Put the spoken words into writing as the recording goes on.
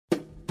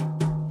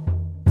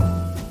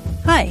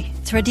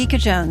it's Radhika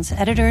Jones,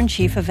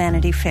 editor-in-chief of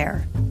Vanity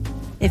Fair.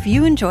 If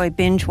you enjoy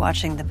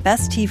binge-watching the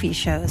best TV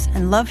shows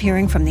and love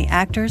hearing from the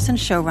actors and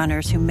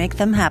showrunners who make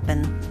them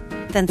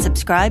happen, then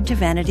subscribe to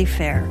Vanity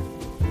Fair.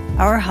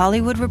 Our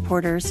Hollywood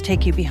reporters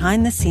take you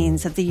behind the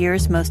scenes of the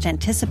year's most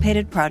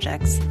anticipated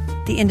projects,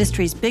 the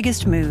industry's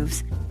biggest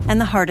moves, and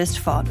the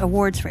hardest-fought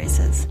awards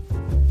races.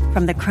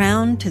 From The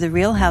Crown to The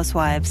Real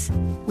Housewives,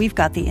 we've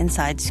got the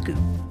inside scoop.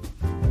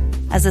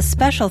 As a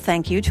special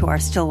thank you to our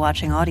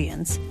still-watching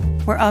audience,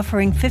 we're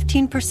offering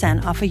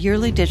 15% off a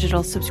yearly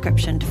digital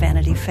subscription to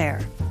Vanity Fair.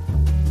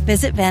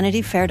 Visit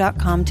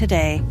vanityfair.com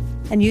today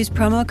and use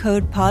promo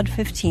code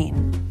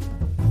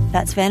POD15.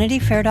 That's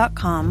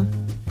vanityfair.com,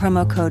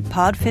 promo code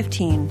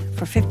POD15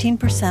 for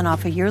 15%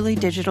 off a yearly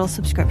digital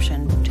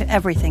subscription to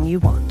everything you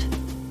want.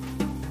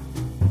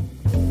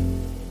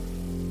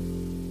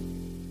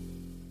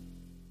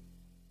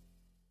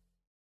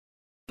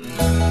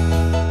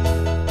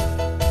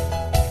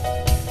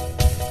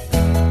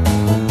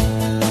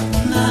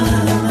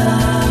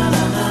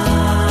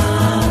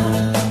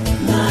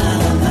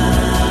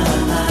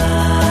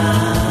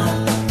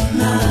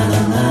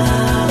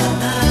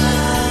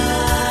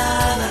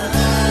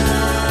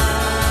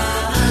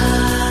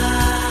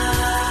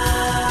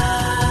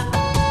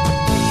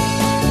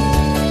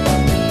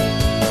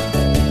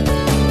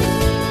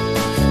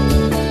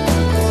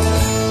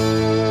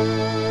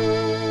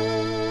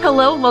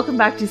 Hello and welcome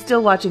back to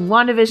Still Watching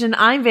WandaVision.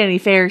 I'm Vanity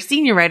Fair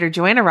senior writer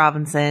Joanna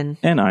Robinson.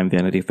 And I'm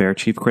Vanity Fair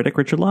chief critic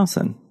Richard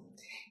Lawson.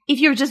 If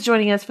you're just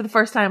joining us for the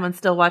first time on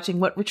Still Watching,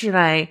 what Richard and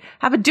I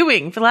have been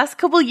doing for the last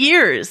couple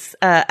years,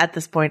 at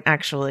this point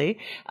actually,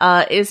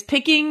 is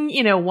picking,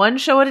 one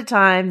show at a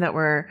time that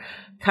we're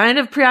kind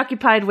of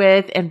preoccupied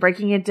with and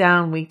breaking it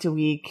down week to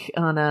week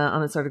on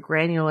a sort of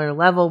granular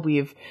level.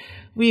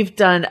 We've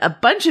done a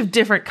bunch of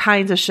different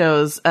kinds of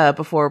shows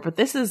before, but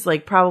this is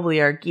like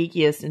probably our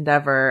geekiest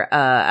endeavor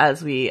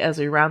as we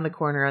round the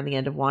corner on the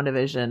end of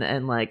WandaVision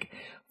and like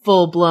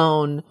full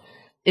blown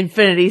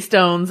Infinity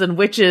Stones and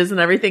witches and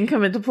everything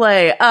come into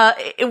play.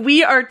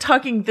 We are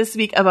talking this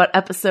week about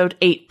episode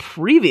 8,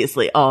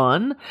 Previously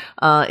On,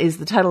 is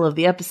the title of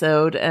the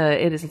episode.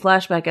 It is a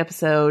flashback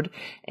episode.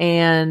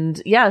 And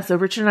yeah, so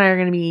Richard and I are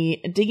going to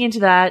be digging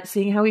into that,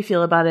 seeing how we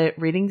feel about it,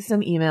 reading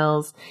some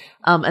emails.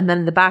 And then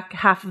in the back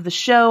half of the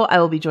show, I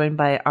will be joined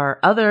by our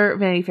other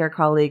Vanity Fair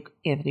colleague,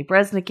 Anthony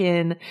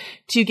Bresnikan,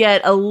 to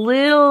get a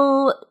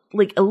little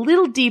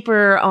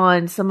deeper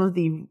on some of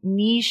the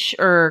niche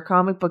or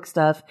comic book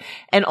stuff.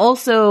 And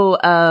also,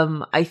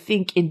 I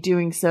think in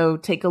doing so,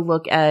 take a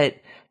look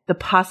at the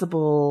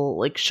possible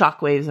like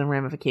shockwaves and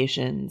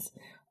ramifications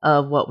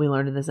of what we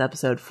learned in this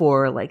episode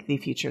for like the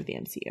future of the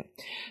MCU.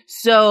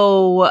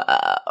 So,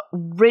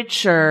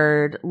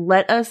 Richard,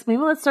 let's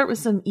start with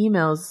some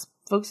emails.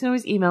 Folks can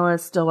always email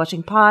us,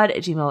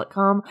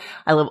 stillwatchingpod@gmail.com.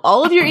 I love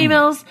all of your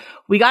emails.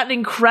 We got an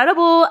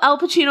incredible Al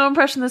Pacino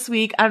impression this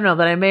week. I don't know,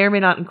 that I may or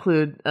may not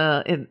include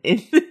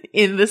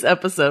in this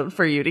episode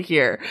for you to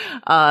hear.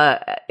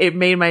 It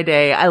made my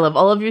day. I love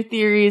all of your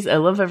theories. I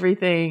love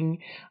everything.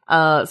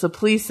 So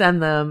please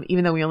send them,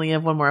 even though we only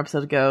have one more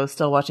episode to go,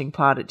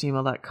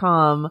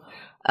 stillwatchingpod@gmail.com.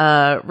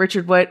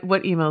 Richard, what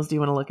emails do you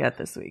want to look at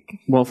this week?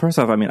 Well, first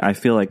off, I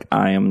feel like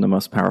I am the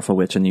most powerful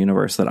witch in the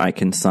universe, that I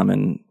can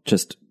summon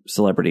just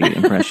celebrity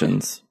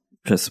impressions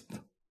just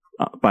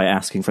by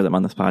asking for them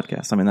on this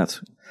podcast.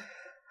 That's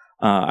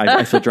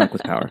I feel drunk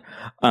with power.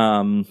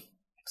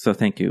 So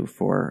thank you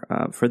for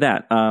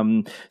that.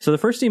 So the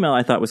first email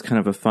I thought was kind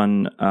of a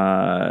fun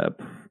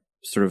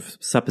sort of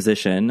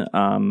supposition.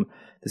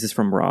 This is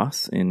from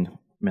Ross in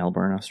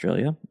Melbourne,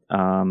 Australia.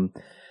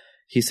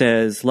 He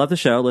says, love the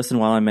show. Listen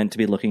while I'm meant to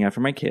be looking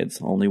after my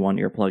kids. Only one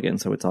earplug in,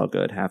 so it's all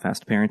good.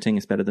 Half-assed parenting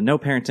is better than no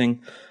parenting.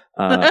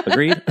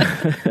 Agreed.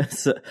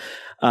 So,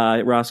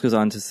 Ross goes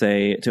on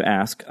to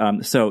ask,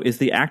 so is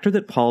the actor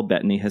that Paul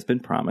Bettany has been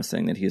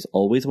promising that he has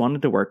always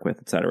wanted to work with,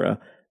 etc.,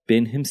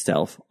 been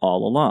himself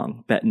all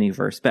along? Bettany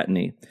versus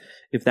Bettany.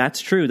 If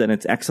that's true, then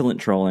it's excellent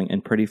trolling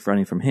and pretty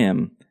funny from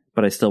him,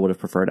 but I still would have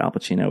preferred Al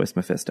Pacino as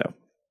Mephisto.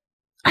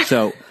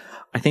 So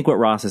I think what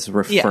Ross is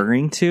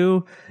referring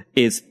to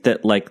is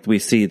that, like, we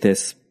see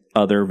this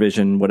other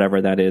vision,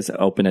 whatever that is,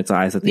 open its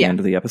eyes at the end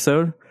of the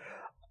episode.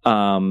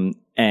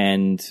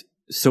 And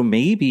so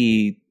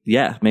maybe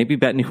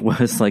Bettany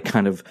was like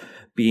kind of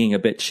being a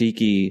bit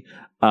cheeky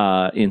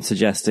in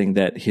suggesting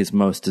that his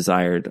most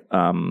desired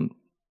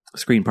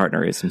screen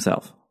partner is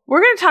himself.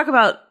 We're going to talk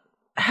about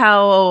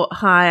how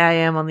high I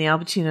am on the Al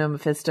Pacino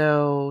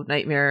Mephisto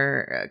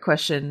nightmare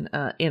question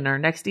in our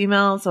next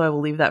email, so I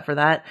will leave that for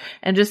that,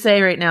 and just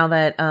say right now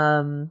that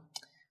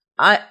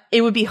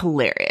it would be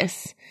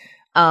hilarious.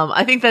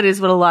 I think that is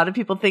what a lot of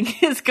people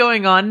think is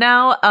going on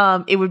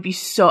now. It would be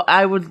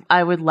I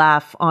would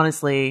laugh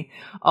honestly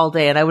all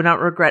day, and I would not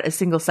regret a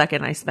single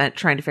second I spent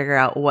trying to figure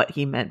out what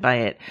he meant by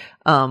it.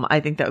 I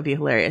think that would be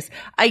hilarious.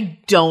 I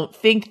don't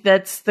think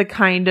that's the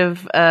kind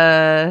of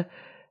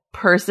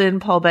person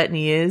Paul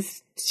Bettany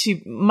is,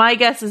 my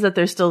guess is that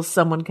there's still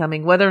someone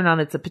coming, whether or not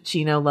it's a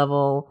Pacino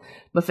level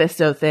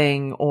Mephisto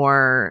thing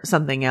or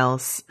something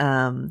else,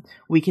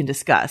 we can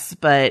discuss.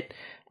 But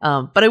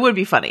it would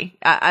be funny.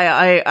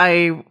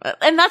 And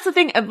that's the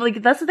thing,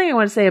 like, that's the thing I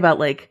want to say about,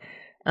 like,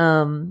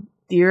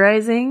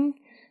 theorizing.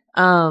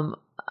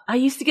 I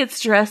used to get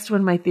stressed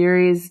when my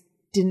theories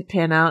didn't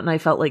pan out and I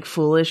felt like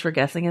foolish for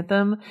guessing at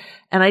them.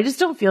 And I just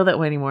don't feel that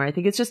way anymore. I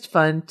think it's just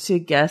fun to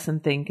guess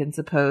and think and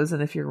suppose.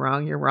 And if you're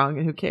wrong, you're wrong,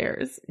 and who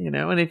cares, you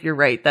know? And if you're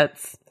right,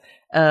 that's,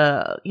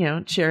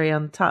 cherry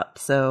on the top.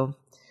 So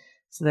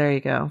there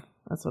you go.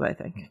 That's what I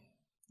think.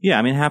 Yeah.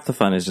 I mean, half the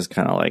fun is just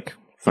kind of like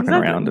fucking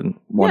around and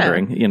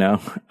wondering, you know?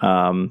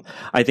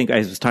 I think I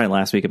was talking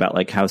last week about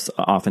like how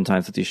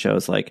oftentimes with these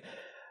shows, like,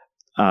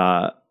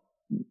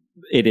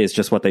 it is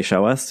just what they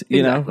show us,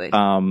 you know?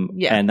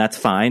 And that's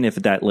fine if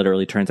that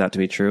literally turns out to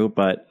be true.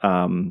 But,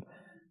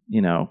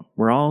 you know,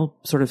 we're all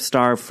sort of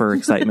starved for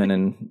excitement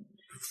and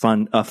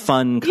a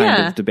fun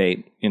kind of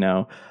debate, you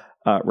know,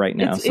 right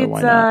now. So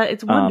why not?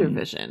 It's Wonder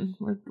Vision.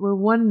 We're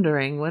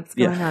wondering what's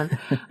going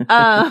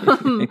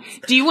on.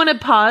 Do you want to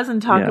pause and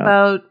talk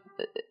about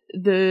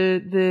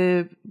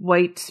the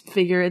white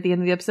figure at the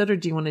end of the episode, or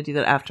do you want to do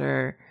that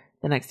after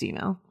the next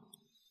email?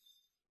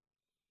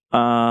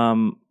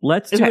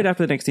 Let's do it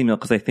after the next email,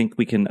 because I think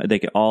they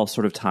could all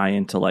sort of tie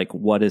into like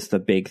what is the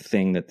big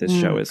thing that this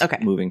show is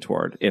moving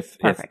toward, if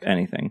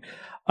anything.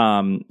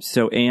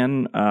 So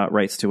Anne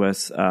writes to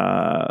us,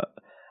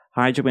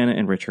 hi Joanna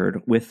and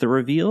Richard. With the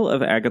reveal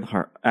of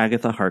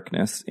Agatha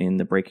Harkness in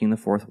the Breaking the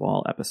Fourth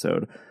Wall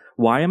episode,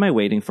 why am I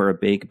waiting for a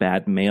big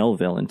bad male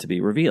villain to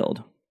be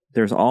revealed?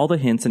 There's all the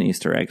hints and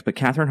Easter eggs, but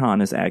Catherine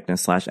Hahn as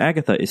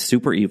Agnes/Agatha is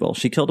super evil.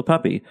 She killed a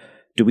puppy.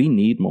 Do we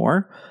need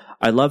more?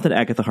 I love that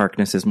Agatha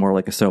Harkness is more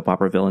like a soap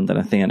opera villain than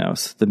a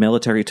Thanos. The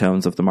military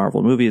tones of the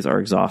Marvel movies are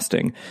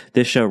exhausting.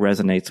 This show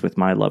resonates with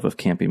my love of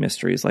campy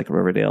mysteries like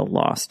Riverdale,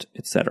 Lost,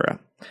 etc.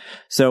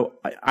 So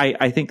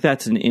I think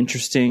that's an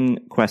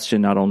interesting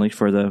question, not only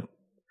for the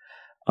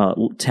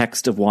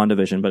text of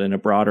WandaVision, but in a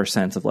broader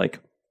sense of like,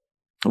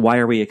 why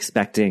are we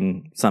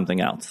expecting something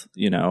else?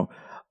 You know,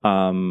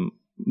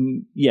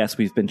 yes,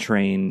 we've been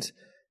trained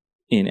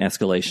in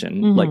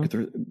escalation, like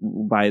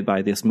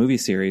by this movie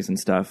series and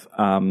stuff.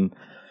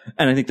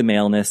 And I think the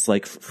maleness,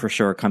 like, for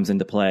sure comes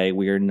into play.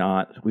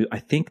 I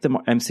think the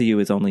MCU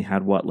has only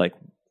had like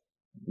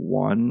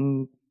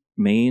one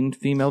main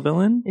female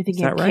villain. I think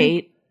is that right?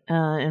 Kate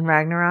in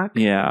Ragnarok.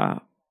 Yeah.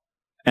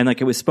 And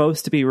like it was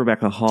supposed to be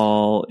Rebecca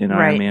Hall in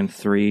Iron Man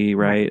 3,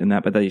 right? And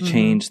but they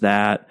changed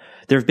that.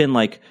 There have been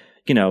like,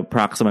 you know,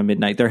 Proxima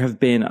Midnight. There have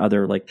been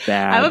other like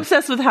bad. I'm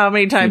obsessed with how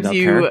many times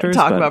you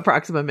talk about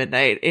Proxima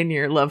Midnight in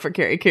your love for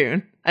Carrie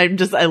Coon. I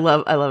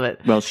love it.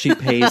 Well, she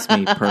pays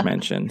me per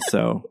mention,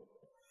 so.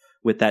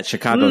 With that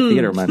Chicago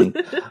theater money.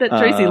 That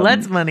Tracy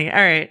Letts money. All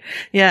right.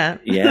 Yeah.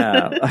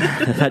 Yeah.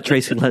 That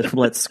Tracy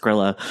Letts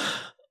Skrilla.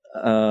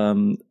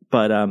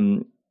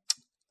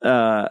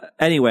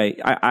 Anyway,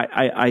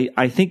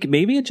 I think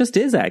maybe it just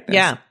is Agnes.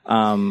 Yeah.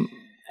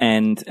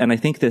 And I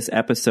think this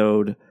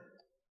episode,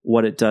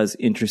 what it does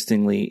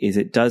interestingly is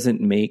it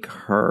doesn't make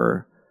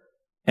her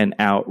an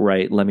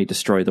outright, let me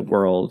destroy the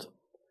world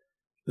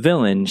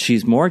villain.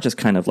 She's more just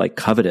kind of like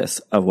covetous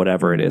of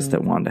whatever it is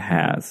that Wanda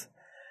has.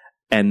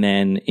 And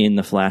then in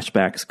the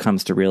flashbacks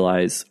comes to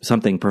realize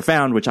something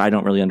profound, which I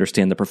don't really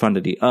understand the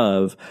profundity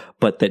of,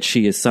 but that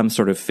she is some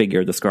sort of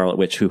figure, the Scarlet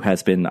Witch, who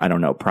has been, I don't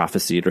know,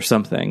 prophesied or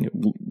something.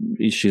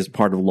 She's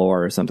part of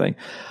lore or something.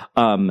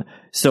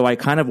 So I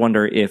kind of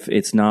wonder if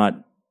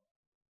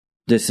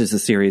this is a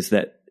series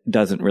that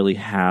doesn't really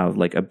have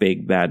like a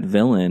big bad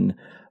villain,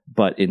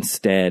 but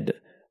instead,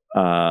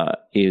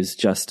 is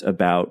just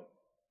about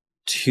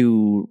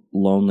two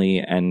lonely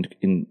and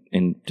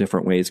in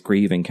different ways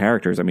grieving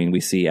characters. I mean, we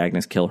see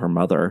Agnes kill her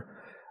mother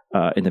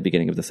in the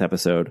beginning of this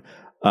episode,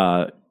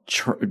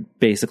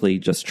 basically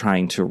just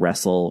trying to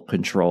wrestle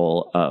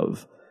control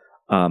of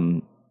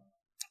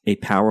a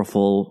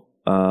powerful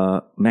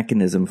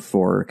mechanism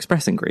for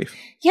expressing grief.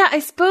 Yeah, I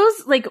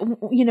suppose, like,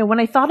 you know, when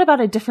I thought about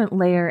a different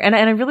layer, and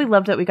I really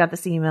loved that we got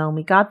this email, and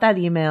we got that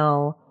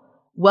email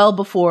well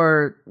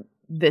before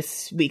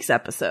this week's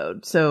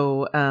episode.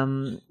 So,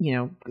 you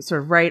know,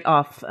 sort of right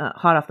off,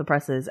 hot off the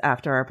presses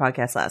after our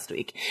podcast last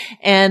week.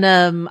 And,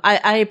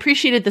 I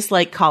appreciated this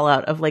like call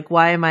out of like,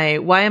 why am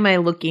I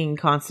looking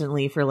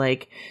constantly for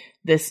like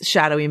this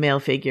shadowy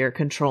male figure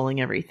controlling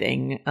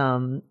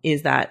everything?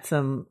 Is that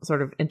some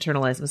sort of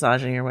internalized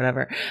misogyny or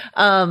whatever?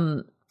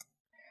 I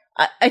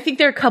think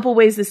there are a couple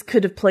ways this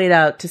could have played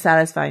out to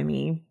satisfy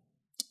me.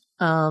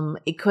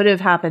 It could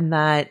have happened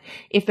that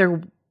if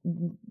there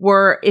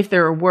were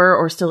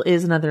or still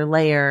is another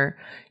layer,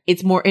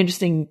 it's more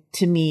interesting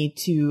to me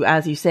to,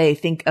 as you say,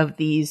 think of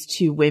these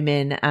two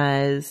women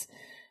as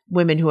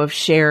women who have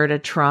shared a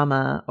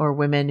trauma, or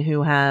women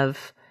who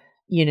have,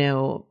 you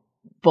know,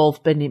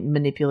 both been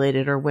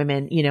manipulated, or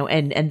women, you know,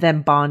 and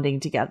them bonding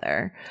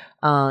together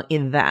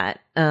in that.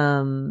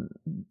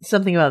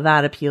 Something about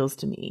that appeals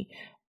to me.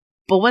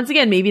 But once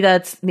again, maybe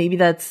that's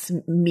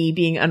me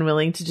being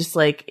unwilling to just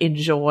like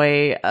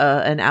enjoy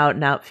an out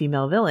and out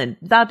female villain.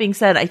 That being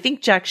said, I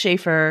think Jack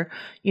Schaefer,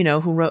 you know,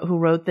 who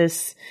wrote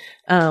this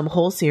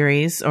whole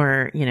series,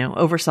 or, you know,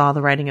 oversaw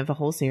the writing of the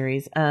whole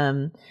series,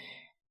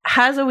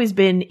 has always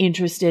been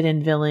interested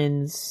in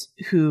villains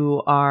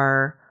who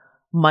are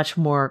much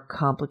more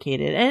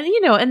complicated. And,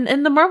 you know,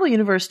 and the Marvel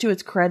Universe, to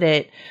its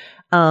credit,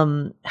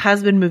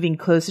 has been moving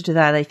closer to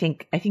that. I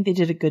think they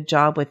did a good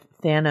job with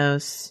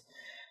Thanos.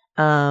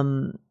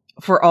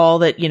 For all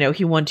that, you know,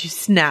 he wanted to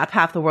snap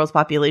half the world's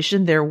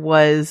population, there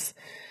was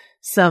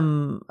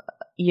some,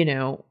 you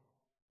know,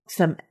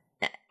 some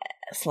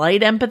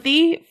slight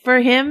empathy for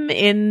him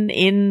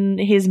in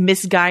his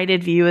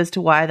misguided view as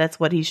to why that's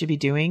what he should be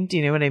doing. Do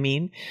you know what I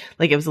mean?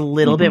 Like, it was a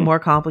little bit more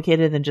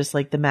complicated than just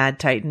like the Mad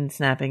Titan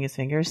snapping his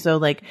fingers. So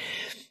like,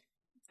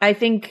 I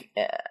think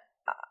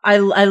I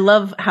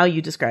love how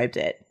you described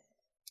it.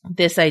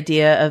 This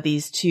idea of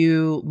these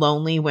two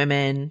lonely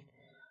women,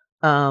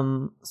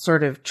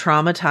 sort of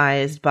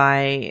traumatized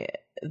by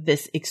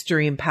this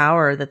extreme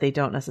power that they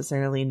don't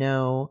necessarily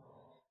know,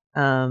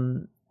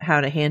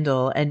 how to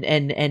handle,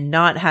 and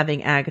not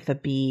having Agatha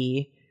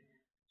be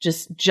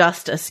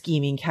just a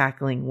scheming,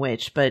 cackling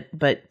witch, but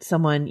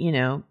someone, you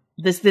know,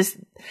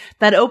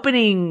 that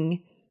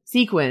opening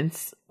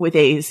sequence with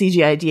a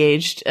CGI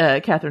de-aged,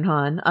 Catherine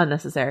Hahn,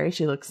 unnecessary.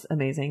 She looks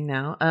amazing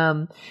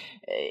now.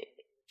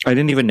 I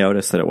didn't even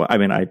notice that it was. I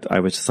mean, I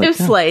was just like, it was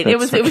slight. It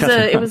was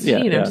yeah,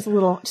 you know, yeah. just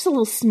a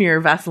little smear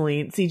of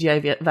Vaseline,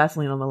 CGI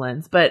Vaseline on the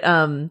lens. But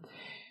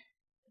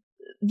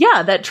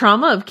yeah, that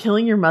trauma of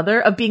killing your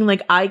mother, of being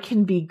like, I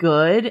can be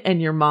good,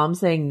 and your mom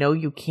saying, no,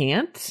 you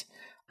can't.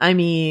 I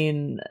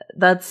mean,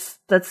 that's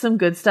some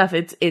good stuff.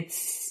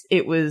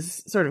 It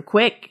was sort of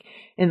quick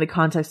in the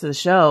context of the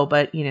show,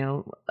 but, you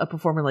know, a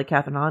performer like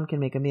Catherine Hahn can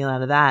make a meal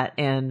out of that.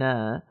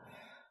 And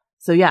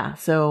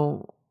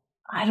so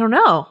I don't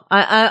know.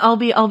 I'll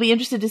be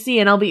interested to see,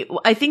 and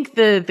I think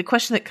the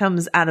question that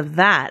comes out of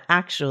that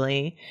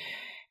actually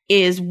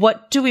is,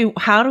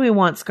 how do we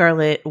want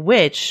Scarlet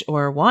Witch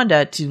or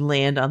Wanda to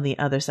land on the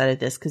other side of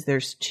this? Because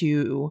there's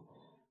two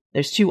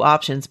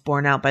options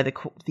borne out by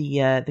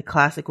the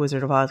classic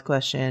Wizard of Oz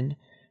question: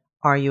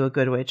 are you a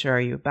good witch or are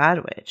you a bad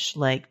witch?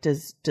 Like,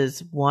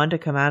 does Wanda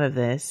come out of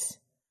this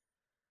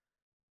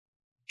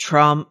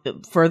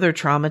further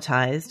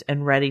traumatized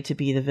and ready to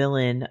be the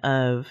villain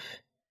of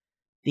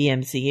the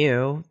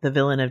MCU, the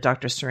villain of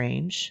Doctor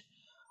Strange,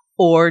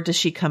 or does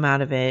she come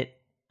out of it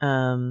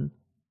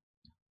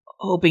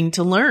hoping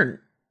to learn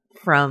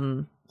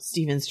from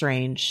Stephen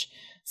Strange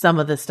some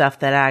of the stuff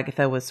that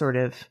Agatha was sort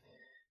of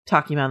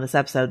talking about in this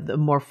episode, the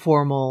more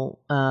formal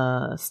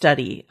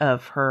study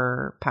of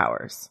her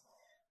powers?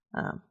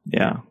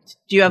 Yeah.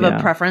 Do you have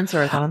a preference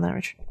or a thought on that,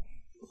 Richard?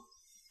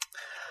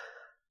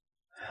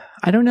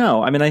 I don't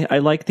know. I mean, I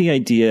like the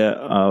idea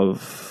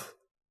of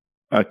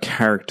a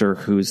character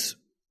whose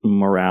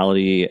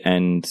morality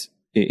and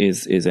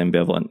is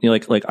ambivalent.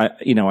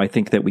 You know, I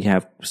think that we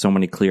have so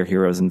many clear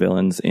heroes and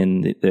villains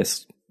in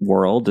this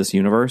world, this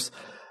universe,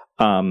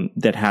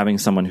 that having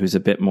someone who's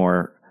a bit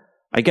more,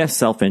 I guess,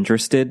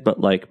 self-interested, but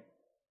like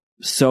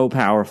so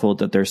powerful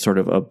that they're sort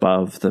of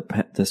above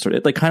the sort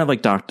of, like, kind of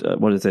like Dr.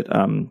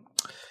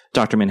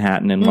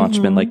 Manhattan and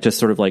Watchmen, like just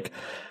sort of like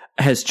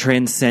has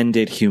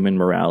transcended human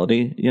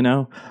morality, you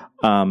know?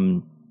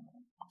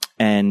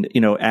 And, you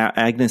know,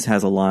 Agnes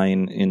has a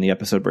line in the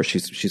episode where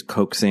she's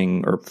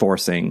coaxing or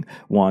forcing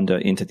Wanda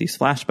into these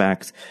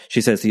flashbacks.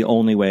 She says the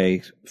only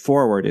way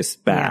forward is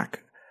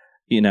back,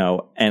 you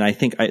know, and I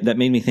think that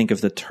made me think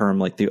of the term,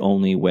 like, the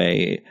only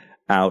way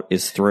out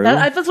is through.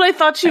 That's what I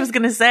thought she was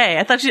going to say.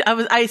 I thought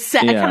I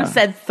kind of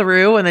said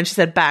through, and then she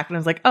said back, and I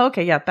was like, oh,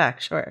 okay, yeah, back,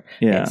 sure.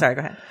 Yeah. Okay, sorry,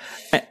 go ahead.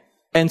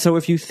 And so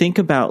if you think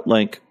about,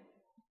 like,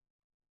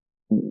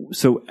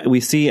 so we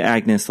see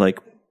Agnes, like,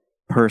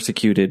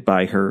 persecuted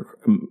by her,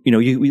 you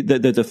know,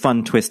 the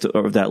fun twist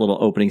of that little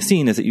opening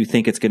scene is that you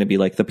think it's going to be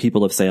like the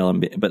people of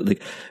Salem, but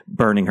like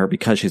burning her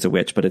because she's a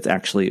witch, but it's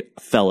actually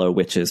fellow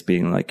witches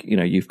being like, you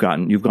know, you've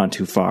gone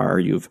too far,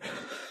 you've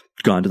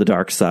gone to the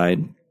dark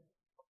side.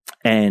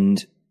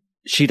 And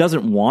she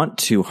doesn't want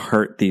to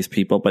hurt these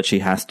people, but she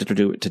has to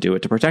do it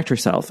to protect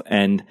herself.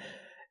 And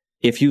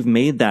if you've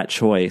made that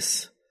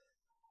choice,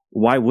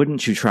 why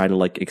wouldn't you try to,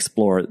 like,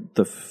 explore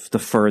the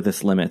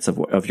furthest limits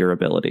of your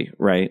ability,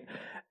 right?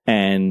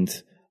 And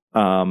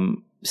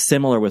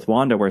similar with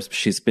Wanda, where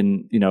she's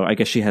been, you know, I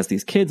guess she has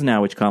these kids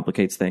now, which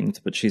complicates things,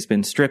 but she's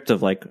been stripped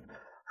of, like,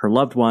 her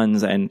loved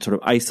ones and sort of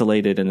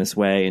isolated in this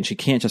way, and she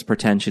can't just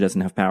pretend she doesn't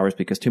have powers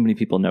because too many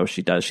people know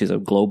she does. She's a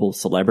global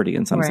celebrity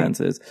in some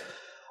senses.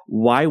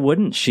 Why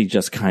wouldn't she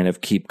just kind of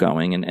keep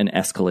going and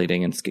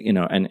escalating and, you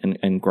know,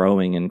 and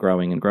growing and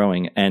growing and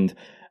growing? And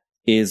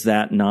is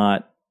that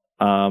not,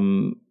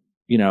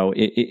 you know,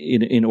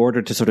 in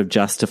order to sort of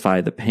justify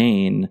the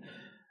pain,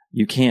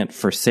 you can't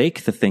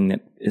forsake the thing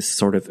that is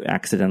sort of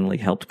accidentally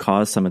helped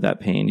cause some of that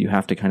pain. You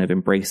have to kind of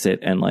embrace it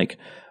and, like,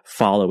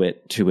 follow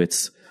it to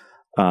its,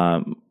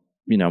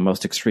 you know,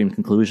 most extreme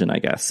conclusion, I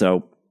guess.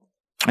 So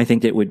I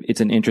think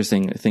it's an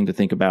interesting thing to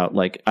think about.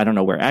 Like, I don't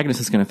know where Agnes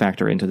is going to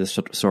factor into this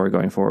story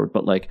going forward,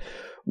 but like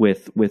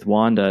with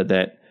Wanda,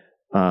 that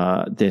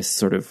this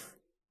sort of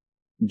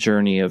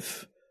journey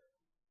of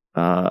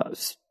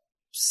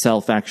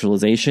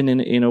self-actualization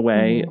in a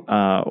way,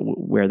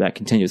 where that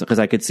continues, because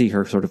I could see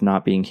her sort of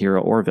not being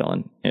hero or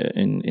villain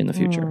in the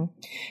future.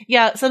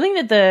 Yeah, something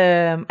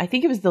that I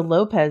think it was the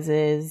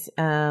Lopez's,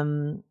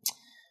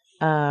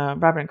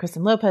 Robert and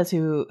Kristen Lopez,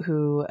 who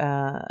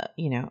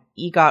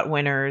EGOT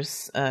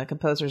winners,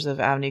 composers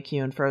of Avenue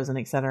Q and Frozen,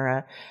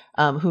 etc.,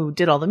 who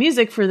did all the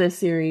music for this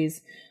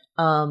series,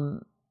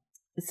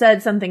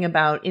 said something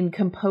about, in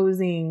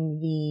composing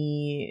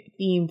the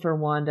theme for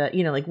Wanda,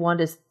 like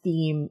Wanda's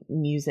theme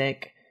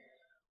music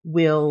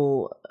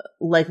will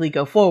likely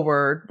go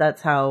forward.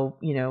 That's how,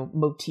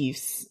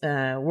 motifs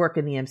work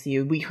in the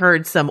MCU. We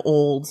heard some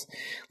old,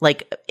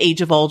 like,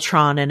 Age of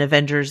Ultron and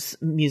Avengers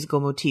musical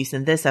motifs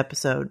in this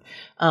episode.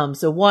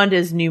 So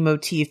Wanda's new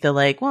motif, the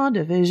like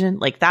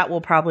WandaVision, like that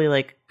will probably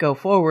like go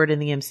forward in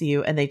the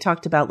MCU. And they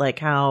talked about like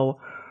how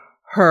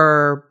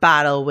her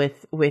battle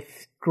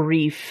with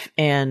grief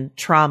and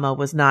trauma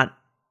was not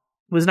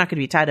going to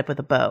be tied up with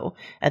a bow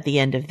at the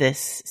end of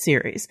this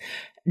series.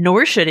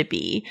 Nor should it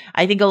be.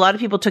 I think a lot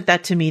of people took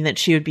that to mean that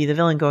she would be the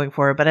villain going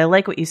forward, but I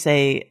like what you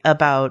say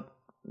about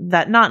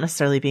that not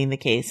necessarily being the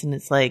case. And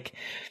it's like,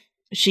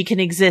 she can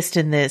exist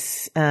in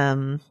this,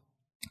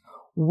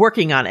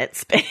 working on it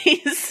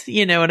space.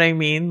 You know what I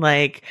mean?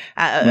 Like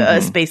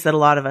a space that a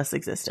lot of us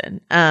exist in.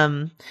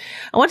 I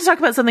want to talk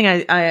about something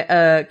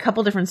a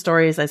couple different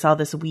stories I saw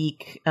this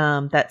week,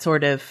 that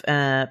sort of,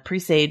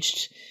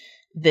 presaged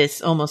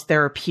this almost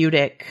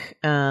therapeutic,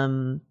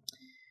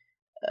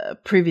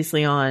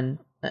 previously on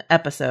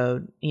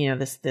episode,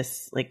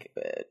 this like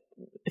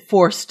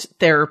forced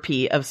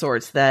therapy of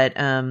sorts that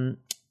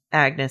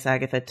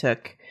Agatha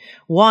took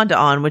Wanda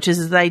on, which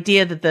is the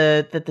idea that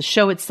the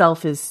show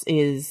itself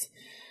is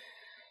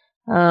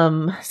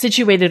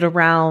situated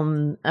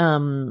around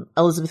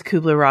Elizabeth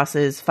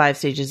Kubler-Ross's 5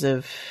 stages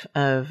of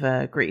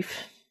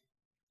grief,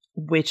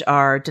 which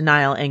are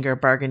denial, anger,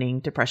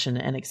 bargaining, depression,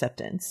 and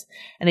acceptance.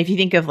 And if you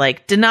think of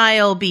like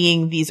denial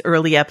being these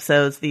early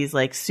episodes, these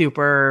like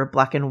super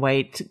black and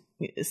white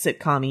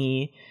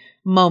sitcom-y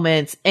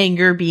moments,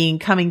 anger being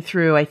coming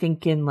through, I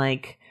think in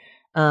like,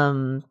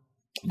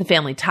 the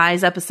Family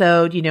Ties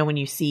episode, when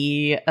you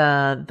see,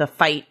 the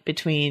fight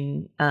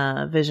between,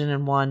 Vision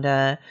and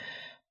Wanda,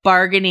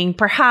 bargaining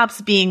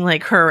perhaps being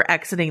like her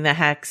exiting the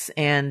Hex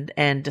and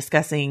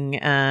discussing,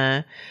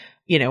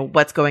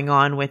 what's going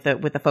on with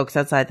the folks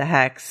outside the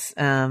Hex.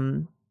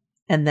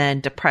 And then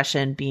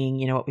depression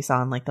being, what we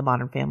saw in like the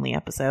Modern Family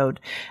episode.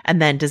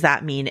 And then does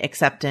that mean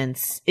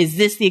acceptance? Is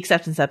this the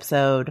acceptance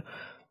episode?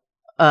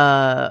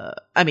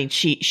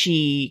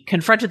 She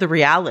confronted the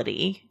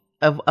reality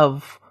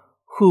of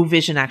who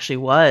Vision actually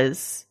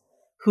was,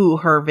 who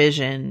her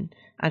Vision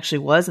actually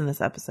was in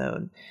this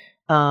episode.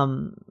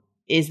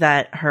 Is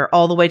that her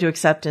all the way to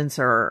acceptance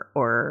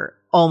or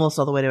almost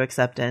all the way to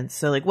acceptance?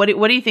 So like, what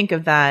do you think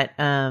of that,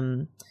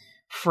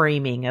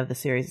 framing of the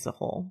series as a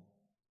whole?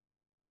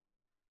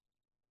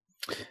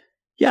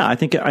 Yeah, I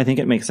think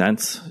it makes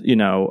sense. It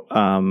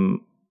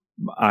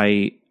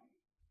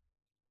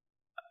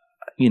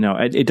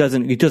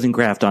doesn't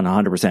graft on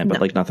 100%,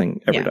 but like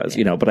nothing ever does,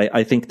 but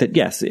I think that,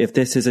 yes, if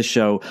this is a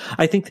show,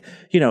 I think,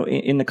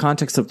 in the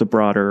context of the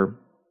broader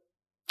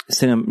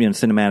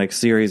cinematic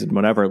series and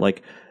whatever,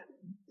 like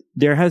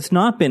there has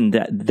not been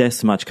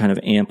this much kind of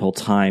ample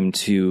time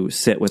to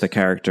sit with a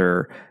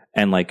character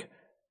and like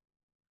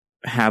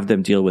have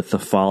them deal with the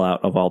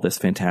fallout of all this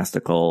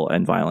fantastical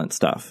and violent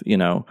stuff,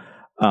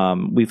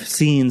 We've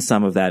seen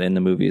some of that in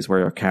the movies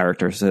where a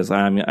character says,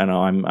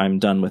 I'm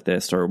done with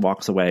this, or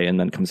walks away and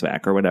then comes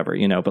back or whatever,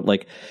 but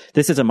like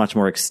this is a much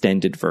more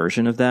extended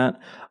version of that.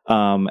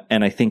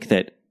 And I think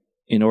that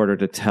in order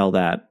to tell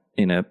that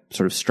in a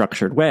sort of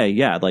structured way,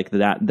 yeah, like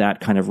that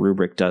kind of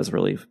rubric does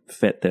really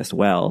fit this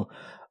well.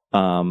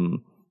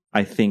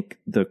 I think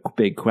the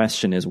big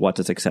question is, what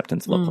does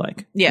acceptance look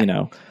like?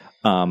 Yeah.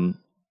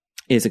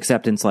 Is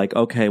acceptance like,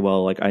 okay,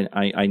 well, like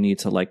I need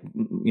to like,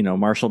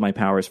 marshal my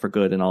powers for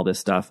good and all this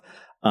stuff.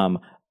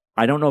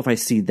 I don't know if I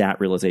see that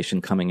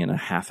realization coming in a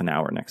half an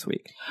hour next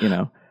week,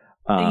 So.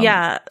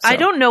 I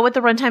don't know what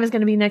the runtime is going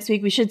to be next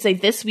week. We should say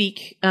this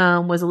week,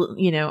 was,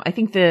 I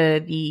think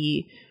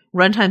the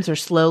runtimes are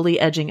slowly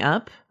edging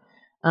up.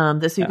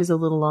 This week is a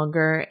little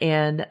longer,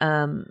 and,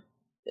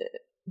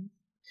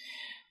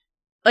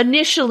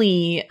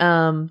 initially,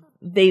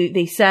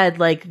 they said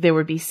like there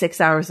would be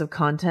 6 hours of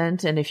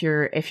content, and if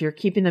you're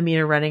keeping the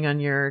meter running on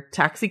your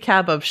taxi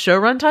cab of show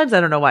runtimes,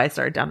 I don't know why I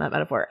started down that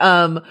metaphor.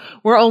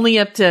 We're only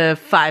up to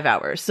 5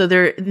 hours, so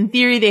in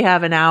theory they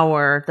have an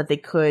hour that they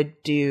could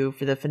do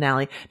for the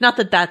finale. Not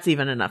that that's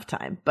even enough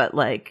time, but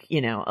like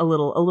a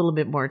little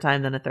bit more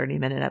time than a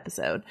 30-minute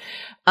episode.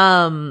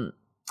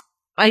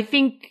 I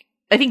think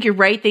you're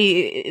right.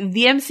 The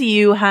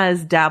MCU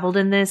has dabbled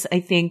in this. I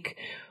think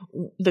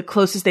the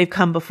closest they've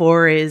come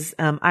before is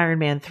Iron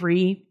Man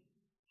 3,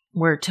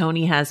 where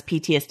Tony has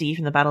PTSD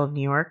from the Battle of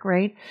New York,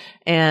 right?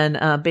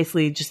 And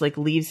basically just like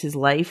leaves his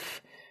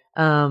life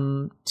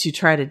to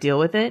try to deal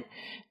with it.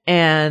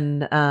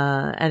 And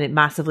it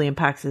massively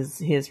impacts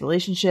his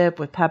relationship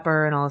with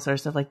Pepper and all this sort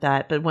of stuff like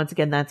that. But once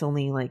again, that's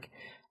only like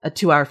a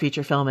 2-hour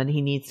feature film, and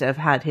he needs to have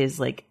had his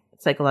like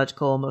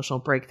psychological, emotional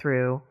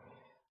breakthrough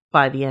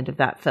by the end of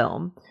that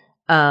film.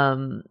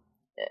 And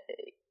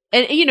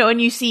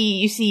you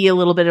see a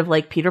little bit of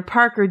like Peter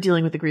Parker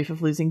dealing with the grief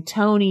of losing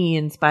Tony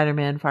in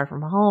Spider-Man Far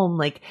From Home.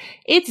 Like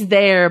it's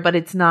there, but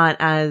it's not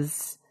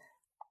as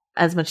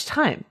much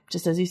time.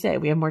 Just as you say,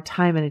 we have more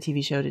time in a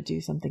TV show to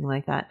do something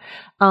like that.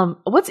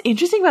 What's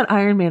interesting about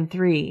Iron Man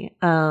 3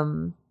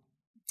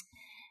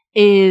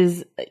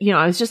 is,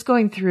 I was just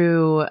going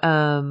through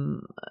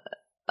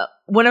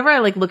whenever I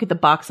like look at the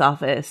box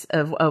office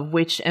of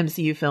which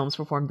MCU films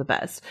performed the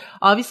best.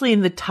 Obviously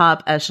in the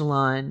top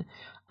echelon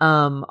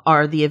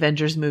are the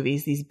Avengers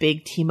movies, these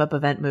big team up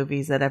event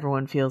movies that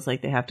everyone feels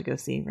like they have to go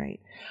see, right?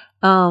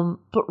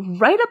 But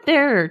right up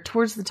there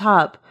towards the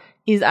top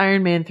is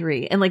Iron Man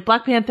 3, and like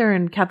Black Panther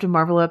and Captain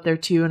Marvel are up there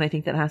too. And I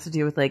think that has to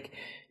do with like,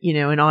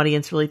 an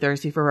audience really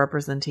thirsty for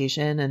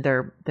representation, and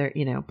they're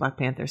Black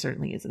Panther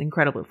certainly is an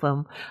incredible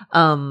film.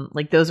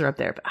 Like those are up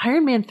there, but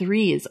Iron Man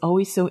 3 is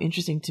always so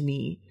interesting to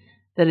me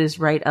that is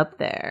right up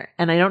there.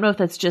 And I don't know if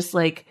that's just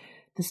like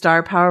the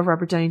star power of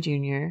Robert Downey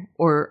Jr.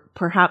 or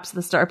perhaps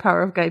the star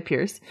power of Guy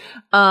Pearce,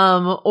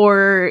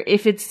 or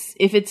if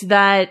it's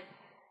that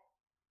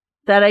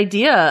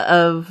idea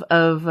of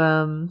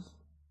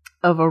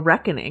a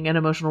reckoning, an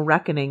emotional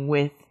reckoning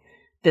with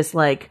this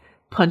like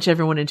punch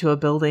everyone into a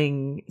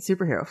building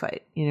superhero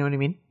fight. You know what I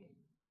mean?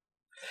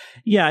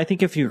 Yeah, I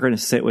think if you're going to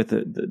sit with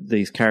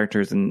these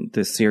characters in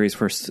this series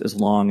for as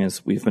long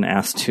as we've been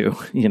asked to,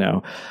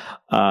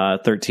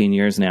 13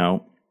 years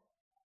now,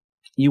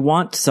 you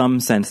want some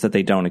sense that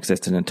they don't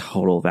exist in a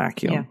total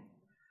vacuum.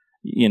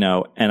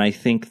 Yeah. And I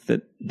think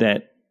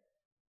that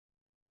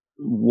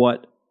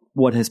what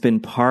has been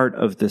part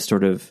of this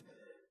sort of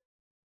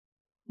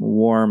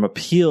warm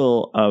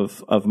appeal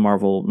of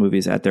Marvel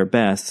movies at their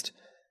best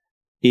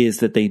is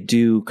that they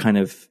do kind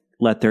of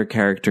let their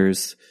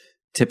characters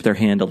tip their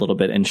hand a little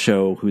bit and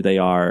show who they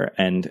are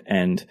and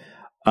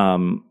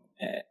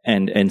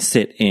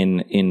sit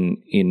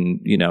in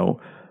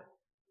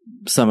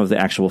some of the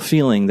actual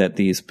feeling that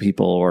these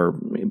people or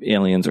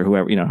aliens or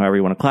whoever, however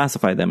you want to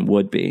classify them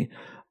would be.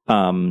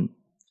 And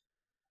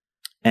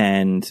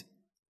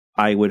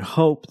I would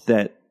hope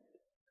that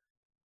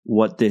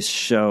what this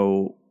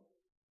show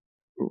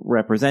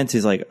represents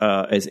is like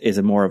is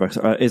a more of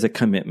a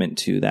commitment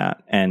to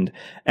that, and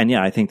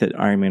yeah, I think that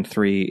Iron Man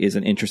 3 is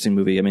an interesting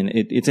movie. I mean,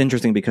 it's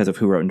interesting because of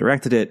who wrote and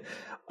directed it,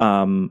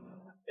 and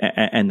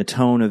the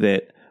tone of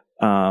it.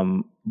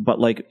 But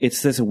like,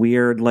 it's this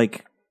weird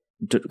like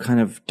kind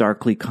of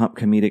darkly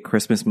comedic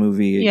Christmas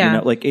movie.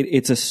 Yeah.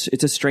 It's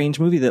a strange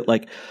movie that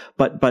like,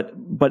 but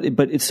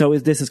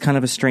this is kind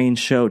of a strange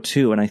show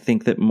too. And I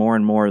think that more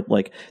and more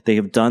like they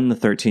have done the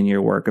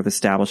 13-year work of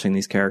establishing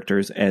these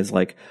characters as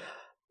like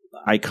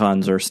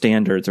icons or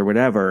standards or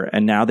whatever,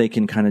 and now they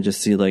can kind of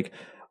just see like,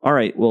 all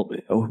right, well,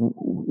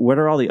 what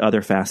are all the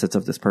other facets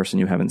of this person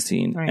you haven't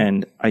seen? Right.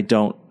 And I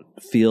don't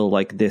feel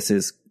like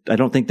I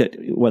don't think that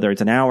whether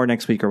it's an hour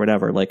next week or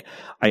whatever, like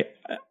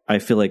I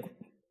feel like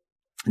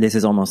this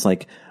is almost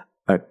like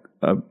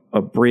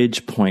a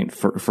bridge point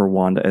for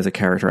Wanda as a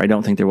character. I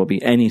don't think there will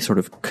be any sort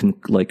of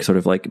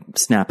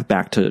snap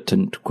back to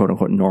quote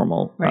unquote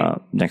normal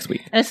next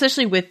week, and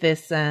especially with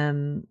this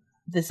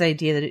this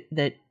idea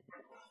that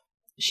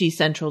she's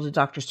central to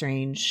Doctor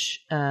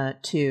Strange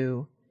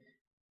 2.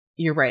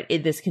 You're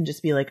right. This can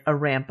just be like a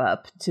ramp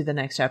up to the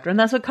next chapter. And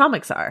that's what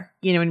comics are.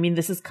 You know what I mean?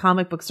 This is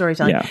comic book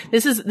storytelling. Yeah.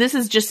 This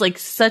is just like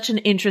such an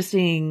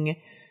interesting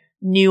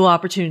new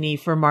opportunity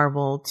for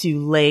Marvel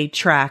to lay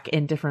track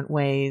in different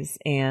ways.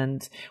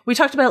 And we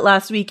talked about it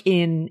last week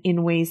in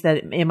ways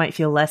that it might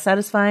feel less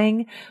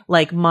satisfying.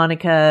 Like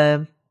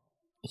Monica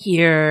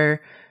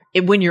here,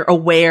 when you're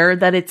aware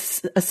that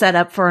it's a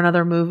setup for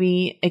another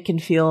movie, it can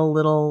feel a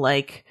little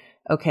like,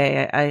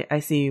 okay, I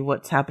see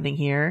what's happening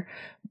here.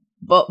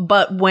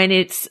 But when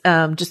it's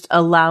just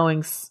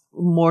allowing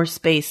more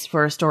space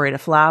for a story to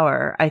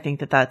flower, I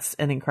think that that's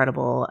an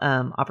incredible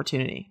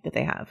opportunity that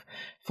they have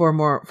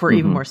for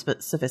even more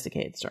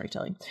sophisticated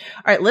storytelling.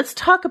 All right, let's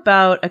talk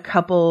about a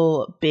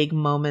couple big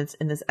moments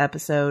in this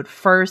episode.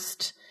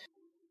 First,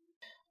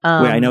 wait,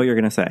 I know what you're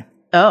going to say.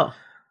 Oh,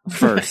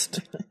 first,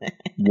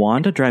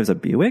 Wanda drives a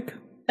Buick?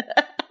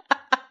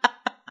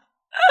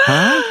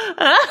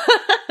 Huh?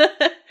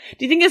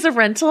 Do you think it's a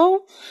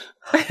rental?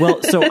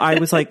 Well, so I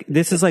was like,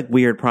 this is like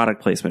weird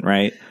product placement,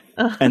 right?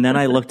 And then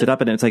I looked it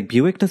up and it's like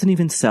Buick doesn't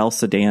even sell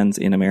sedans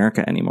in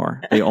America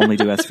anymore. They only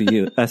do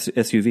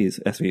SUVs.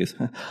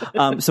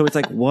 So it's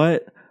like,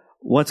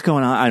 what's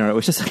going on? I don't know. It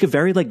was just like a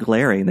very like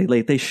glaring.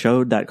 They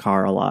showed that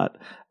car a lot.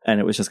 And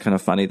it was just kind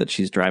of funny that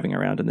she's driving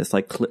around in this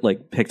like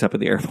picked up at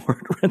the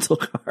airport rental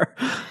car.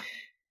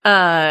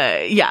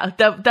 Yeah,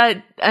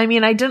 that I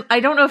mean, I don't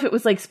know if it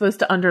was like supposed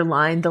to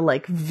underline the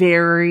like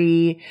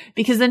very,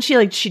 because then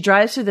she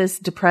drives through this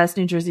depressed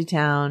New Jersey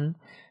town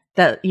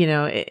that, you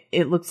know,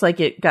 it looks like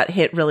it got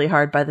hit really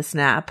hard by the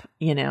snap,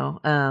 you know,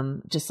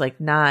 just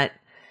like not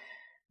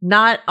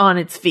on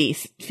its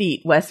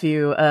feet,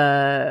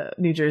 Westview,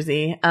 New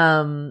Jersey.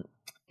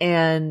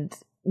 And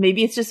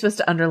maybe it's just supposed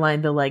to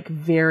underline the like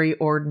very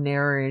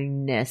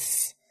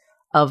ordinariness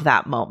of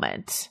that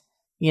moment.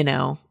 You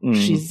know,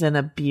 she's in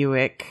a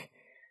Buick,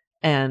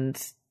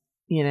 and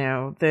you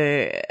know,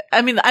 let's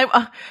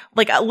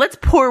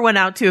pour one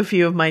out to a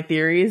few of my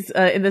theories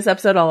in this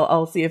episode.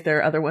 I'll see if there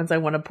are other ones I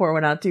want to pour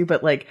one out to,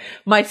 but like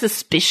my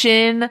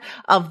suspicion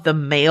of the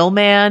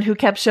mailman who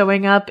kept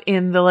showing up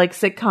in the like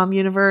sitcom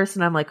universe,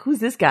 and I'm like, who's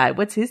this guy?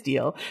 What's his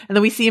deal? And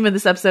then we see him in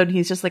this episode, and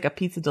he's just like a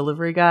pizza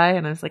delivery guy,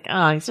 and I was like,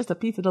 he's just a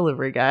pizza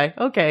delivery guy.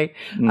 Okay,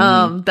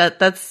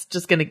 that's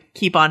just gonna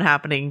keep on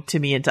happening to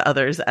me and to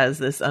others as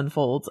this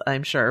unfolds,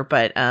 I'm sure.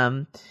 But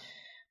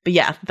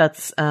yeah,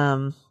 that's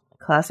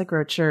classic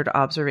Richard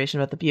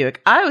observation about the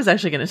Buick. I was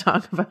actually going to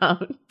talk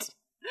about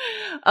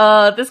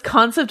this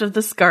concept of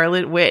the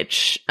Scarlet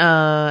Witch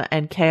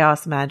and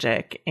chaos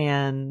magic.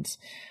 And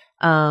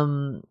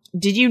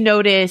did you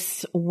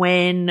notice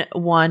when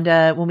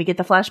we get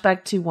the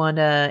flashback to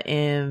Wanda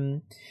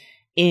in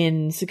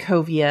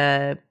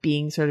Sokovia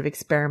being sort of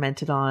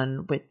experimented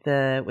on with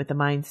the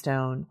Mind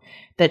Stone,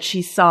 that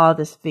she saw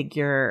this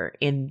figure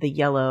in the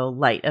yellow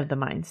light of the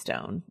Mind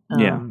Stone?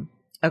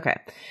 Okay.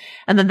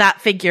 And then that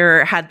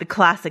figure had the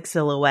classic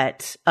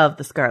silhouette of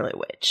the Scarlet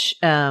Witch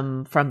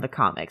from the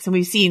comics. And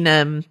we've seen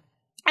an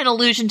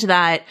allusion to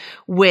that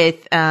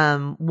with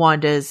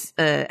Wanda's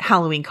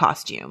Halloween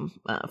costume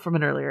from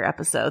an earlier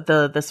episode.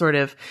 The sort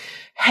of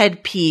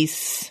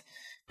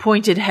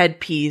pointed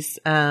headpiece,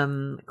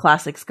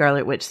 classic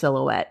Scarlet Witch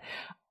silhouette.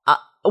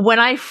 When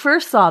I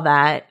first saw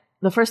that,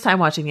 the first time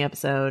watching the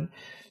episode,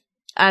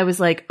 I was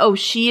like, oh,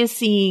 she is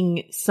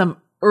seeing some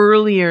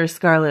earlier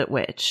Scarlet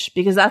Witch,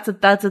 because that's a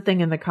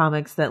thing in the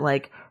comics, that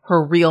like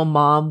her real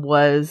mom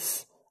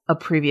was a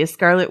previous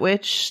Scarlet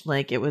Witch.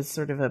 Like it was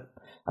sort of a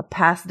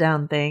passed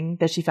down thing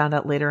that she found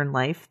out later in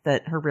life,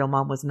 that her real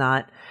mom was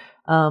not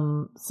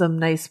some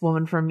nice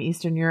woman from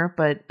Eastern Europe,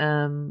 but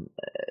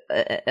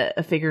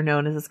a figure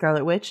known as a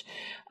Scarlet Witch.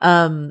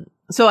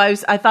 So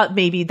I thought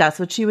maybe that's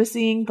what she was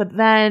seeing, but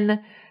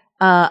then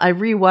I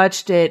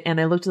rewatched it and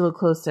I looked a little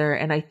closer,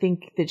 and I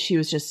think that she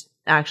was just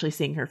actually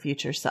seeing her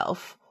future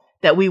self.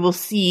 That we will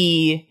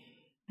see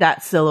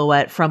that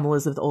silhouette from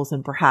Elizabeth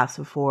Olsen perhaps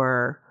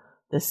before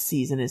this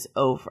season is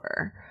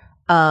over.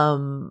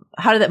 How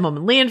did that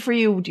moment land for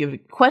you? Do you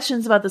have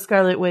questions about the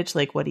Scarlet Witch?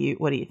 Like, what do you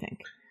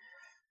think?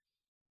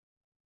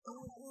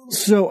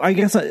 So I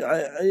guess I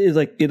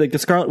like the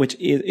Scarlet Witch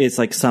is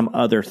like some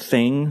other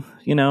thing,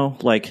 you know,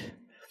 like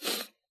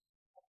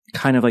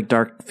kind of like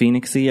Dark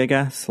Phoenix-y, I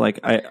guess.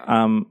 Like I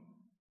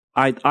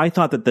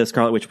thought that the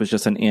Scarlet Witch was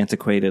just an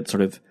antiquated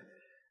sort of.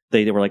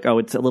 They were like, oh,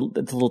 it's a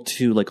little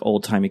too like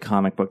old timey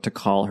comic book to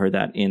call her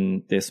that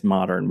in this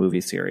modern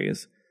movie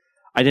series.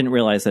 I didn't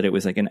realize that it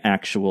was like an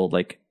actual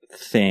like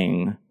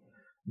thing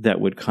that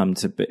would come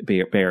to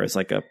bear as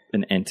like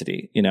an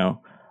entity, you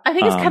know. I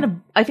think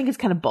it's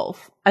kind of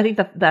both. I think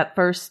that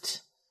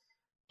first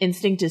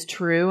instinct is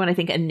true, and I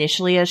think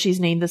initially, as she's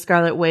named the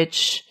Scarlet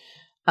Witch,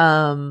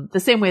 the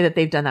same way that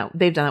they've done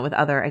that with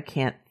other,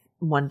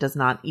 one does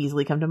not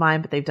easily come to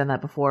mind, but they've done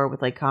that before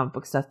with like comic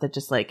book stuff that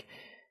just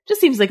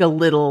seems like a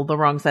little the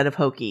wrong side of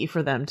hokey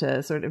for them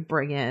to sort of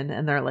bring in,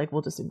 and they're like,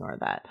 we'll just ignore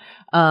that.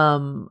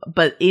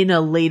 But in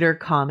a later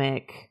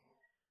comic,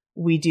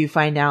 we do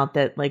find out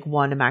that like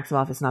Wanda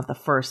Maximoff is not the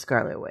first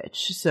Scarlet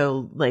Witch.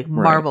 So like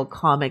Marvel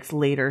Comics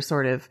later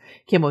sort of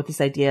came up with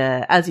this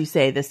idea, as you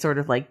say, this sort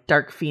of like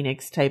Dark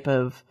Phoenix type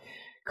of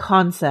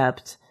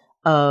concept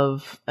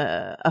of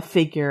a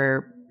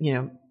figure, you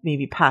know,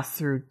 maybe passed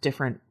through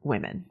different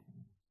women.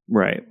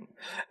 Right.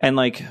 And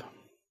like,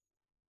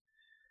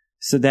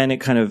 so then it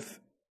kind of,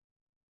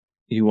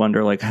 you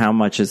wonder like how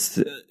much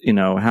is, you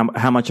know,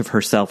 how much of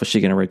herself is she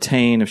going to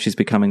retain if she's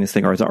becoming this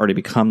thing, or has it already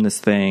become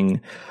this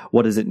thing?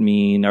 What does it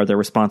mean? Are there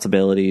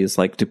responsibilities?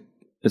 Like,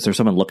 is there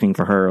someone looking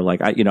for her?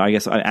 Like, I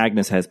guess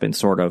Agnes has been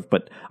sort of,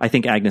 but I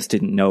think Agnes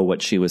didn't know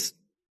what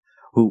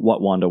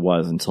what Wanda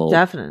was until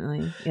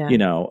definitely, yeah. You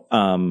know,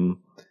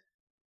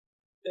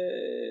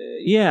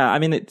 yeah. I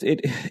mean,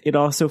 it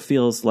also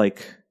feels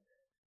like,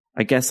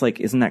 I guess, like,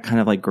 isn't that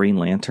kind of like Green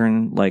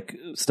Lantern like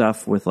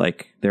stuff with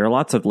like, there are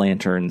lots of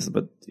lanterns,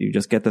 but you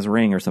just get this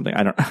ring or something.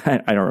 I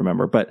don't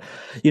remember, but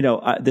you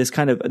know, this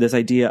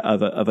idea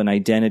of an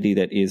identity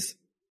that is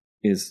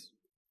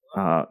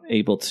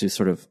able to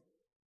sort of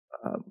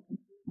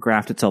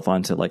graft itself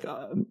onto like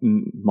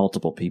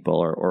multiple people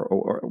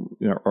or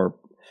you know, or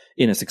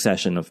in a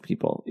succession of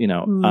people, you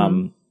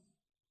know,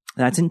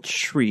 that's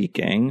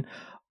intriguing.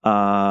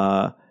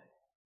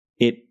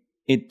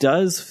 It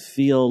does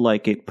feel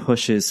like it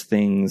pushes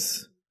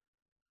things,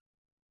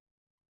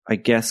 I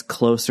guess,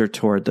 closer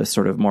toward the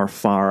sort of more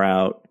far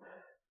out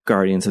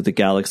Guardians of the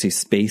Galaxy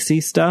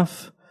spacey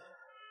stuff,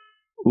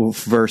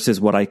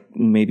 versus what I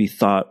maybe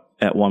thought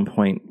at one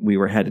point we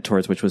were headed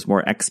towards, which was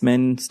more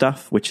X-Men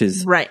stuff, which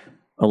is right.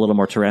 a little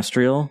more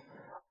terrestrial.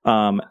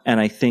 And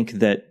I think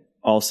that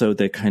also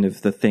the kind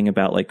of the thing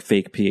about like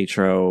fake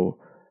Pietro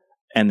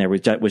and there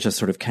was just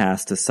sort of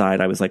cast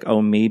aside. I was like,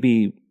 oh,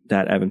 maybe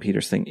that Evan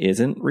Peters thing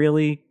isn't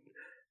really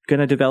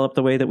going to develop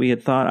the way that we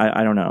had thought.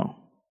 I don't know.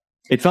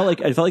 It felt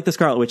like the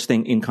Scarlet Witch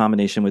thing in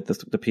combination with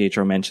the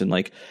Pietro mention,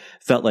 like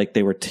felt like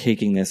they were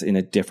taking this in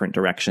a different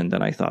direction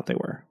than I thought they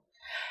were.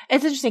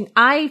 It's interesting.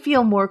 I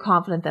feel more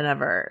confident than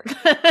ever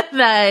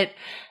that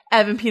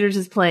Evan Peters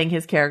is playing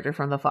his character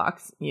from the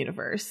Fox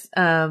universe.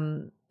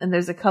 And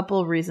there's a couple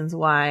of reasons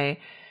why.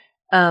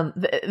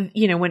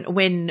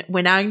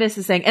 When Agnes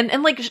is saying,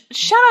 and like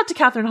shout out to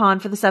Catherine Hahn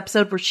for this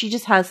episode where she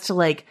just has to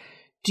like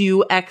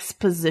do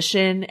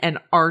exposition and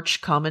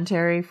arch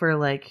commentary for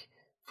like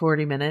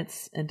 40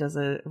 minutes and does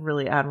a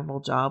really admirable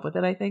job with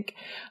it, I think.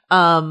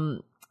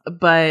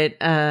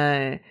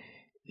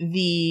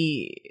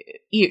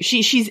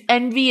 She's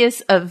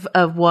envious of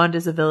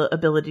Wanda's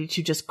ability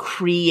to just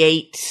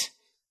create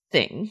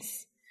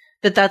things.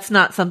 That's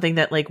not something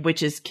that like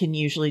witches can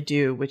usually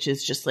do, which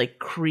is just like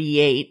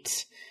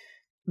create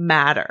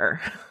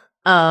matter.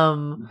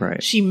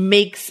 Right. She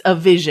makes a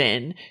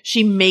vision.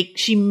 She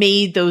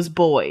made those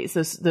boys,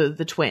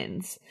 the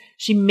twins.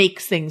 She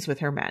makes things with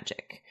her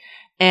magic.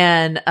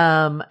 And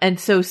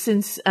so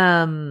since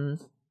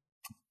Agatha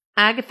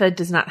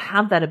does not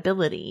have that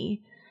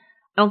ability,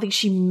 I don't think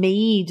she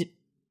made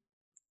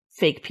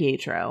fake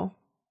Pietro.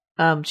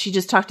 She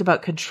just talked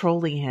about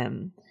controlling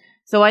him.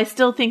 So I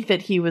still think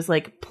that he was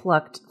like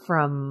plucked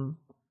from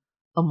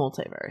a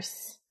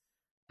multiverse.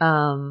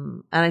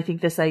 And I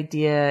think this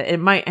idea, it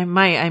might, I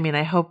mean,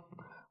 I hope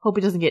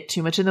it doesn't get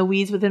too much in the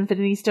weeds with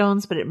Infinity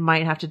Stones, but it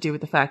might have to do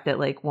with the fact that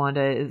like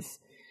Wanda is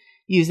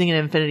using an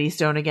Infinity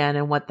Stone again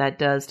and what that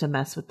does to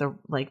mess with the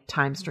like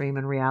time stream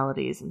and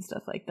realities and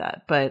stuff like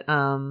that. But,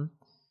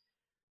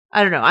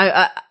 I don't know.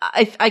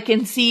 I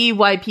can see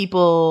why it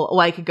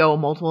could go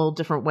multiple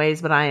different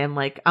ways, but I am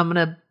like, I'm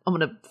going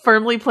to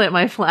firmly plant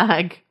my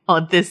flag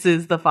on this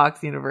is the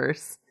Fox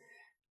universe.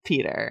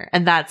 Peter,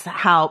 and that's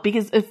how,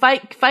 because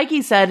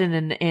Feige said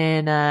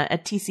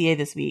at TCA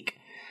this week,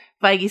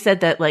 Feige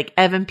said that like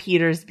Evan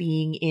Peters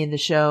being in the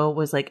show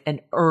was like an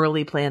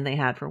early plan they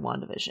had for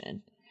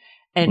WandaVision,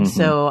 and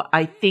so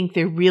I think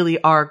they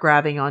really are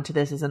grabbing onto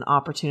this as an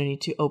opportunity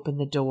to open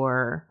the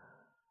door.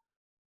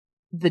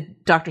 The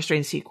Doctor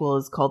Strange sequel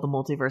is called The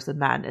Multiverse of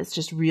Madness.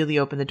 Just really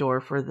open the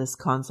door for this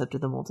concept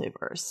of the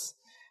multiverse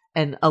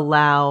and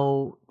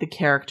allow the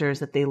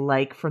characters that they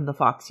like from the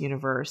Fox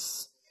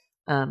universe.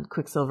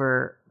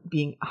 Quicksilver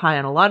being high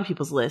on a lot of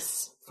people's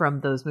lists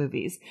from those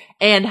movies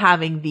and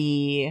having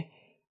the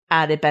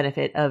added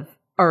benefit of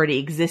already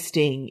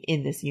existing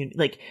in this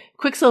like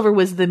Quicksilver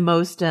was the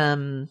most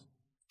gosh,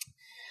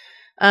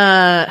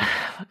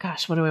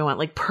 what do I want,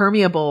 like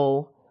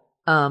permeable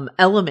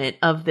element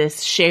of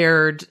this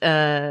shared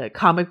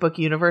comic book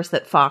universe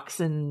that Fox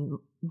and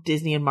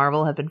Disney and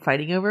Marvel have been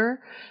fighting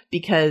over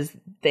because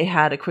they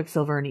had a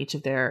Quicksilver in each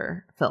of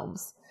their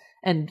films.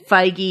 And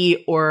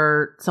Feige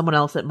or someone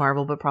else at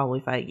Marvel, but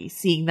probably Feige,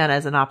 seeing that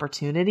as an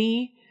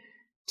opportunity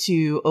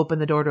to open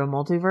the door to a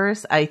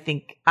multiverse, I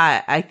think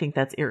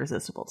that's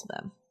irresistible to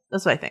them.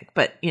 That's what I think.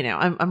 But you know,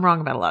 I'm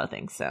wrong about a lot of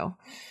things. So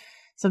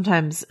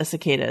sometimes a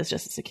cicada is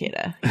just a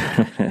cicada.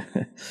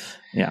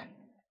 Yeah.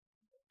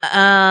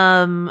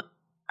 All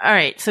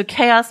right. So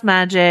chaos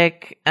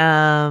magic,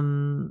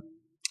 all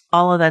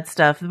of that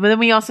stuff. But then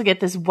we also get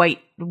this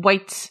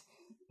white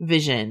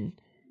vision.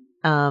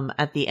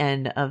 At the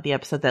end of the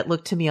episode that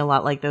looked to me a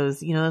lot like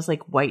those, you know, those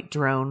like white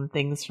drone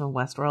things from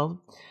Westworld.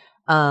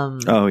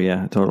 Oh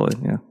yeah, totally.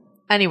 Yeah.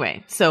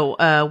 Anyway,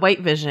 so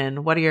White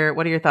Vision, what are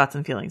your thoughts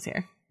and feelings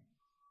here?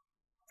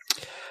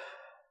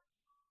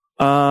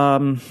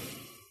 Yeah,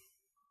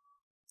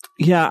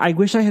 I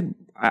wish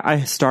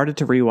I started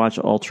to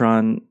rewatch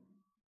Ultron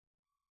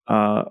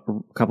a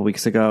couple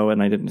weeks ago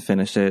and I didn't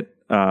finish it.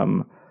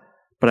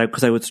 But I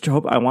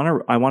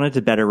wanted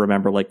to better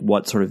remember like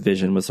what sort of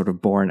Vision was sort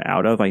of born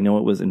out of. I know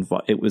it was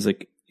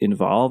like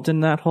involved in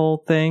that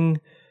whole thing,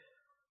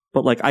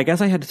 but like I guess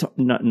I had to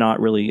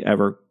not really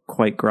ever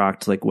quite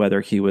grokked like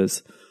whether he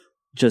was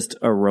just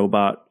a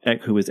robot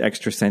who was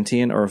extra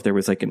sentient or if there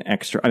was like an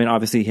extra. I mean,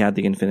 obviously he had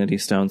the Infinity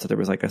Stone, so there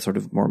was like a sort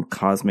of more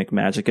cosmic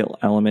magical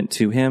element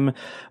to him.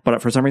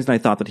 But for some reason, I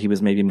thought that he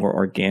was maybe more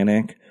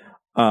organic,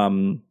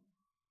 and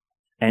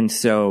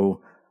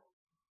so.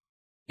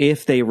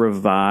 If they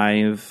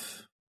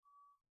revive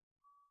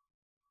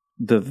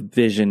the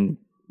Vision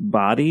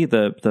body,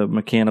 the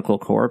mechanical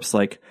corpse,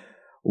 like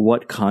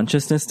what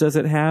consciousness does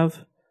it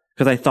have?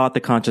 Because I thought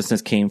the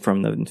consciousness came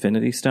from the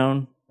Infinity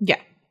Stone.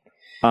 Yeah.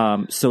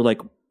 So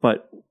like,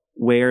 but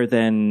where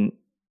then?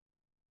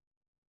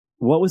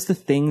 What was the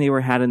thing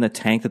they had in the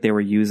tank that they were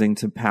using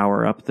to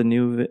power up the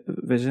new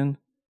Vision?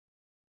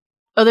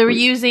 Oh, they were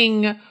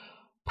using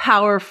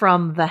power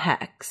from the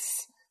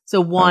Hex. So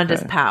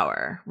Wanda's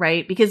power,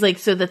 right? Because like,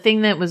 so the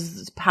thing that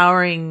was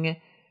powering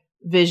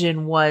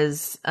Vision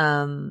was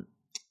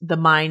the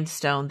Mind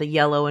Stone, the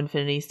yellow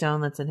Infinity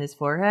Stone that's in his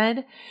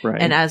forehead.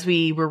 Right. And as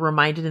we were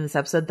reminded in this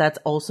episode, that's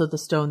also the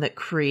stone that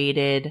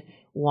created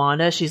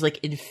Wanda. She's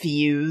like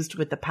infused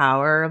with the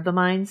power of the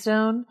Mind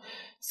Stone.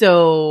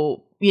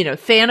 So, you know,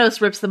 Thanos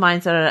rips the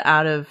Mind Stone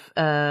out of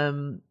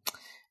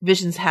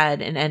Vision's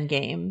head in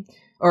Endgame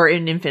or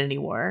in Infinity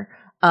War.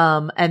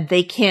 And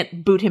they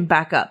can't boot him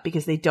back up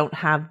because they don't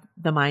have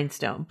the Mind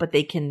Stone, but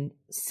they can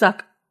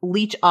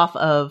leech off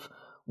of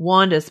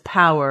Wanda's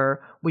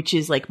power, which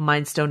is like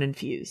Mind Stone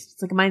infused.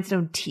 It's like a Mind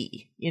Stone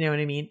tea, you know what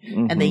I mean?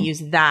 Mm-hmm. And they use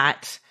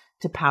that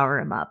to power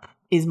him up,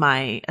 is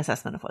my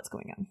assessment of what's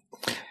going on.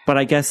 But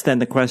I guess then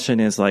the question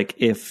is like,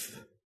 if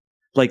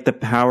like the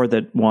power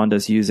that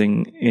Wanda's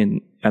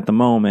using at the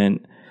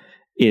moment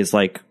is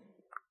like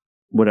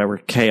whatever,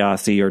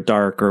 chaosy or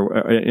dark or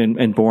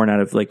and born out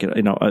of like,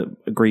 you know,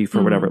 a grief or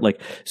mm-hmm. whatever.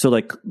 Like, so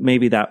like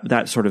maybe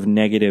that sort of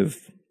negative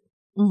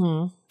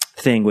mm-hmm.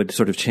 thing would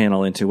sort of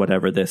channel into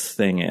whatever this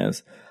thing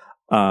is.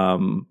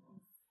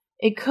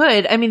 It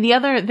could. I mean,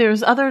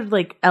 there's other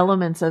like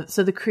elements of,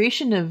 so the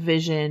creation of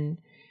Vision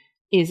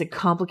is a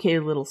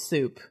complicated little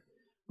soup,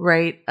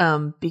 right?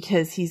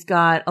 Because he's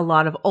got a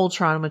lot of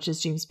Ultron, which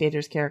is James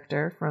Spader's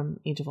character from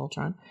Age of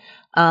Ultron.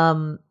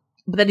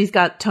 But then he's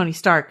got Tony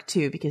Stark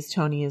too, because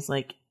Tony is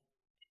like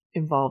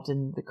involved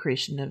in the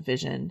creation of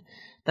Vision.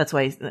 That's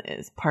why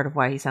it's part of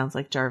why he sounds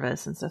like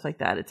Jarvis and stuff like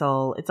that. It's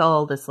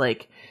all this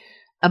like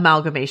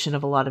amalgamation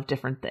of a lot of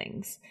different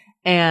things.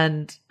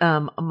 And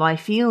my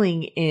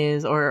feeling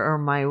is, or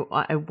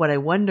what I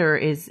wonder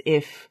is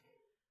if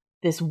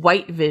this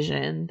white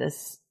Vision,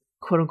 this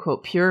quote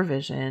unquote pure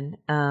Vision,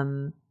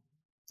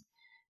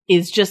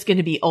 is just going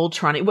to be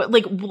Ultron.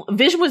 Like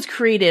Vision was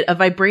created, a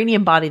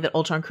vibranium body that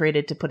Ultron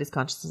created to put his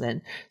consciousness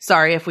in.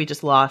 Sorry if we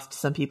just lost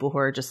some people who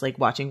are just like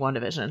watching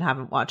WandaVision and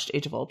haven't watched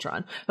Age of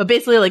Ultron. But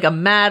basically like a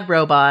mad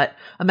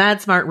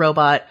smart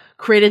robot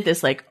created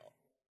this like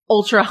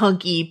ultra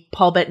hunky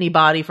Paul Bettany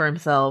body for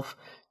himself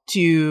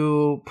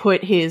to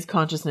put his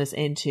consciousness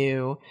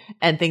into,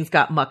 and things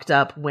got mucked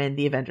up when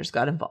the Avengers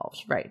got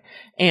involved, right?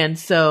 And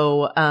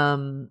so,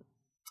 and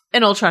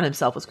Ultron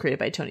himself was created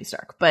by Tony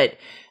Stark. But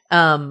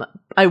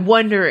I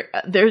wonder,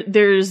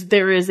 there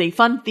is a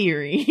fun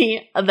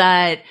theory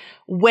that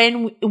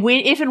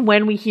if and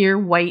when we hear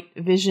White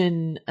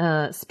Vision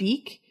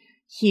speak,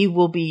 he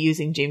will be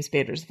using James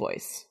Spader's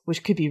voice,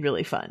 which could be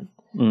really fun.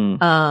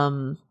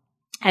 And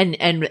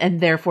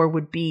therefore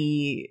would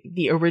be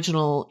the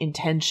original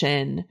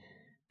intention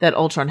that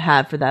Ultron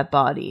had for that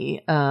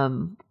body.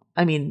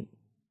 I mean,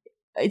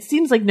 it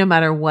seems like no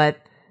matter what,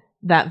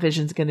 that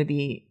Vision's going to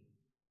be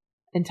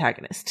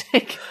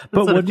antagonistic.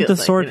 But wouldn't the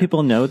Sword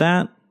people know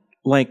that?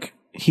 Like,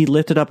 he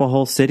lifted up a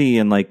whole city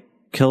and like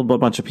killed a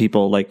bunch of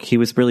people. Like, he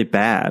was really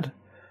bad.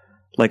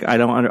 Like, I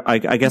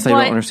guess I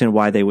don't understand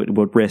why they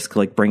would risk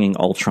like bringing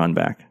Ultron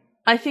back.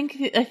 I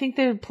think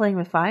they're playing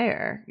with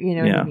fire. You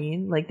know what I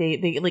mean? Like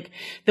they like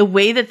the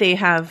way that they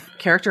have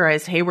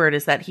characterized Hayward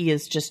is that he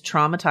is just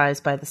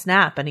traumatized by the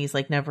snap, and he's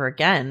like, never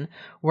again.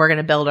 We're going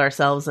to build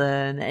ourselves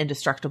an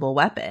indestructible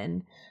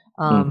weapon.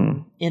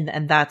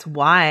 And that's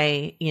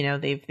why, you know,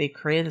 they've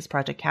created this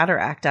Project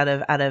Cataract out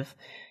of,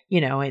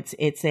 you know,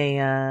 it's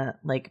a,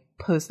 like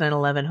post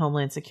 9/11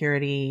 Homeland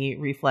Security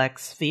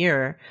reflex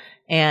fear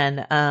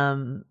and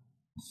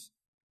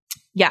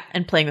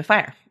playing with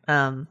fire.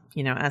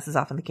 You know, as is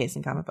often the case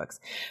in comic books,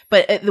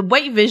 but the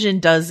White Vision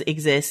does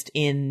exist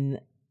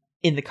in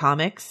the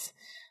comics.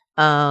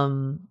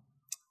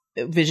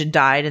 Vision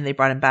died and they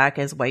brought him back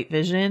as White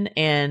Vision,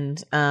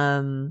 and,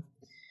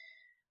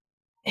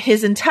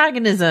 his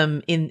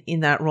antagonism in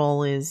that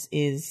role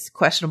is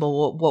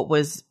questionable. What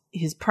was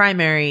his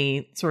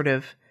primary sort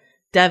of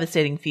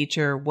devastating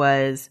feature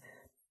was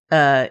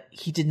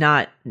he did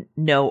not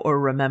know or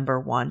remember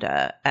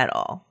Wanda at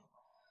all,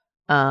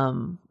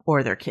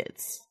 or their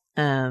kids.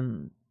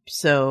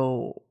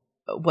 So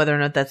whether or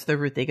not that's the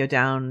route they go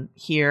down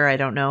here, I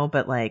don't know,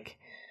 but like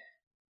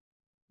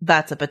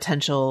that's a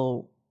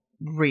potential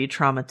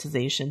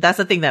re-traumatization. That's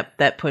the thing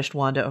that pushed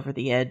Wanda over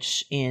the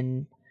edge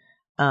in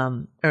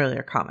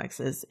earlier comics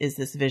is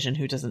this Vision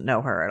who doesn't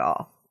know her at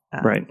all.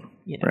 Right.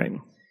 You know, right.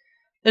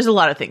 There's a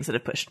lot of things that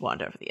have pushed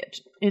Wanda over the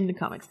edge in the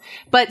comics.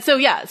 But so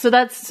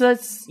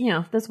that's you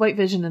know, that's White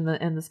Vision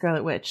and the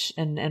Scarlet Witch,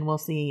 and we'll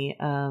see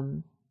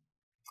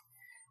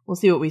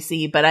what we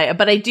see. But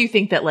I do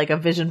think that like a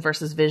Vision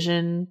versus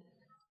Vision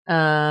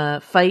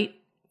fight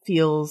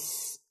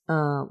feels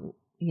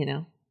you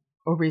know,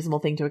 a reasonable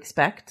thing to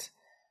expect.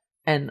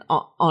 And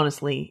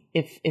honestly,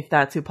 if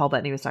that's who Paul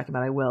Bettany was talking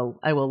about, I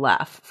will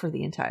laugh for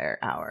the entire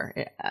hour.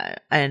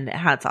 And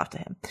hats off to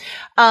him.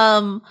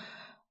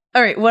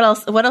 All right, what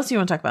else do you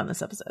want to talk about in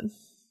this episode?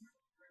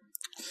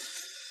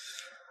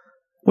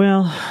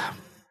 Well,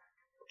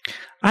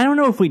 I don't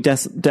know if we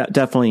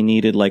definitely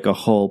needed like a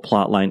whole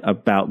plot line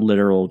about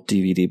literal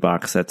DVD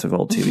box sets of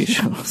old TV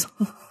shows.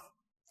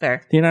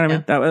 Fair. You know what I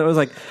mean? That, it was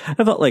like,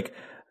 I felt like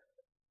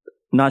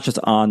not just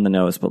on the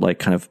nose, but like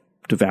kind of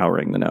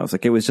devouring the nose.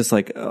 Like it was just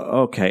like,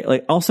 okay.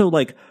 Like also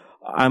like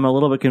I'm a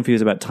little bit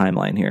confused about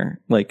timeline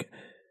here. Like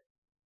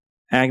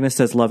Agnes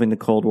says loving the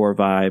Cold War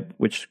vibe,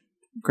 which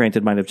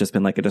granted might have just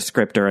been like a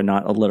descriptor and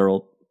not a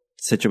literal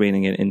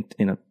situating it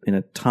in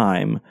a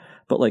time.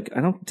 But like,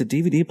 did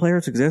DVD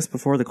players exist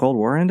before the Cold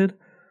War ended?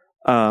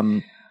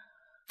 I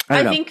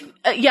think,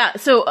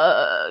 So,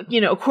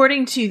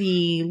 according to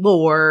the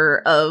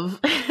lore of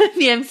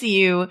the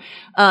MCU,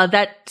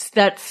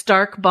 that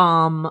Stark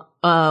bomb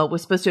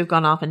was supposed to have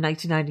gone off in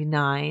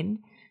 1999.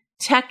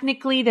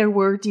 Technically, there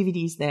were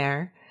DVDs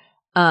there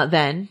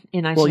then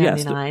in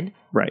 1999. Yes,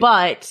 right.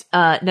 But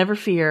never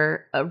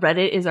fear,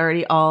 Reddit is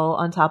already all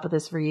on top of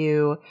this for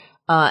you.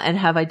 And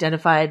have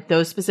identified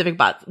those specific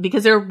box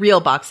because they're real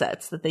box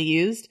sets that they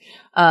used.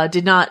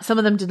 Some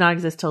of them did not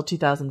exist till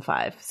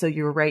 2005. So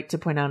you were right to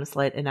point out a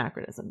slight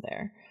anachronism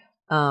there.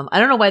 I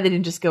don't know why they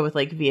didn't just go with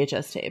like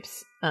VHS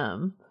tapes.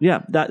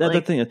 That's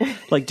the thing.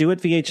 Like do it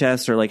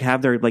VHS or like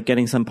have their like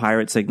getting some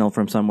pirate signal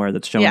from somewhere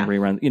that's showing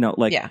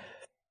reruns.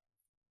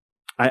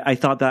 I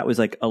thought that was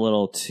like a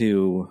little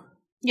too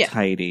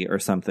tidy or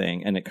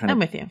something, and it kind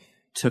I'm of with you.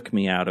 took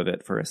me out of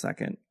it for a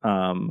second.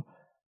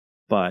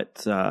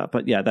 But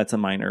yeah, that's a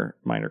minor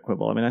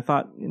quibble. I mean, I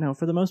thought,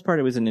 for the most part,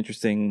 it was an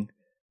interesting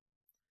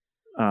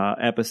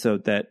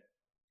episode that,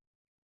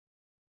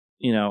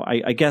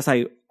 I guess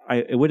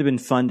it would have been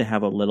fun to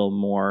have a little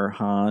more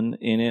Han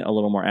in it, a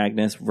little more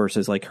Agnes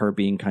versus like her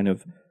being kind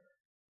of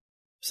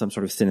some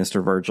sort of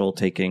sinister Virgil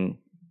taking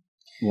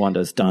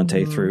Wanda's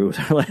Dante through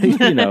like,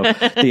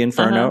 the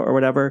Inferno or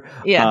whatever.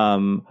 Yeah.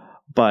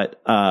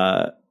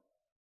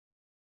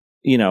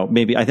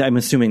 Maybe I'm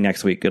assuming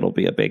next week it'll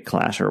be a big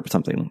clash or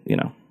something,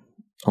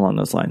 along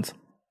those lines.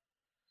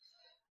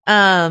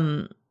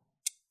 The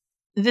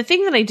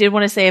thing that I did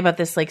want to say about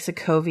this like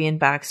Sokovian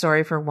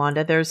backstory for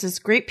Wanda, there's this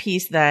great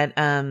piece that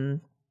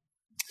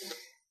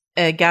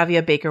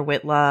Gavia Baker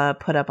Whitlaw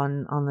put up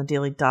on the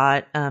Daily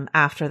Dot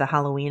after the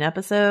Halloween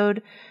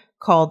episode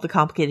called "The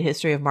Complicated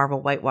History of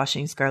Marvel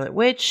Whitewashing Scarlet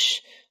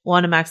Witch."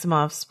 Wanda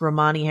Maximoff's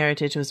Romani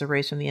heritage was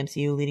erased from the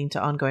MCU, leading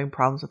to ongoing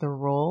problems with her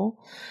role.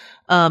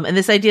 And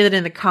this idea that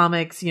in the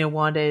comics,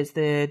 Wanda is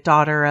the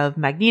daughter of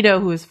Magneto,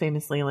 who is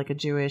famously like a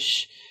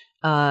Jewish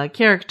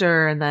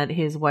character, and that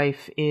his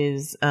wife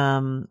is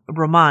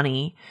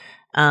Romani.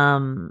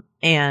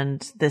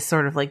 And this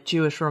sort of like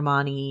Jewish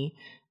Romani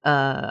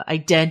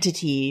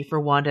identity for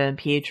Wanda and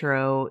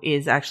Pietro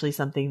is actually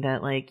something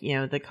that like,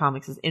 the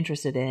comics is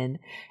interested in,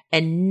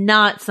 and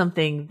not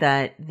something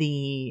that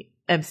the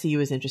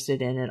MCU is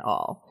interested in at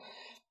all.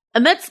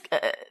 And that's,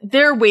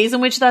 there are ways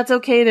in which that's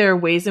okay. There are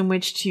ways in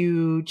which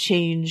to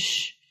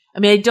change. I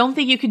mean, I don't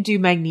think you could do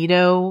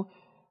Magneto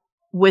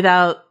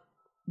without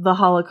the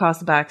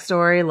Holocaust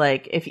backstory.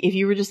 Like, if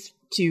you were just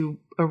to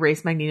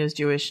erase Magneto's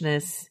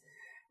Jewishness,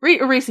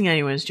 erasing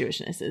anyone's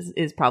Jewishness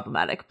is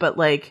problematic. But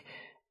like,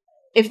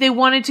 if they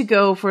wanted to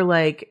go for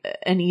like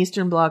an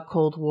Eastern Bloc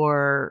Cold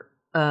War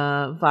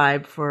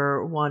vibe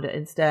for Wanda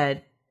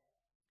instead,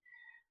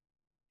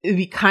 it'd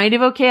be kind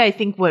of okay. I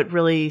think what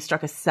really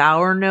struck a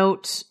sour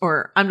note,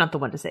 or I'm not the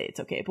one to say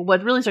it's okay, but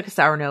what really struck a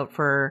sour note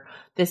for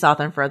this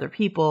author and for other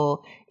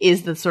people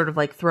is the sort of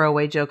like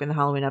throwaway joke in the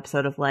Halloween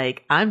episode of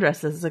like, I'm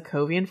dressed as a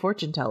Sokovian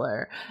fortune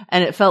teller.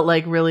 And it felt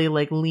like really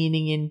like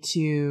leaning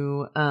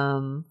into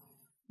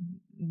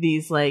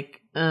these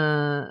like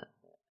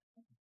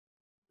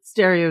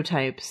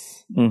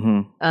stereotypes.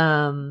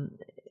 Mm-hmm.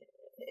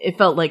 It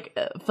felt like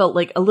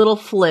a little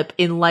flip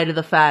in light of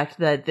the fact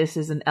that this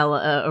is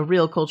a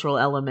real cultural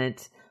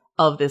element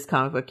of this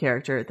comic book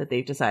character that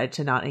they've decided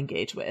to not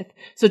engage with.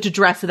 So to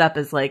dress it up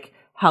as like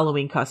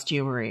Halloween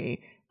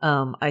costumery,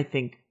 I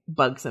think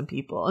bugs some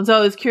people. And so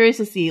I was curious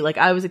to see, like,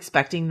 I was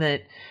expecting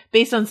that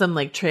based on some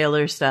like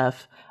trailer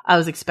stuff, I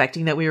was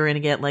expecting that we were going to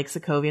get like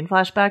Sokovian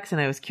flashbacks, and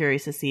I was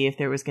curious to see if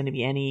there was going to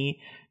be any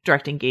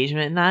direct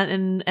engagement in that.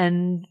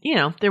 And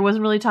there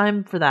wasn't really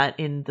time for that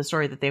in the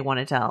story that they want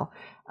to tell.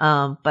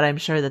 But I'm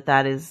sure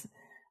that is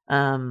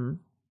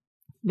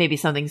maybe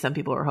something some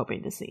people are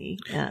hoping to see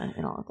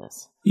in all of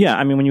this. Yeah,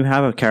 I mean, when you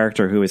have a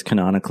character who is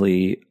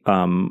canonically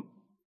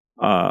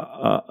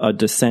a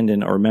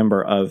descendant or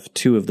member of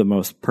two of the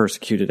most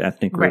persecuted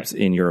ethnic groups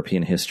in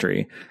European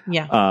history,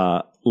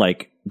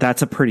 like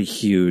that's a pretty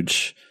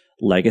huge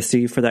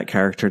legacy for that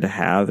character to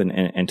have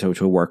and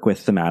to work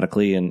with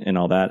thematically and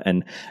all that,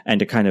 and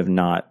to kind of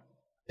not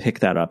pick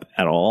that up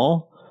at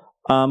all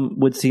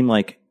would seem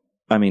like,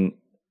 I mean,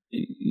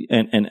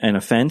 an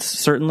offense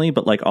certainly,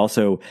 but like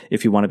also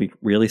if you want to be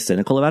really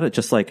cynical about it,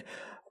 just like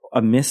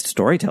a missed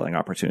storytelling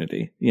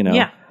opportunity,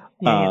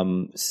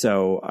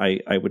 So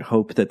I would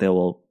hope that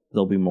there'll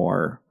be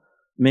more,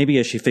 maybe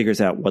as she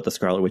figures out what the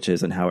Scarlet Witch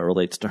is and how it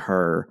relates to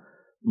her,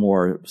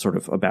 more sort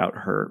of about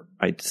her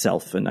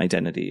self and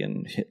identity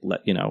and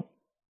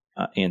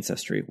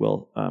ancestry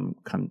will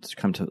come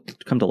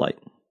to light.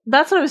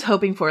 That's what I was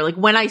hoping for. Like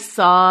when I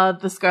saw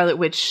the Scarlet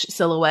Witch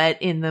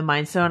silhouette in the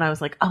Mind Stone, I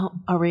was like, oh,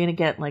 are we going to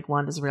get like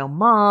Wanda's real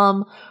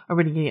mom? Are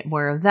we going to get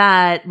more of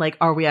that? Like,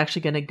 are we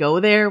actually going to go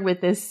there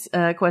with this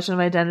question of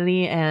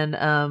identity?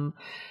 And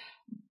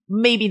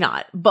maybe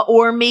not. But,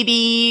 or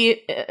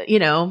maybe,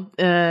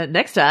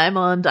 next time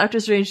on Doctor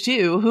Strange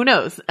 2, who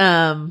knows?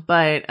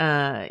 But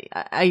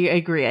I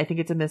agree. I think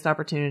it's a missed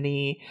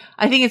opportunity.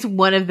 I think it's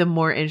one of the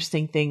more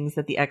interesting things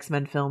that the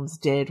X-Men films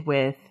did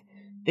with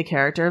the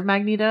character of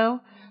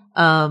Magneto.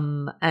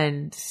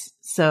 And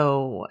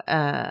so,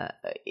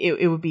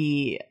 it would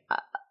be,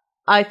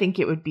 I think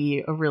it would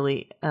be a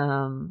really,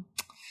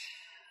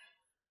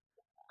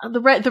 the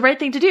right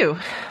thing to do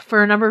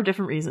for a number of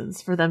different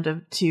reasons for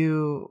them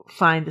to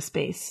find the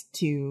space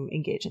to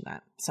engage in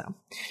that. So,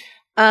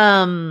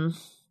 all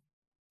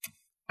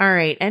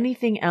right.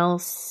 Anything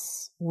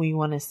else we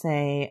want to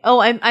say? Oh,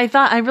 I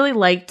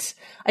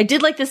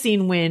did like the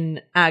scene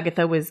when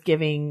Agatha was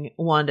giving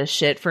Wanda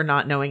shit for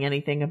not knowing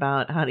anything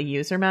about how to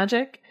use her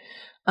magic.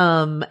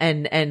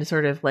 And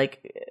sort of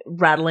like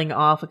rattling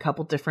off a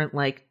couple different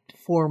like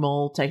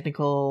formal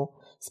technical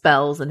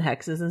spells and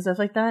hexes and stuff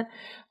like that.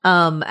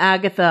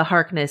 Agatha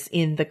Harkness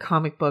in the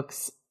comic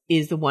books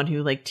is the one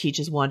who like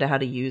teaches Wanda how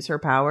to use her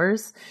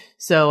powers.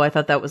 So I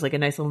thought that was like a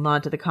nice little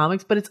nod to the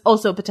comics, but it's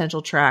also a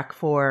potential track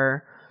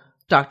for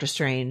Doctor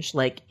Strange.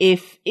 Like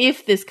if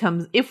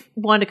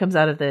Wanda comes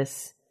out of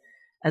this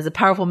as a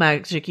powerful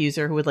magic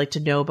user who would like to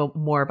know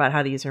more about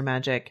how to use her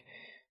magic,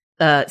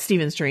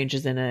 Stephen Strange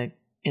is in a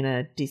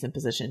decent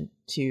position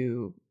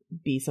to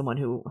be someone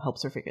who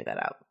helps her figure that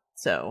out.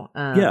 So,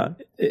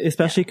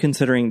 especially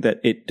considering that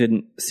it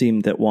didn't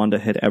seem that Wanda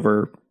had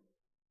ever,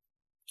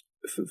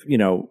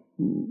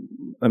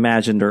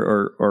 imagined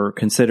or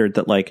considered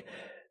that like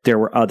there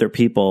were other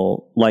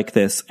people like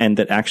this, and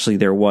that actually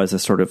there was a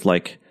sort of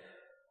like,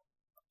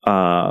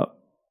 not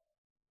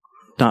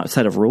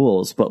set of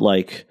rules, but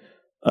like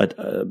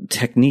a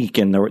technique,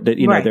 and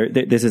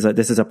this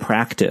is a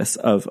practice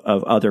of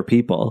other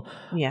people.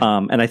 Yeah.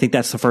 And I think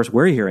that's the first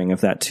we're hearing of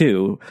that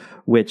too,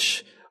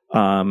 which,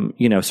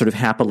 sort of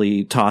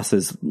happily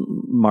tosses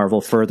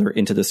Marvel further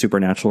into the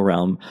supernatural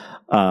realm,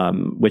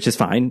 which is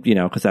fine,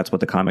 because that's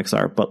what the comics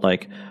are. But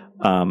like,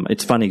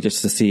 it's funny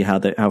just to see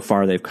how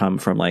far they've come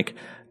from like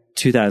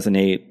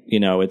 2008,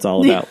 it's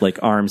all about like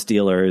arms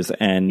dealers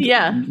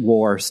and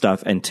war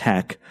stuff and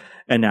tech.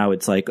 And now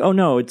it's like, oh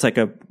no, it's like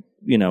a,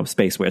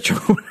 space witch or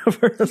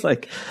whatever.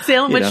 Like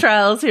Salem witch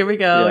trials. Here we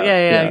go.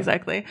 Yeah,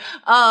 exactly.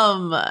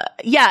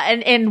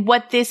 And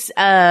what this,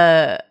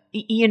 when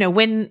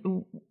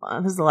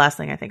this is the last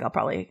thing I think I'll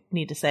probably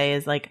need to say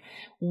is like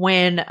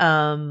when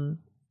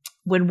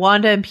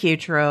Wanda and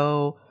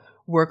Pietro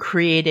were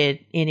created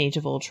in Age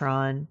of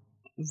Ultron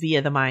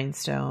via the Mind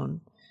Stone,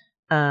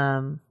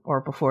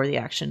 or before the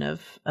action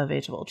of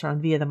Age of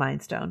Ultron via the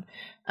Mind Stone,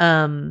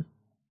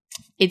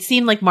 it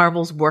seemed like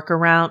Marvel's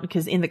workaround,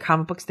 because in the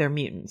comic books they're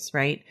mutants,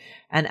 right?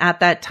 And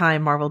at that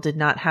time, Marvel did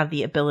not have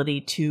the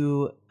ability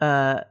to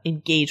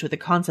engage with the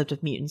concept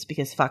of mutants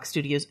because Fox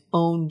Studios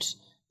owned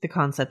the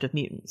concept of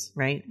mutants,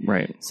 right?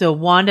 Right. So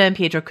Wanda and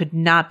Pietro could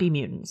not be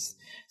mutants.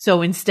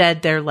 So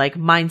instead, they're like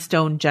Mind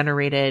Stone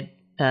generated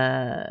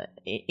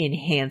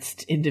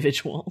enhanced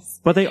individuals.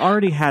 But they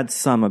already had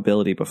some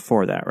ability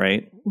before that,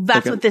 right?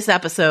 That's what this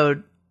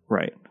episode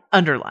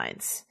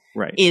underlines.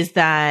 Right. Is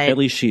that at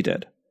least she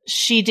did.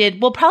 She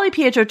did. Well, probably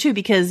Pietro too,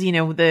 because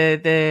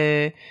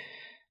the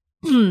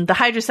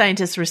Hydra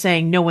scientists were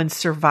saying no one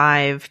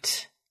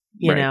survived,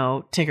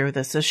 tinker with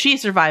this. So she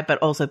survived, but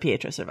also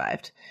Pietro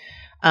survived.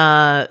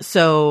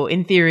 So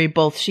in theory,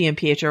 both she and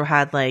Pietro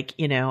had like,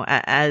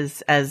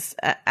 as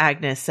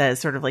Agnes says,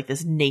 sort of like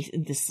this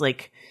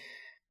like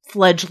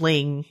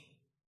fledgling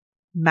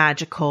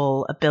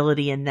magical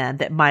ability in them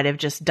that might have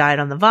just died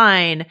on the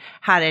vine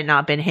had it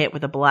not been hit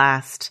with a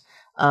blast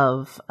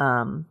of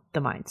the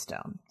Mind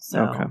Stone.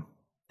 So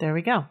there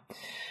we go.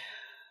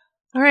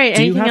 All right.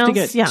 Do you have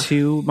else? To get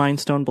 2 Mind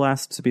Stone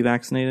blasts to be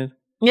vaccinated?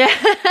 Yeah.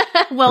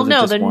 Well,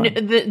 no,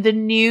 the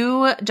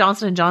new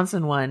Johnson &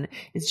 Johnson one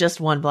is just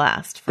one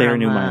blast. They're a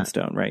new Mind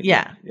Stone, right?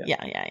 Yeah,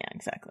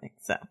 exactly.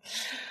 So,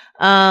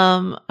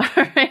 all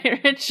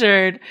right,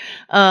 Richard,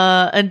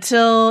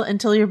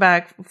 until you're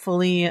back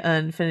fully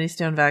Infinity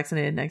Stone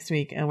vaccinated next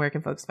week, and where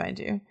can folks find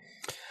you?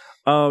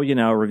 Oh,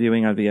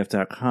 reviewing on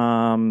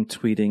VF.com,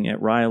 tweeting at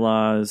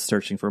Rylaws,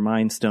 searching for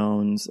Mind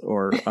Stones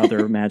or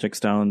other magic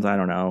stones. I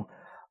don't know.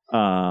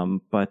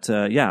 But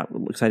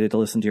excited to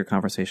listen to your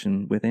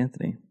conversation with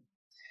Anthony.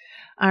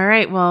 All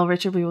right. Well,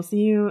 Richard, we will see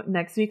you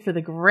next week for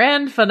the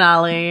grand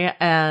finale.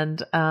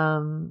 And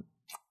I'm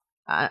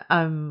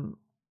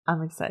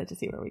excited to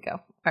see where we go.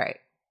 All right.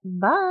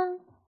 Bye.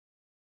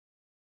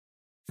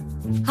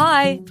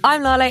 Hi,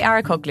 I'm Lale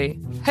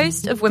Arakoglu,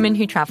 host of Women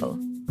Who Travel.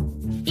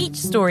 Each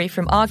story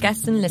from our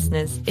guests and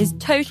listeners is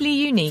totally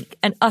unique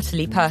and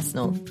utterly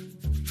personal.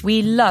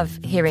 We love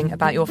hearing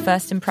about your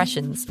first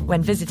impressions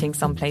when visiting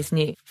someplace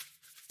new.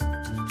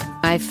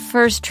 My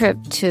first trip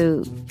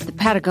to the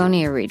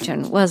Patagonia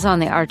region was on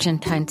the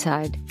Argentine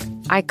side.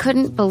 I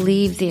couldn't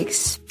believe the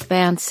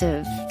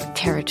expansive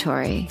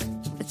territory.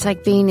 It's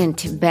like being in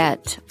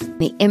Tibet.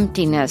 The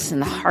emptiness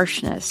and the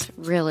harshness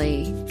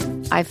really,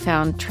 I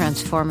found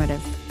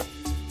transformative.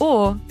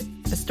 Or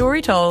a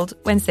story told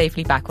when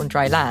safely back on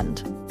dry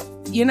land.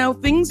 you know,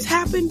 things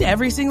happened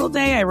every single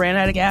day. I ran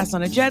out of gas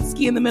on a jet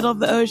ski in the middle of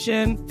the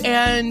ocean.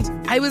 And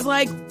I was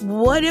like,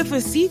 what if a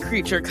sea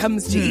creature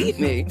comes to eat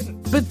me?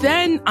 But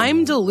then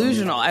I'm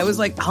delusional. I was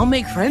like, I'll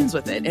make friends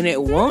with it and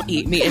it won't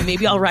eat me. And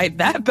maybe I'll ride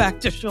that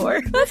back to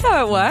shore. That's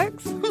how it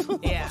works.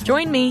 Yeah.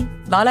 Join me,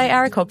 Lale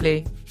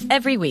Arikoglu,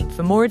 every week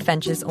for more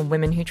adventures on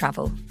Women Who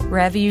Travel,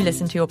 wherever you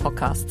listen to your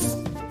podcasts.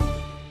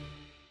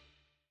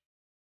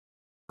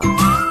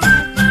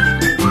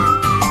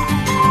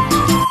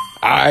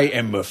 I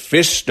am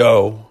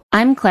Mephisto.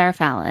 I'm Claire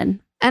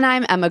Fallon. And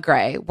I'm Emma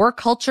Gray. We're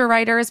culture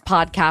writers,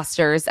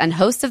 podcasters, and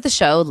hosts of the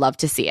show Love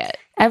to See It.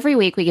 Every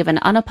week, we give an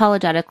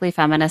unapologetically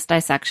feminist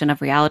dissection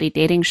of reality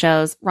dating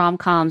shows,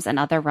 rom-coms, and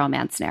other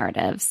romance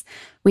narratives.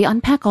 We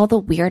unpack all the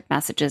weird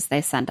messages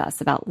they send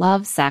us about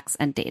love, sex,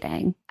 and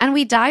dating. And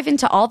we dive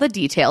into all the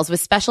details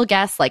with special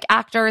guests like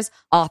actors,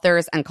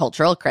 authors, and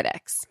cultural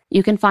critics.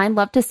 You can find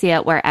Love to See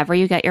It wherever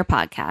you get your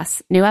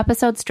podcasts. New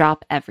episodes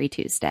drop every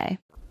Tuesday.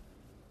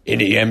 In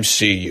the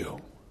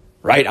MCU,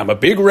 right? I'm a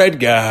big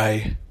red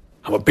guy.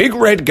 I'm a big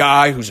red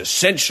guy who's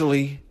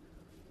essentially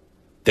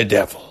the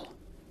devil.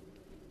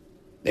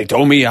 They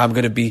told me I'm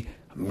gonna be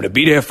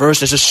there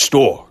first as a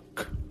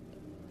stork.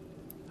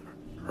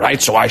 Right?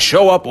 So I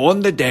show up on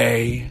the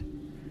day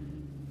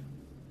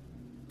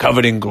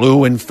covered in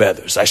glue and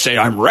feathers. I say,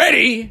 I'm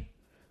ready.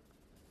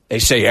 They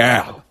say,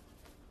 Al,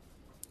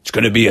 it's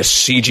gonna be a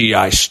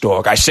CGI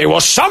stork. I say, well,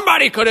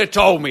 somebody could have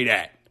told me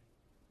that.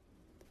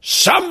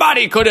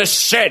 Somebody could have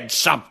said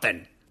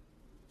something.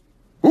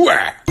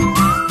 Where?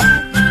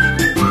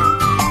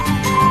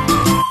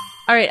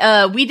 All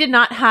right, we did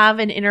not have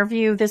an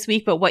interview this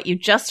week, but what you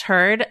just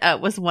heard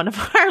was one of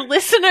our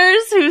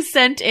listeners who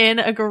sent in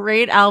a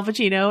great Al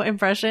Pacino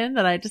impression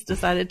that I just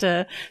decided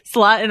to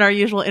slot in our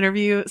usual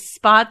interview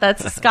spot.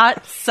 That's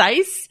Scott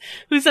Seiss,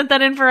 who sent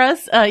that in for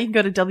us. You can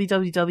go to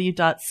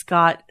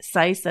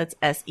www.scottseiss, that's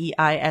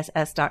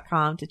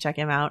SEISS.com, to check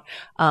him out.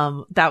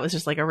 That was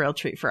just like a real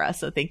treat for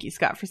us. So thank you,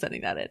 Scott, for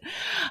sending that in.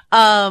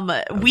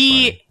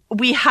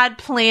 We had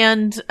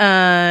planned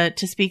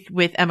to speak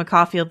with Emma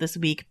Caulfield this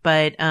week,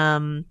 but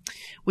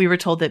we were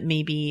told that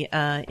maybe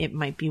it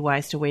might be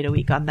wise to wait a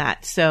week on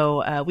that.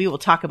 So we will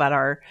talk about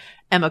our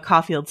Emma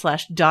Caulfield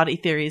 / Dottie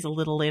theories a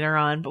little later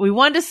on. But we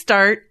wanted to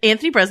start,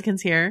 Anthony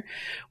Brezikin's here.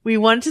 We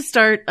wanted to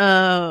start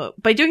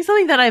by doing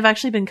something that I've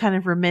actually been kind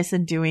of remiss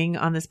in doing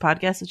on this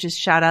podcast, which is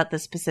shout out the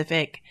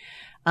specific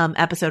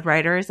episode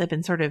writers. I've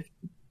been sort of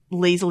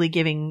lazily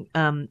giving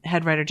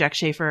head writer Jack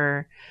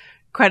Schaefer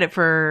credit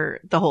for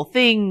the whole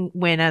thing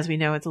when, as we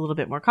know, it's a little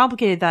bit more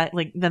complicated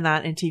than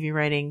that in TV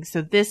writing.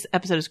 So this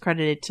episode is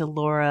credited to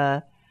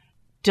Laura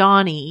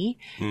Donnie,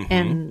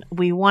 and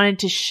we wanted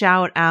to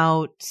shout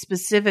out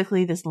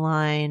specifically this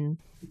line,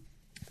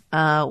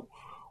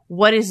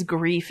 what is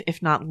grief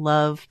if not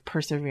love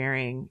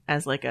persevering,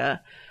 as like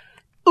a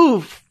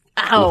oof,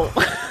 ow,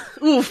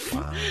 oof.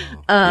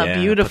 Wow.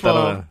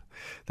 Beautiful.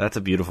 That's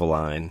a beautiful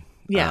line.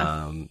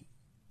 Yeah.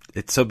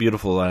 It's so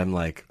beautiful that I'm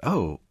like,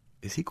 oh,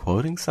 is he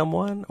quoting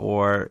someone,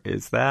 or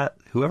is that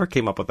whoever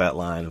came up with that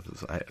line? If it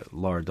was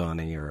Laura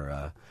Donnie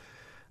or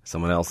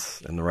someone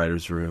else in the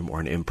writer's room or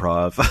an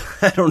improv,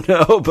 I don't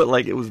know, but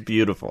like it was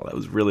beautiful. That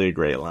was really a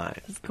great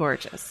line. It's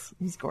gorgeous.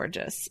 It's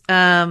gorgeous.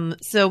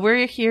 So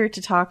we're here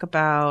to talk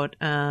about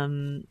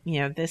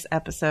this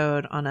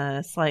episode on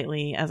a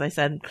slightly, as I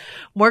said,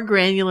 more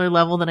granular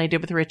level than I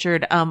did with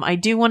Richard. I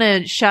do want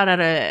to shout out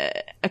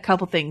a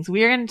couple things.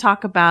 We are going to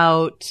talk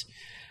about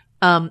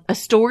a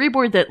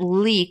storyboard that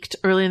leaked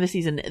early in the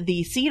season.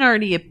 The scene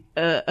already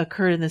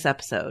occurred in this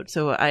episode,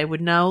 so I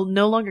would now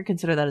no longer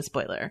consider that a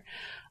spoiler.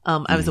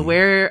 I was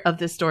aware of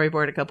this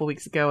storyboard a couple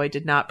weeks ago. I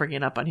did not bring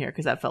it up on here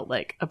because that felt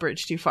like a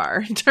bridge too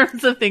far in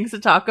terms of things to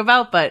talk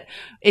about, but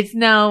it's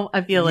now, I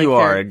feel like you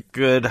are a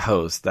good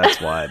host. That's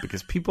why,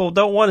 because people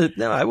don't want it.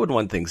 No, I wouldn't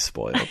want things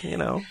spoiled, you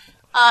know?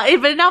 But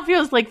it now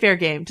feels like fair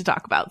game to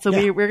talk about. So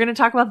we're going to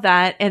talk about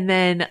that. And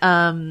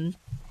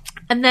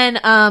then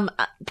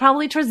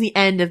probably towards the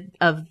end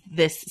of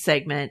this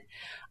segment,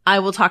 I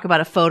will talk about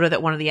a photo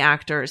that one of the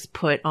actors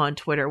put on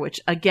Twitter,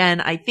 which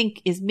again, I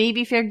think is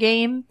maybe fair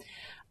game,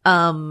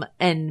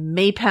 and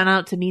may pan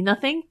out to mean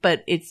nothing,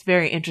 but it's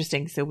very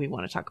interesting. So we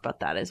want to talk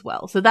about that as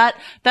well. So that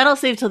I'll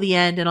save till the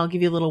end, and I'll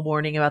give you a little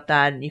warning about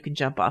that, and you can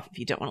jump off if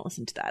you don't want to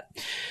listen to that.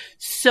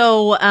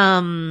 So,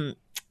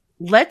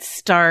 let's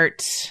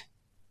start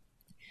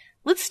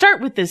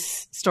with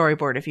this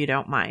storyboard, if you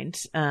don't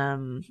mind,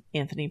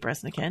 Anthony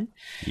Breznican.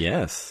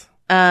 Yes.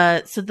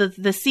 So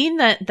the scene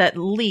that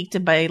leaked,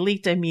 and by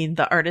leaked I mean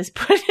the artist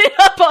put it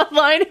up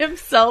online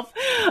himself,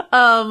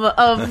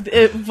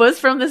 it was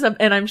from this,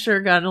 and I'm sure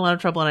got in a lot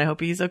of trouble, and I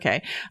hope he's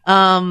okay.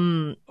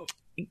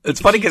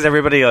 It's funny because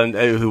everybody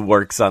who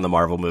works on the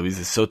Marvel movies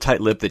is so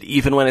tight-lipped that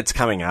even when it's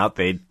coming out,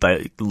 they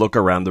look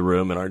around the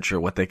room and aren't sure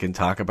what they can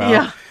talk about.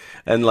 Yeah.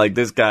 And like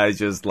this guy's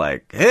just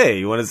like, hey,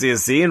 you want to see a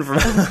scene from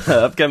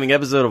the upcoming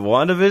episode of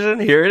WandaVision?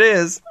 Here it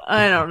is.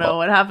 I don't know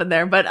what happened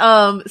there, but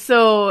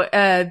so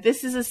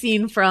this is a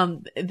scene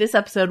from this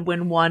episode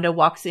when Wanda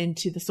walks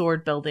into the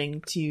Sword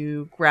building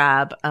to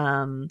grab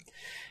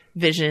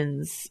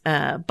Vision's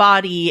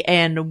body,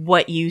 and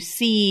what you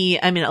see,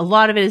 I mean, a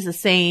lot of it is the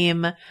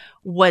same.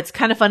 What's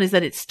kind of fun is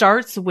that it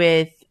starts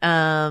with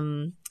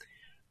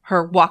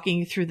her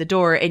walking through the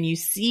door, and you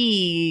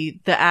see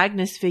the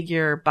Agnes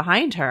figure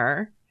behind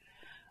her.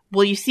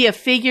 Well, you see a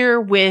figure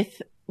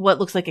with what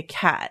looks like a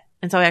cat.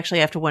 And so I actually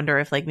have to wonder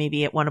if, like,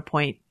 maybe at one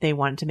point they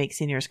wanted to make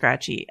Senior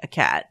Scratchy a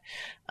cat.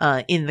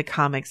 In the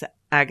comics,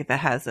 Agatha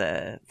has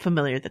a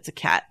familiar that's a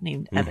cat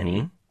named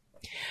Ebony.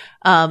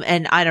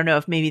 And I don't know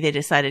if maybe they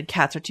decided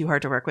cats are too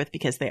hard to work with,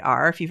 because they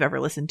are, if you've ever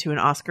listened to an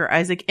Oscar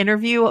Isaac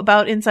interview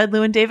about Inside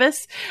Llewyn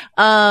Davis.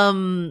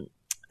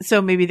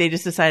 So maybe they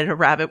just decided a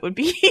rabbit would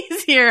be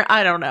easier.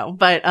 I don't know.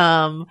 But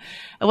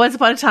once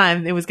upon a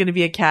time, it was going to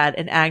be a cat,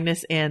 and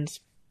Agnes and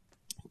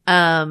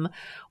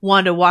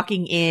Wanda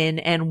walking in,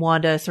 and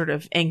Wanda sort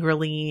of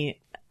angrily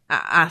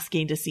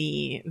asking to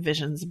see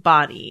Vision's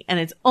body. And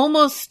it's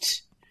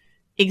almost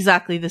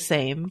exactly the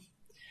same,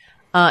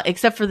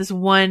 except for this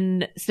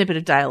one snippet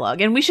of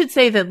dialogue. And we should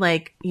say that,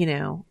 like, you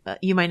know,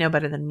 you might know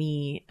better than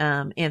me,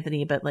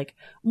 Anthony, but like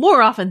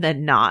more often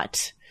than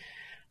not,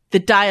 the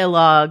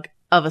dialogue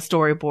of a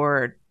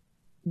storyboard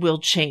will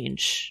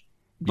change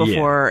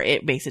before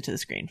it makes it to the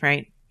screen,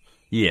 right?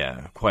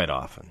 Yeah, quite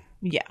often.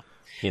 Yeah.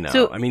 You know,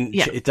 So, I mean,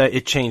 yeah.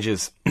 it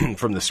changes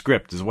from the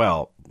script as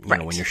well. You Right.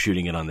 know, when you're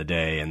shooting it on the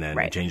day, and then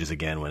Right. it changes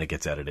again when it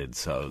gets edited.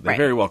 So they Right.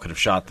 very well could have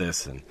shot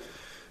this, and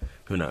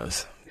who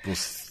knows?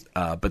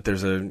 But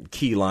there's a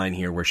key line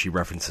here where she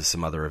references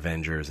some other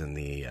Avengers in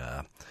the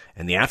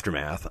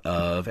aftermath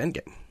of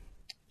Endgame.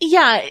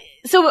 Yeah.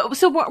 So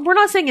we're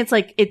not saying it's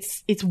like,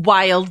 it's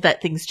wild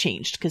that things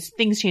changed, because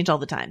things change all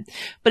the time.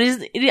 But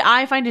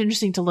I find it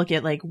interesting to look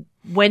at, like,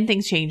 when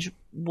things change,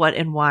 what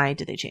and why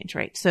did they change,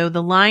 right? So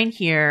the line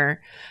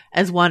here,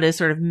 as Wanda is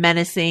sort of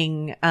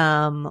menacing,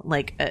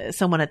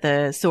 someone at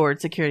the Sword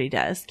security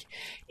desk,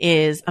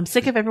 is, I'm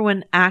sick of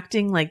everyone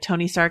acting like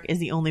Tony Stark is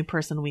the only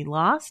person we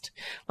lost.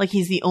 Like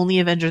he's the only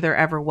Avenger there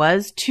ever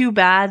was. Too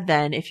bad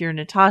then if you're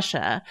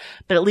Natasha,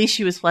 but at least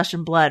she was flesh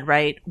and blood,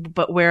 right?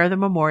 But where are the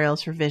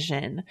memorials for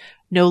Vision?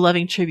 No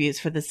loving tributes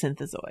for the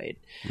Synthezoid.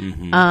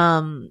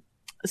 Mm-hmm.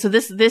 So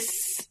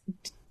this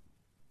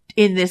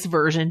in this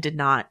version did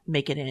not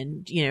make it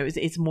in. You know,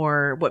 it's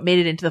more, what made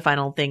it into the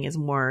final thing is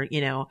more,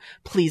 you know,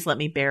 please let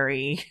me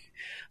bury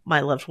my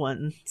loved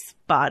one's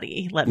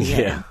body. Let me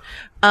in.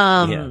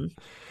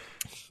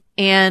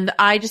 And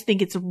I just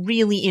think it's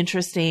really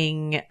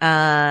interesting,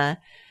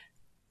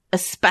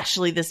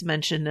 especially this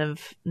mention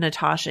of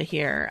Natasha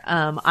here.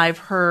 I've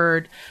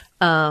heard,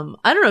 I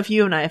don't know if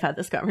you and I have had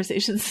this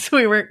conversation since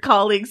we weren't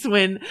colleagues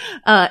when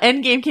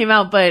Endgame came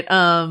out, but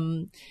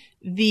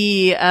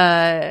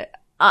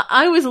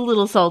I was a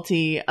little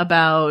salty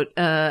about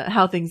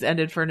how things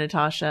ended for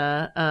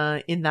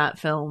Natasha in that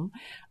film.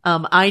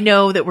 I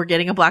know that we're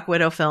getting a Black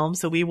Widow film,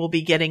 so we will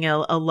be getting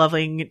a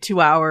loving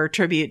 2-hour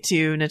tribute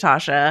to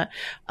Natasha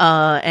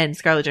and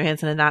Scarlett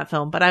Johansson in that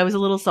film. But I was a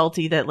little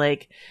salty that,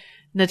 like,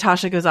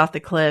 Natasha goes off the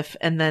cliff,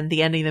 and then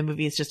the ending of the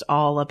movie is just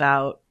all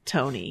about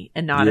Tony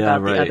and not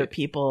about the other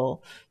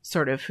people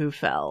sort of who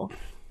fell.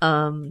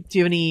 Do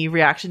you have any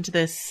reaction to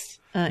this?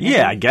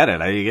 Yeah, I get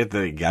it.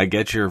 I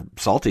get your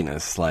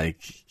saltiness. Like,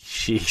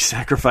 she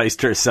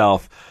sacrificed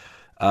herself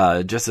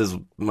just as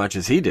much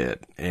as he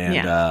did,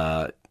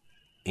 and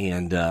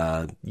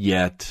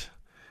yet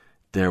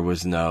there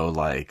was no,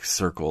 like,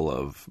 circle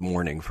of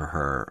mourning for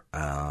her.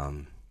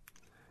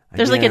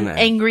 There's like an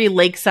angry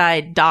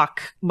lakeside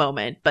dock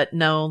moment, but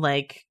no,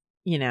 like,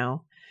 you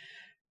know,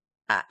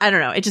 I don't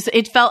know.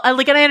 It felt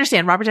like, and I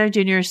understand Robert Downey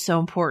Jr. is so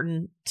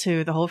important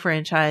to the whole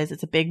franchise.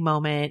 It's a big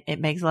moment.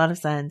 It makes a lot of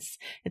sense.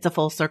 It's a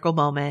full circle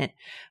moment,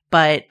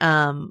 but,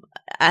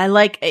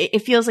 it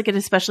feels like an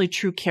especially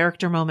true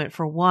character moment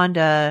for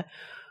Wanda,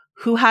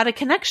 who had a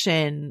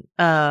connection,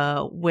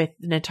 with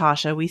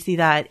Natasha. We see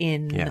that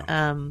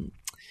in,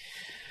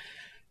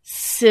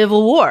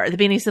 Civil War, the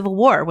beginning of Civil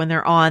War, when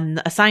they're on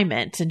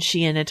assignment and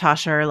she and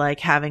Natasha are, like,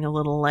 having a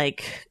little,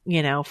 like,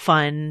 you know,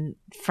 fun,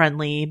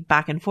 friendly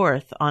back and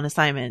forth on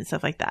assignment and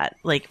stuff like that.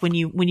 Like, when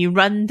you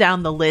run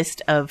down the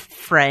list of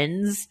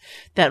friends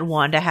that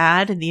Wanda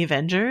had in the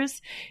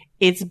Avengers,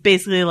 it's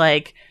basically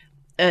like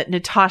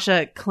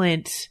Natasha,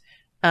 Clint,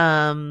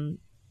 and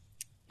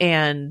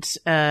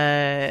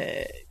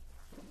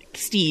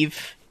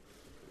Steve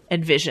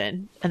and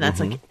Vision, and that's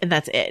like, and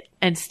that's it.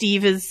 And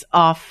Steve is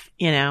off,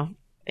 you know,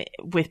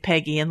 with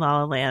Peggy in La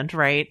La Land,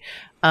 right?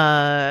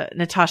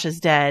 Natasha's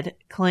dead.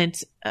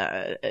 Clint,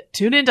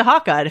 tune into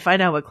Hawkeye to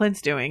find out what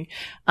Clint's doing.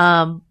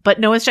 But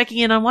no one's checking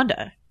in on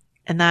Wanda,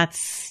 and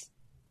that's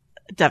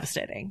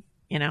devastating,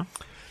 you know?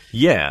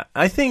 Yeah,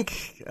 I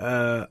think,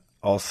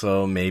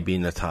 also maybe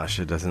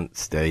Natasha doesn't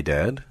stay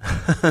dead.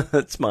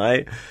 That's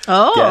my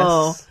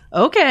guess.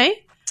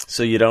 Okay.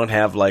 So you don't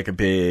have, like, a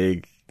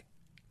big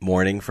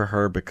mourning for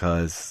her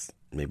because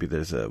maybe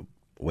there's a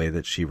way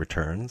that she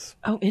returns.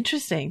 Oh,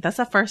 interesting. That's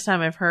the first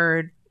time I've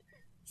heard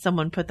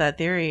someone put that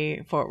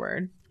theory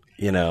forward.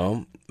 You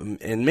know,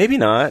 and maybe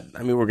not.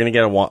 I mean, we're going to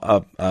get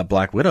a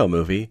Black Widow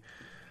movie.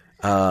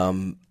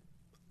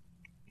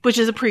 Which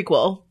is a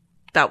prequel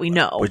that we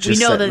know. Which we is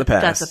know set in that the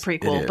past. that's a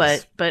prequel, It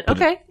but is.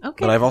 okay.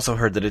 But I've also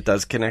heard that it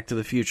does connect to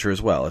the future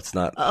as well. It's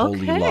not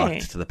wholly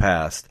locked to the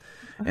past.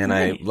 And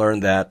I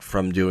learned that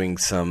from doing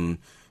some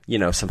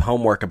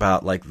homework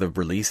about like the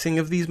releasing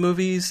of these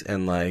movies.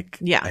 And like,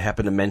 I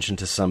happened to mention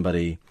to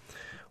somebody,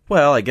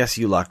 well, I guess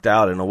you lucked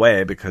out in a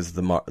way because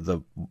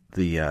the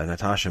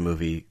Natasha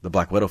movie, the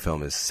Black Widow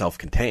film, is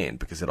self-contained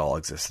because it all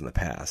exists in the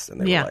past.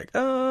 And they were like,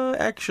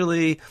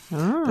 actually,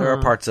 there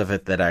are parts of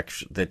it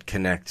that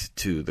connect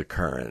to the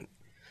current,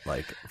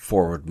 like,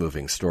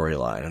 forward-moving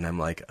storyline. And I'm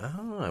like,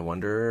 I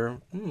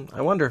wonder.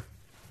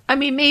 I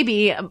mean,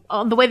 maybe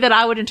the way that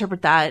I would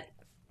interpret that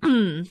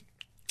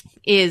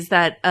is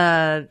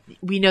that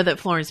we know that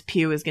Florence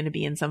Pugh is going to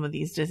be in some of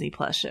these Disney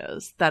Plus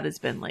shows. That has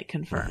been like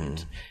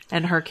confirmed,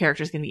 and her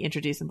character is going to be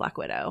introduced in Black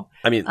Widow.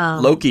 I mean,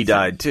 Loki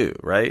died too,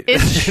 right?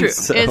 It's true.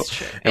 So, it's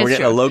true. And we're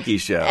getting a Loki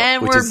show,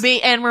 and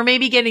we're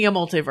maybe getting a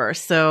multiverse.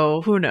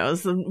 So who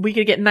knows? We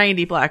could get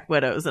 90 Black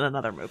Widows in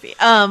another movie.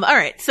 All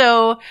right.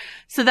 So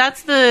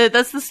that's the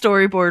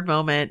storyboard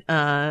moment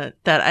that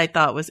I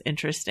thought was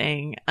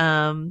interesting.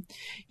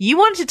 You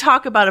wanted to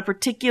talk about a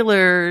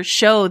particular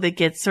show that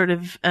gets sort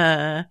of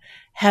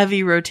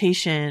heavy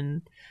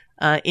rotation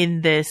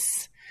in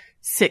this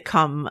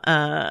sitcom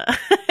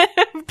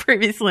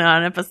previously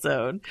on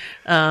episode.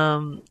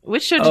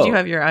 Which show did you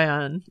have your eye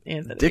on,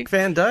 Anthony? Dick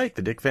Van Dyke,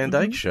 the Dick Van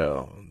Dyke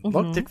Show.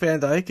 Look, Dick Van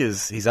Dyke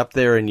he's up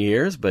there in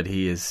years, but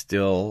he is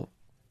still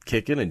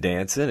kicking and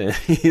dancing, and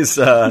he's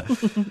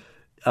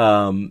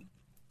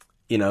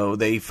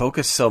they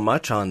focus so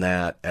much on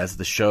that as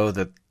the show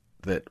that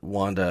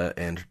Wanda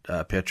and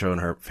Pietro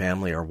and her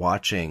family are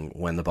watching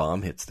when the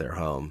bomb hits their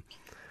home.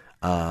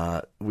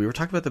 We were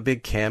talking about the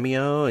big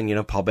cameo,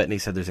 and Paul Bettany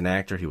said there's an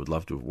actor he would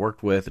love to have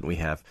worked with, and we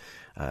have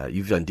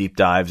you've done deep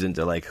dives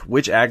into like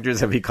which actors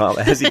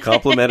has he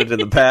complimented in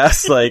the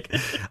past,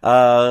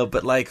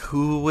 but like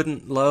who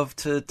wouldn't love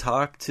to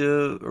talk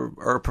to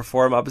or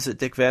perform opposite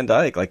Dick Van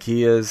Dyke? Like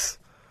he is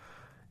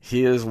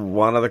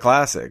one of the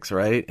classics,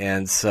 right?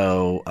 And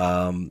so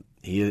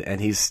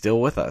he's still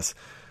with us.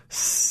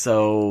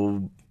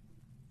 So.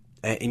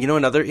 And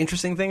another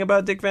interesting thing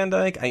about Dick Van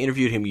Dyke, I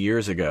interviewed him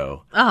years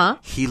ago.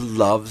 He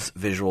loves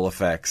visual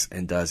effects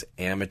and does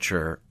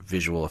amateur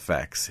visual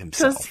effects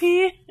himself. Does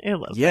he? I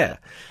love that.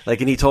 Like,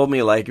 and he told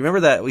me, like,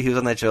 remember that he was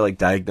on that show, like,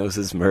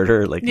 Diagnosis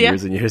Murder, like,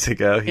 years and years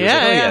ago? He was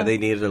like, they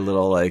needed a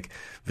little, like,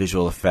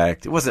 visual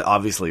effect. It wasn't,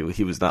 obviously,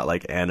 he was not,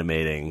 like,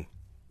 animating,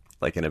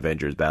 like, an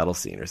Avengers battle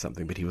scene or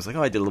something, but he was like,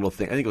 I did a little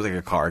thing. I think it was, like,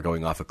 a car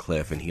going off a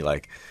cliff, and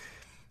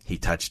he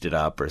touched it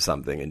up or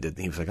something, and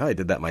he was like, I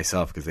did that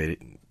myself because they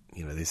didn't.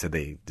 They said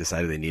they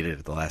decided they needed it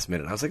at the last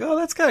minute. And I was like, oh,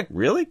 that's kind of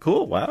really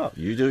cool. Wow.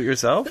 You do it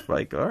yourself?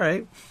 Like, all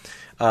right.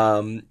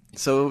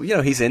 So,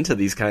 he's into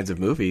these kinds of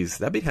movies.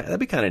 That'd be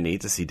kind of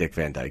neat to see Dick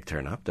Van Dyke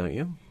turn up, don't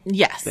you?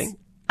 Yes.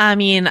 I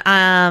mean,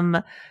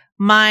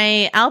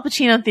 my Al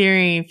Pacino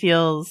theory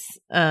feels,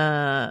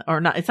 or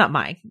not, it's not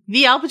mine.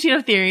 The Al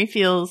Pacino theory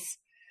feels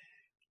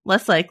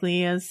less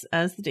likely as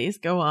the days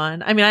go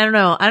on. I mean, I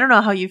don't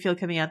know how you feel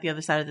coming out the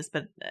other side of this,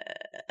 but,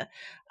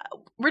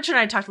 Richard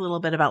and I talked a little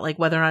bit about like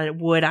whether or not it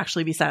would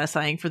actually be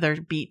satisfying for there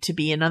to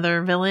be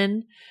another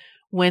villain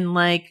when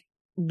like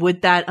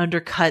would that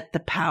undercut the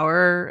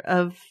power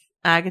of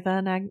Agatha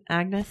and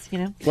Agnes,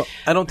 Well,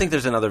 I don't think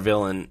there's another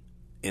villain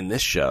in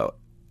this show.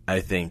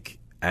 I think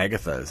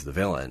Agatha is the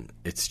villain.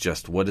 It's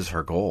just what is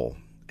her goal?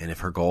 And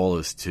if her goal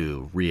is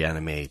to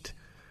reanimate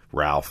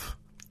Ralph,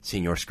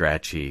 Senor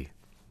Scratchy,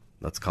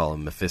 let's call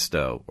him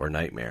Mephisto or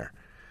Nightmare,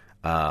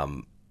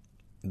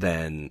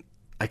 then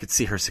I could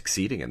see her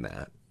succeeding in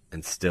that.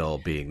 And still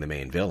being the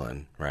main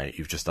villain, right?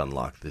 You've just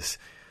unlocked this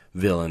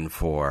villain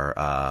for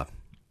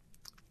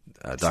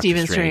Doctor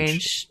Stephen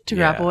Strange to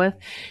grapple with.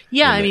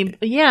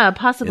 Yeah,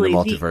 possibly. In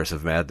the multiverse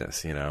of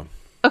madness,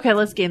 Okay,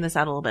 let's game this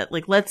out a little bit.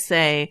 Like, let's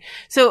say,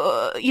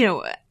 so,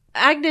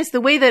 Agnes, the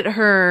way that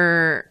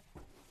her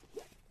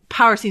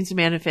power seems to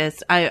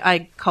manifest,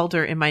 I called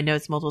her in my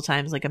notes multiple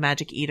times like a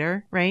magic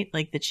eater, right?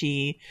 Like that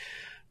she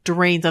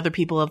drains other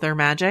people of their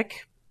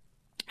magic,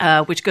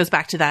 which goes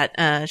back to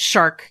that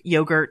shark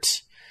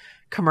yogurt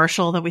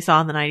commercial that we saw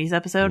in the 90s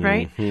episode,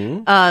 right?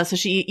 So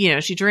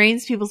she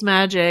drains people's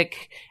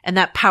magic and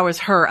that powers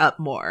her up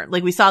more.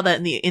 Like we saw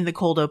that in the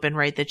cold open,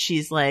 right? That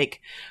she's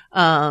like,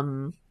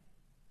 when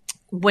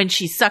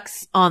she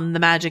sucks on the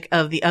magic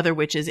of the other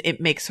witches,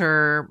 it makes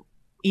her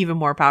even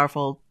more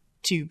powerful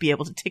to be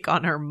able to take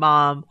on her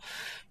mom,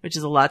 which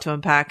is a lot to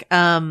unpack.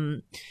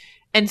 And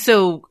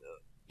so,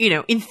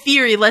 in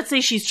theory, let's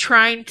say she's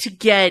trying to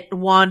get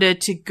Wanda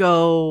to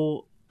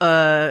go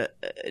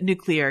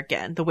nuclear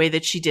again, the way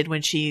that she did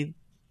when she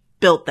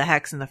built the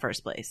hex in the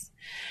first place.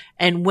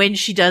 And when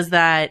she does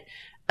that,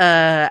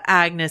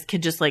 Agnes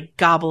can just like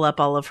gobble up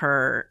all of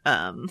her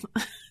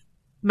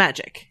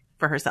magic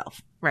for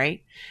herself,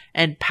 right?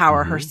 And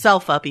power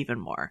herself up even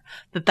more.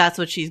 That's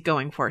what she's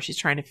going for. She's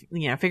trying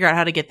to, figure out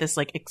how to get this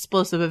like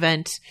explosive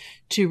event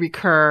to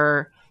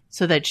recur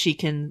so that she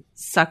can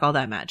suck all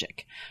that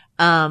magic.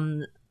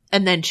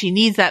 And then she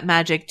needs that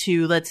magic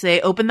to, let's say,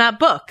 open that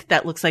book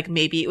that looks like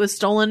maybe it was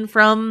stolen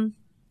from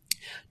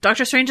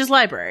Doctor Strange's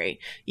library.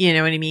 You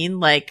know what I mean?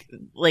 Like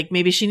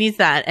maybe she needs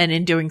that. And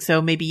in doing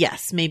so,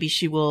 maybe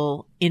she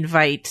will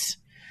invite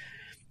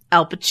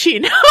Al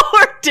Pacino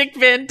or Dick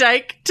Van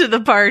Dyke to the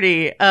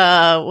party.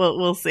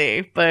 We'll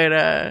see.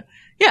 But,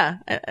 yeah,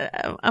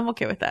 I'm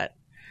okay with that.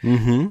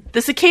 Mm-hmm.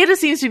 The cicada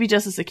seems to be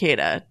just a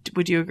cicada.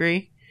 Would you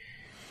agree?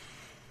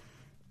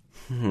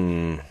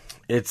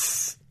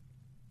 It's,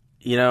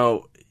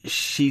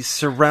 she's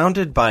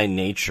surrounded by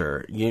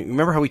nature. You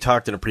remember how we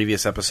talked in a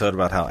previous episode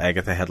about how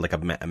Agatha had like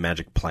a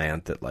magic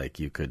plant that like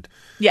you could,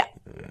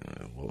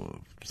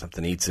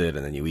 something eats it,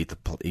 and then you eat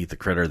the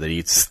critter that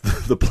eats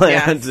the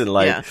plant, and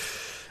like,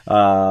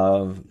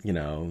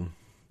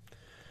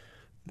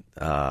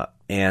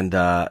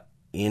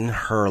 in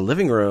her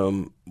living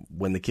room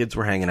when the kids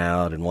were hanging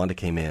out and Wanda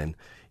came in,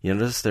 you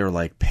notice there were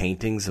like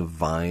paintings of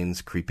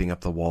vines creeping up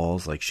the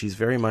walls. Like she's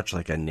very much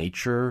like a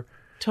nature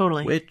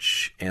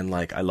witch, and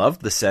like I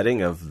loved the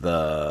setting of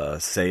the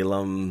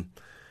Salem.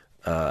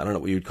 I don't know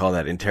what you would call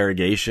that,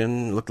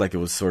 interrogation. It looked like it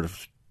was sort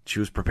of she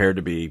was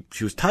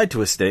tied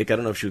to a stake. I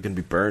don't know if she was going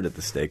to be burned at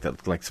the stake. That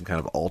looked like some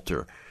kind of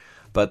altar.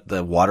 But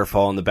the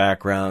waterfall in the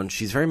background,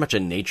 she's very much a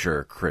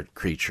nature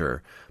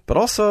creature. But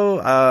also,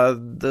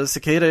 the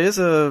cicada is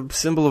a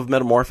symbol of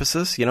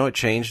metamorphosis. It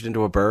changed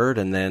into a bird,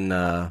 and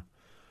then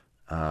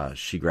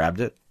she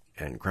grabbed it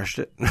and crushed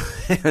it.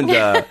 And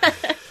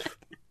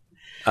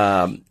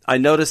I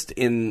noticed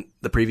in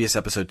the previous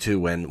episode, too,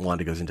 when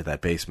Wanda goes into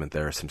that basement,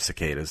 there are some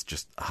cicadas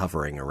just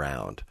hovering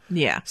around.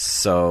 Yeah.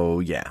 So,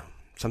 yeah.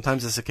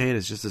 Sometimes a cicada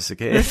is just a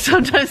cicada.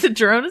 Sometimes a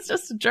drone is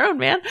just a drone,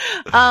 man.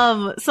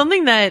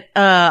 Something that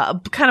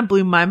kind of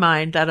blew my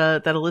mind that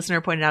a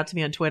listener pointed out to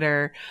me on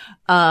Twitter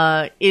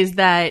is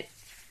that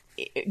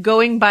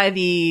going by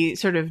the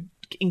sort of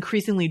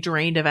increasingly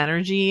drained of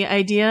energy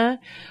idea,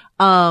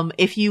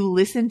 if you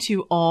listen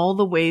to all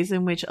the ways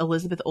in which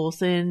Elizabeth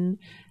Olsen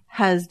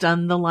has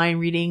done the line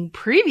reading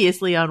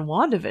previously on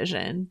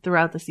WandaVision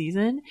throughout the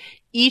season,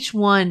 each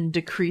one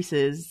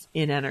decreases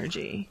in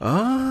energy.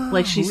 Oh,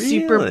 like she's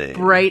super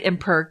bright and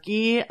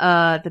perky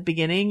at the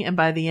beginning, and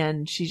by the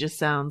end she just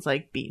sounds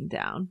like beaten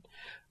down.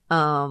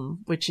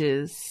 Which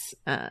is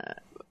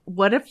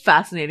what a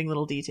fascinating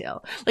little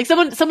detail. Like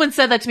someone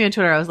said that to me on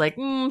Twitter. I was like,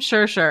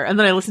 sure. And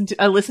then I listened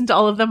to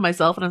all of them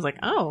myself, and I was like,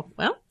 oh,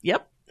 well,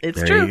 yep, it's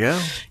true. There you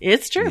go.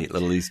 It's true. Neat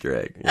little Easter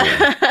egg.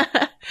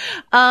 Yeah.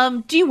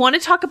 Do you want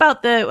to talk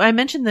about I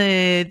mentioned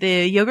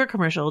the yogurt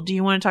commercial. Do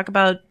you want to talk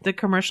about the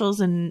commercials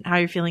and how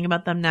you're feeling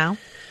about them now?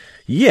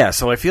 Yeah,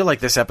 so I feel like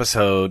this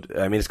episode,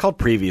 it's called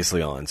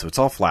Previously On, so it's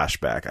all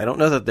flashback. I don't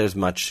know that there's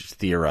much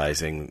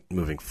theorizing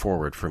moving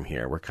forward from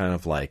here. We're kind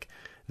of like,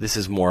 this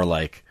is more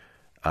like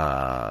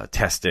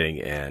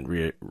testing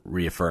and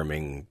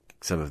reaffirming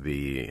some of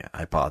the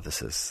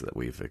hypotheses that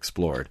we've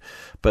explored.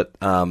 But,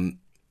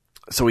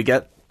 so we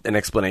get an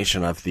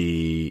explanation of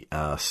the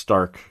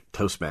Stark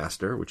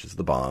Toastmaster, which is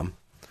the bomb,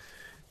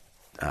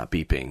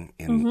 beeping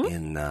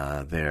in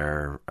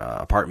their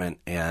apartment,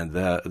 and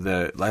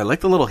I like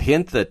the little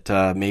hint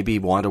that maybe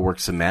Wanda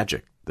worked some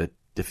magic that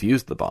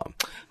diffused the bomb.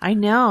 I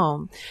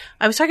know.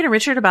 I was talking to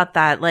Richard about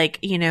that. Like,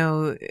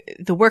 the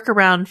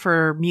workaround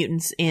for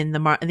mutants in the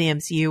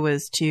MCU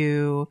was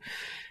to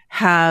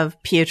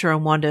have Pietro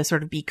and Wanda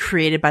sort of be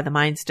created by the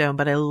Mind Stone,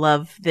 but I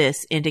love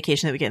this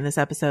indication that we get in this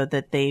episode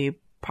that they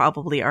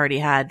probably already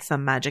had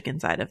some magic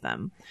inside of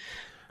them.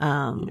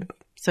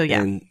 So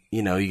yeah. And,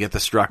 you get the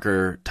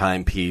Strucker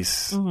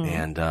timepiece,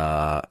 and,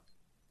 I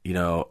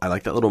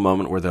like that little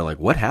moment where they're like,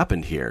 what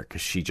happened here? Because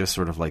she just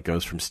sort of like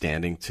goes from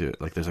standing to,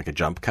 like, there's like a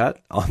jump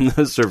cut on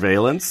the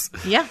surveillance.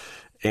 Yeah.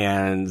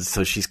 And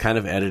so she's kind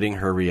of editing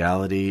her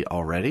reality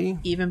already.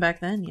 Even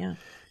back then, yeah.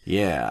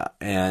 Yeah.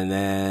 And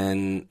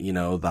then,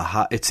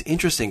 it's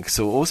interesting.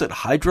 So what was it?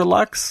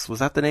 Hydrolux? Was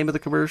that the name of the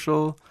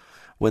commercial?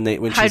 When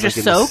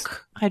she's like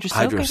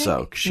Hydro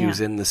Soak. She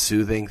was in the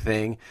soothing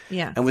thing.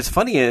 Yeah. And what's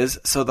funny is,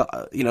 so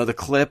the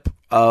clip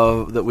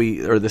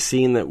the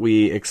scene that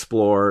we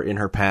explore in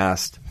her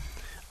past,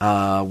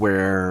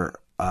 where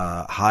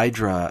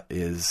Hydra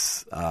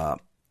is,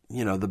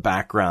 the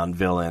background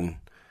villain.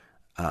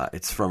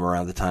 It's from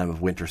around the time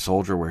of Winter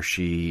Soldier, where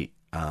she,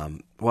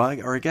 right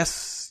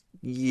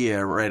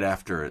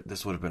after it.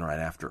 This would have been right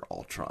after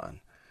Ultron,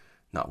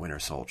 not Winter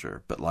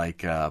Soldier, but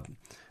like.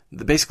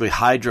 Basically,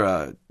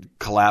 Hydra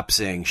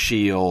collapsing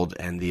S.H.I.E.L.D.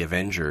 and the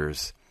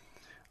Avengers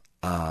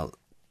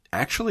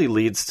actually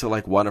leads to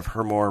like one of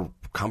her more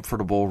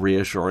comfortable,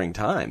 reassuring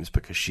times,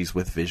 because she's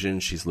with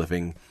Vision. She's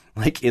living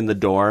like in the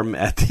dorm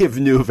at the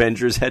new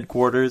Avengers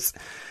headquarters,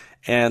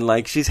 and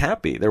like she's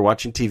happy. They're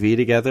watching TV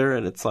together,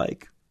 and it's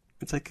like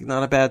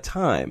not a bad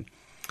time.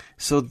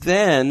 So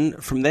then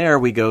from there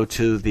we go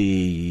to the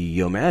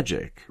Yo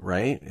Magic,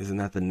 right? Isn't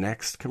that the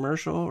next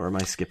commercial, or am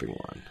I skipping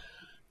one?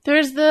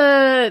 There's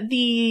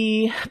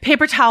the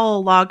paper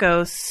towel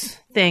Lagos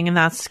thing, and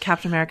that's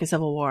Captain America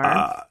Civil War.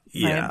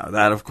 Yeah, right?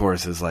 That of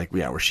course is like,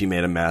 where she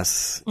made a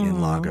mess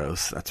in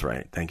Lagos. That's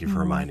right. Thank you for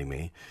reminding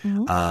me.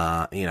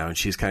 And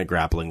she's kind of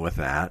grappling with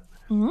that.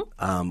 We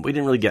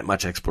didn't really get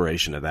much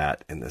exploration of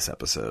that in this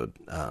episode.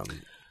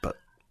 But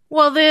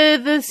Well,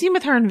 the scene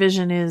with her and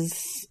Vision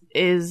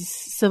is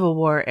Civil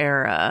War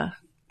era,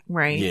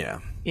 right?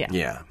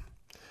 Yeah.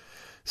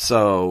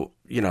 So,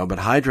 but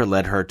Hydra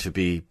led her to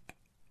be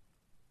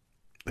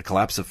the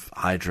collapse of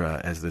Hydra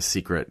as the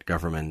secret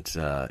government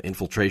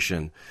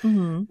infiltration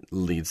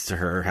leads to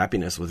her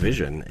happiness with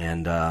Vision.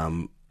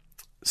 And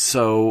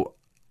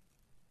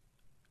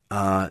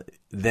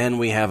then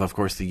we have, of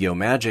course, the Yo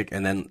Magic,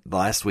 and then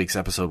last week's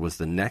episode was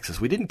the Nexus.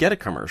 We didn't get a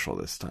commercial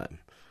this time.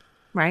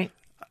 Right.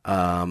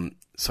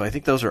 So I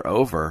think those are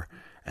over.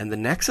 And the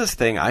Nexus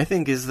thing, I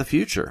think, is the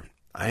future.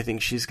 I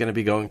think she's going to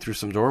be going through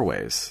some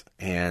doorways.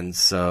 And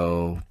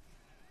so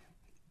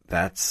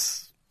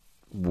that's,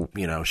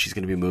 she's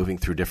going to be moving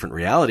through different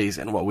realities.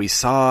 And what we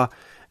saw,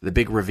 the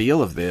big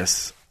reveal of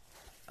this,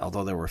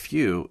 although there were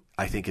few,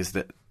 I think is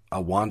that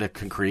Wanda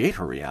can create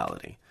her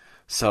reality.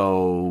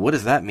 So what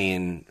does that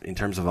mean in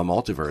terms of a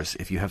multiverse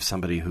if you have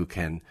somebody who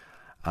can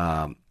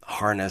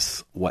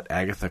harness what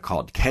Agatha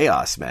called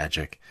chaos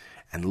magic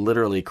and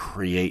literally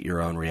create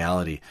your own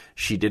reality?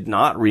 She did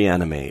not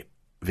reanimate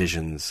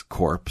Vision's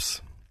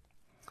corpse.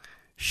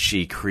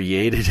 She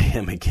created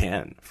him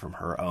again from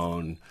her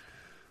own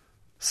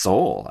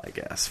soul, I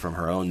guess, from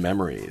her own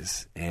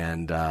memories.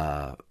 And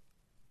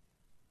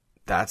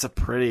that's a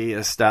pretty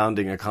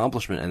astounding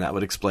accomplishment, and that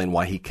would explain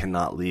why he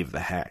cannot leave the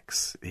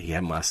Hex. He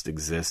must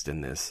exist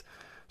in this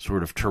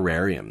sort of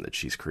terrarium that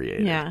she's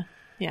created.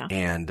 Yeah.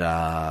 And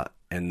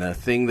the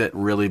thing that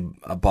really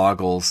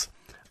boggles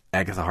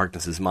Agatha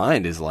Harkness's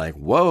mind is like,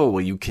 whoa,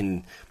 well, you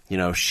can,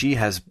 she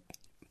has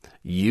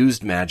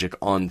used magic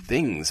on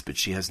things, but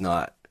she has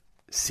not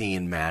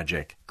seen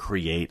magic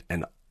create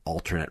an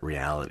alternate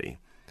reality,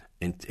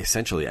 in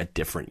essentially a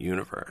different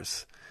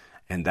universe.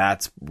 And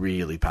that's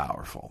really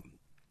powerful.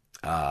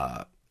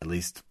 At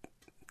least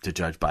to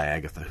judge by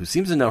Agatha, who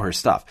seems to know her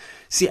stuff.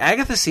 See,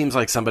 Agatha seems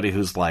like somebody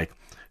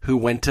who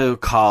went to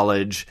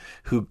college,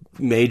 who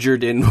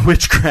majored in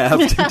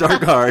witchcraft and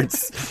dark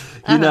arts,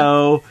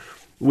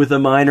 with a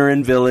minor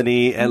in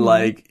villainy,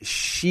 and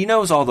she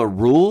knows all the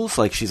rules.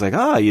 Like, she's like,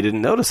 you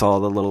didn't notice all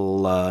the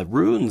little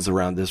runes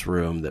around this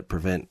room that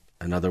prevent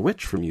another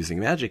witch from using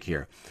magic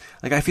here.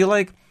 Like, I feel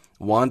like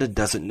Wanda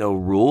doesn't know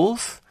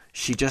rules.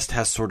 She just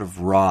has sort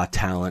of raw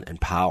talent and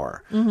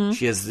power.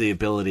 She has the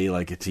ability,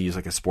 to use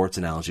a sports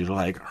analogy,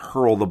 to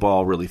hurl the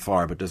ball really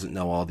far, but doesn't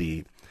know all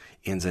the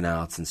ins and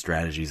outs and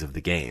strategies of the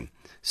game.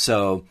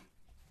 So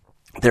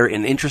they're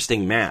an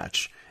interesting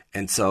match.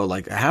 And so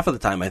half of the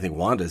time I think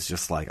Wanda's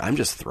just I'm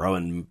just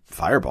throwing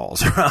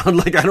fireballs around.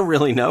 I don't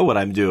really know what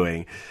I'm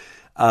doing.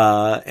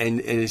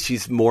 And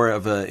she's more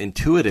of an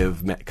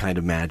intuitive kind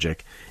of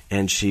magic.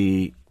 And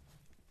she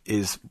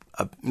is,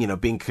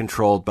 being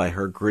controlled by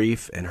her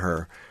grief and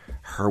her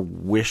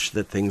wish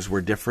that things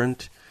were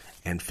different,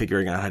 and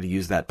figuring out how to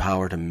use that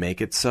power to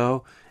make it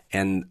so.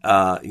 And,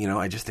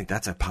 I just think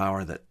that's a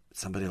power that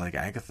somebody like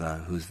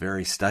Agatha, who's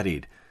very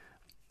studied,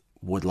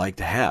 would like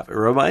to have. It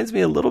reminds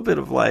me a little bit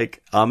of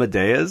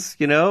Amadeus,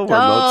 where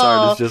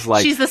Mozart is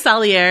just she's the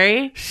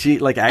Salieri.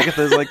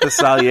 Agatha's like the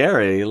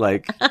Salieri.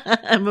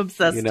 I'm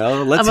obsessed.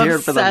 Let's hear it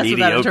for the mediocre. With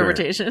that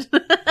interpretation.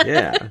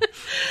 Yeah.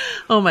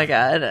 Oh my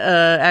God.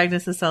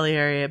 Agnes the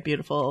Salieri, a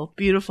beautiful,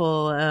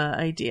 beautiful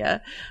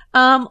idea.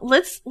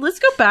 Let's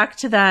go back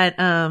to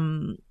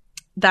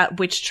that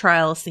witch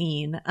trial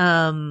scene.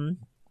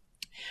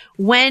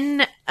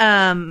 When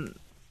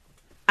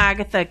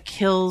Agatha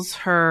kills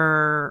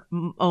her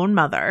own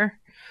mother,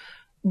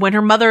 when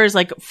her mother is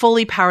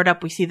fully powered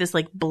up, we see this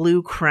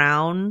blue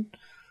crown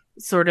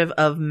sort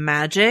of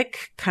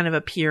magic kind of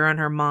appear on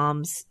her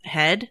mom's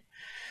head.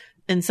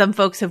 And some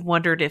folks have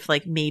wondered if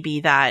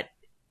maybe that,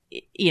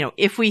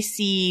 if we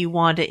see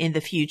Wanda in the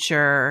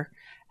future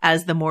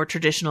as the more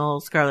traditional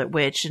Scarlet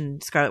Witch,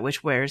 and Scarlet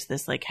Witch wears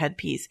this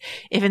headpiece,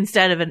 if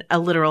instead of a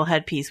literal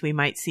headpiece, we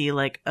might see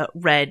a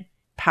red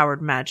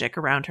powered magic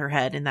around her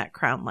head in that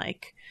crown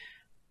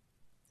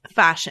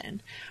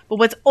fashion. But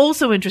what's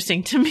also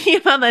interesting to me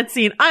about that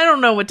scene, I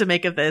don't know what to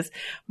make of this,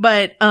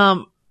 but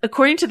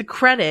according to the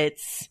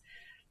credits,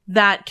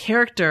 that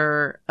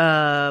character,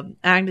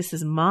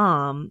 Agatha's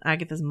mom,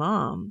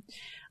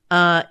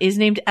 is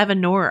named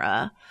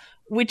Evanora,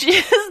 which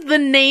is the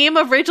name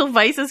of Rachel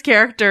Weisz's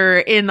character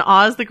in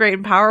Oz the Great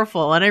and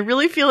Powerful. And I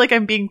really feel like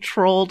I'm being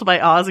trolled by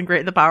Oz and Great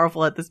and the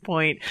Powerful at this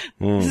point.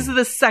 This is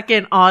the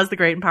second Oz the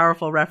Great and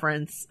Powerful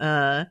reference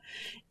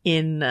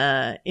in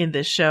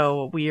this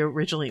show.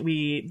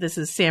 This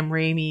is Sam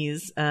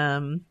Raimi's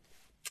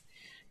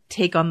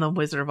take on the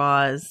Wizard of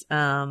Oz.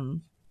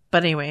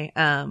 But anyway,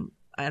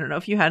 I don't know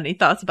if you had any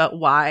thoughts about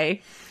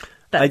why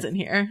that's in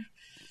here.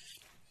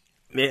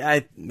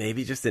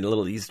 Maybe just a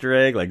little Easter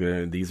egg,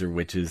 these are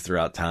witches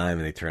throughout time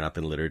and they turn up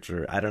in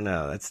literature. I don't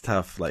know. That's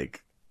tough.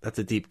 That's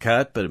a deep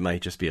cut, but it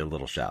might just be a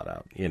little shout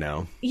out,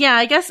 Yeah,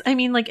 I guess,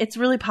 it's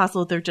really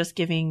possible they're just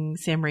giving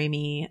Sam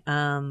Raimi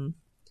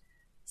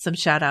some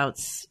shout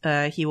outs.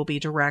 He will be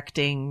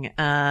directing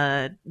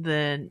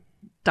the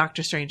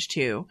Doctor Strange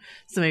 2.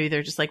 So maybe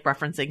they're just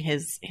referencing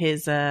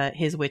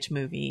his witch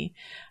movie.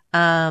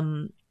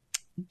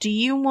 Do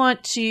you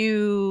want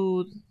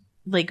to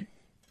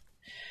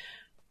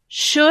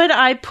should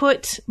I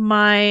put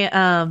my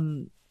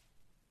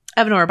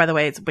Evanora, by the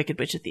way, it's Wicked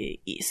Witch of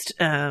the East,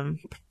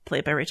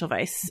 played by Rachel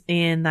Weisz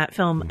in that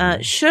film.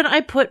 Should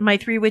I put my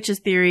Three Witches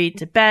theory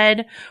to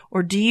bed,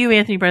 or do you,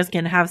 Anthony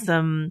Breskin, have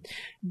some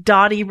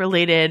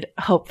Dottie-related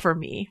hope for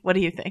me? What do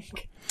you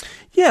think?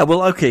 Yeah,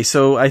 well, okay,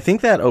 so I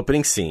think that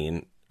opening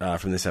scene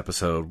from this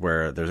episode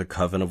where there's a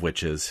coven of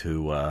witches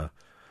who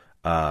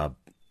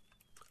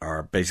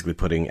are basically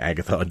putting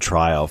Agatha on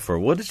trial for,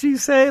 what did she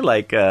say?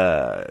 Like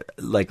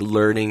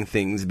learning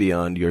things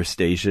beyond your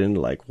station.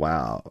 Like,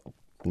 wow.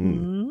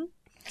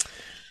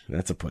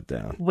 That's a put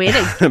down. Way to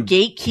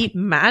gatekeep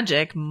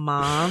magic,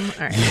 Mom. All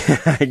right.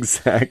 Yeah,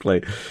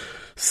 exactly.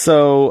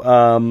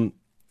 So,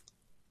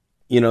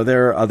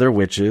 there are other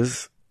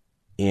witches,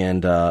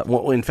 and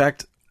in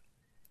fact,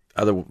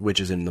 other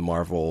witches in the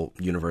Marvel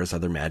universe,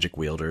 other magic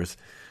wielders.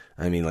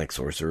 I mean, like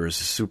Sorcerers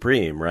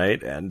Supreme,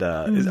 right? And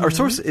are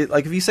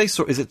if you say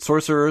is it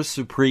Sorcerers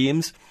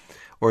Supremes,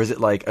 or is it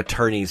like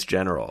Attorneys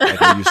General? Like,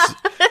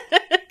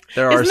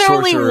 there are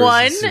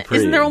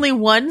Isn't there only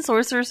one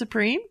Sorcerer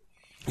Supreme?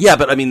 Yeah,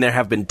 but I mean, there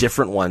have been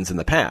different ones in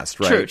the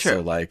past, right? True.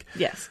 So, like,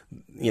 yes,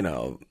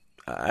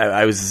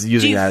 I was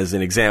using that as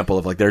an example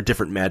of, like, there are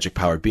different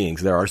magic-powered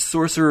beings. There are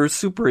Sorcerers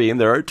Supreme,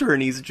 there are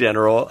Attorneys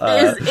General.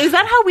 Is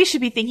that how we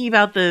should be thinking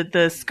about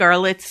the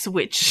Scarlet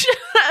Witch?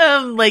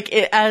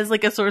 As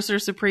like a Sorcerer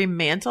Supreme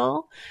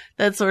mantle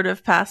that's sort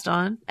of passed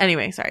on?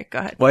 Anyway, sorry, go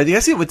ahead. Well, I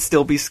guess it would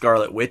still be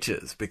Scarlet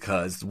Witches,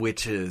 because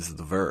witch is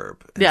the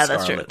verb. And yeah,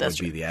 that's true. Would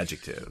be the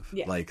adjective.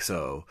 Yeah. Like,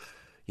 so...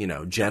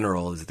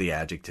 general is the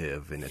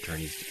adjective in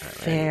attorneys.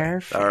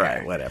 Fair. All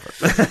right, whatever.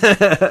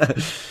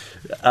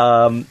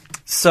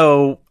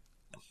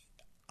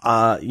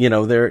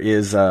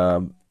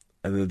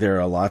 There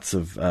are lots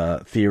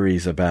of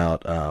theories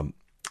about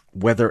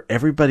whether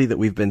everybody that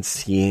we've been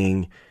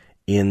seeing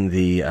in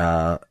the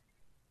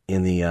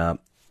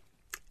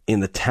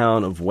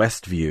town of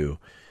Westview.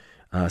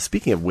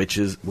 Speaking of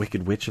witches,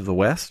 Wicked Witch of the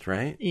West,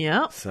 right?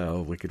 Yeah.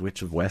 So Wicked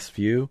Witch of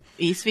Westview,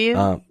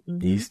 Eastview,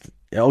 East.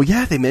 Oh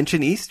yeah, they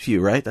mention Eastview,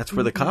 right? That's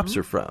where the cops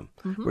are from.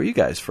 Where are you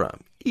guys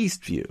from?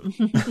 Eastview.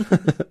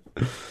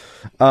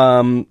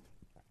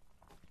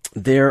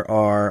 There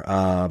are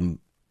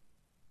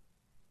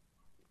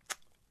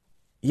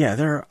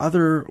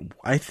other.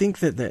 I think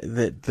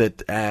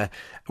that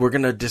we're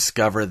going to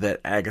discover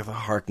that Agatha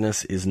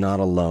Harkness is not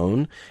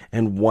alone,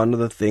 and one of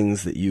the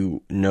things that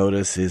you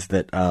notice is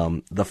that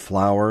the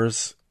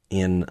flowers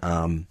in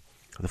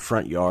the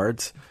front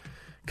yards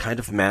kind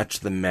of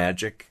match the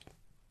magic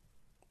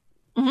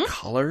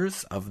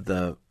colors of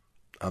the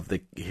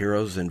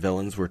heroes and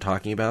villains we're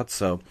talking about.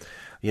 So,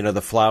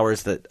 the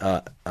flowers that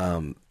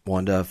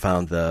Wanda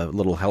found the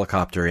little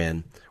helicopter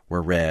in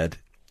were red.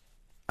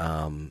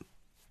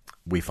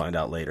 We find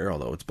out later,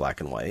 although it's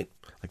black and white.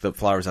 Like, the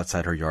flowers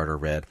outside her yard are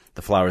red.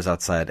 The flowers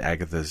outside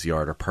Agatha's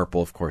yard are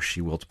purple. Of course, she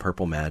wields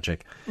purple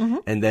magic.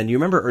 And then you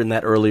remember in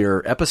that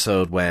earlier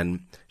episode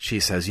when she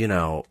says,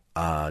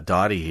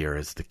 Dottie here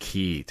is the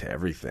key to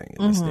everything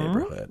in this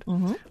neighborhood.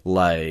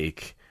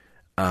 Like,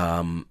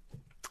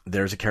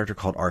 there's a character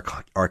called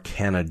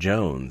Arcana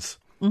Jones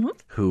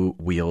who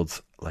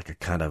wields like a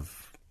kind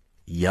of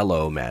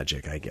yellow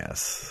magic, I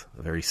guess,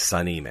 a very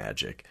sunny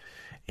magic.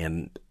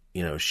 And,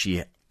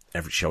 she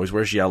always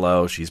wears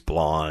yellow. She's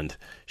blonde.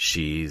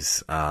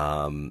 She's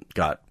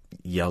got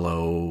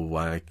yellow,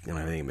 I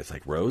think it's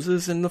like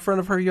roses in the front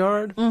of her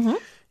yard.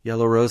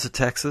 Yellow Rose of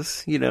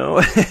Texas,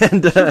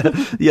 and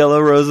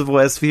Yellow Rose of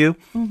Westview.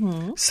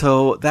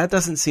 So that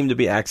doesn't seem to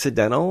be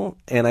accidental.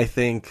 And I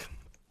think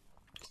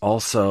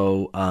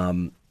also,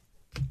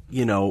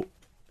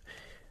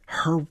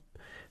 her,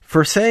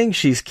 for saying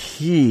she's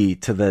key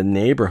to the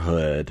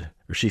neighborhood,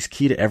 or she's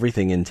key to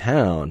everything in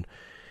town,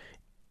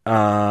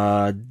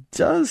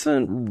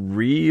 doesn't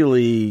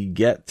really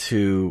get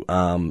to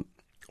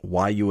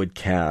why you would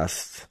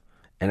cast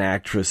an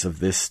actress of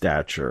this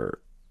stature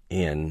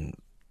in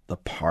the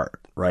part,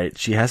 right?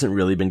 She hasn't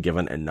really been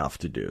given enough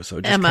to do.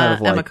 So just kind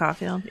of like Emma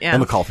Caulfield. Yeah.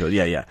 Emma Caulfield,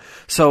 yeah.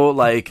 So,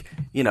 like,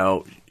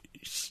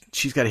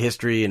 she's got a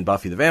history in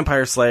Buffy the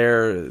Vampire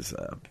Slayer, is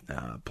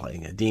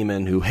playing a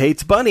demon who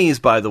hates bunnies,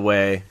 by the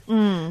way.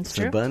 So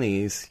true.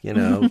 Bunnies,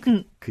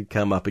 could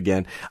come up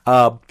again.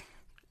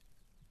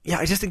 Yeah,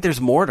 I just think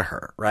there's more to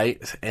her,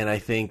 right? And I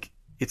think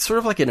it's sort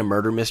of like in a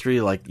murder mystery,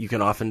 like, you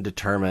can often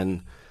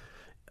determine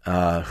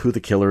who the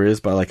killer is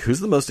by, like, who's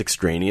the most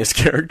extraneous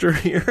character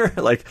here?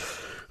 Like,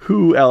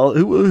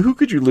 who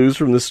could you lose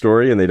from the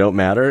story and they don't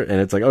matter?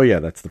 And it's like, oh yeah,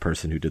 that's the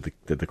person who did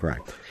the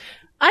crime.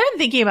 I've been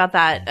thinking about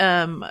that.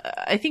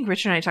 I think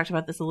Richard and I talked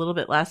about this a little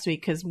bit last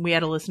week because we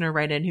had a listener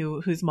write in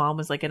whose mom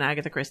was like an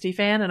Agatha Christie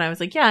fan. And I was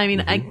like, yeah, I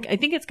mean, I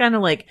think it's kind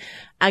of like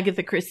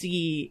Agatha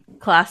Christie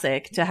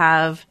classic to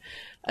have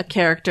a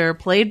character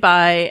played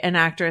by an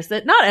actress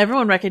that not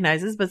everyone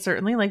recognizes, but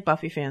certainly like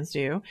Buffy fans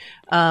do,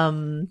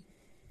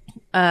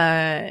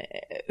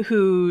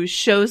 who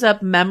shows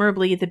up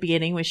memorably at the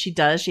beginning, which she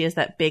does. She has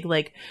that big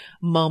like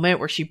moment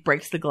where she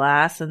breaks the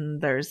glass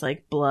and there's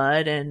like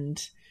blood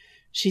and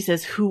she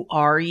says, "Who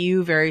are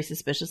you?" very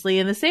suspiciously,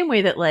 in the same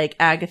way that like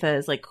Agatha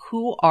is like,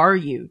 "Who are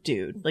you,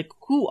 dude? Like,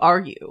 who are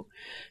you?"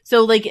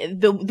 So like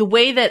the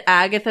way that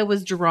Agatha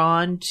was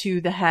drawn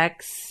to the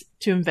Hex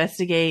to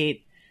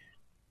investigate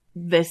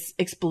this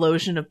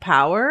explosion of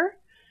power,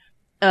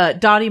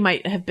 Dottie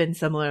might have been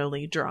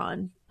similarly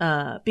drawn.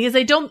 Because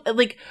I don't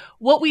like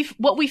what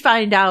we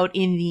find out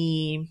in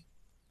the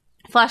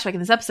flashback in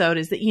this episode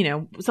is that, you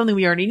know, something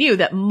we already knew,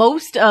 that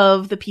most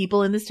of the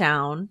people in this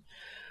town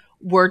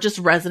were just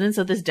residents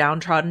of this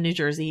downtrodden New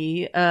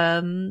Jersey,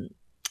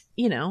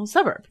 you know,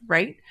 suburb,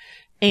 right?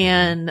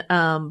 And,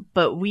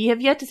 but we have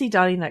yet to see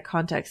Dottie in that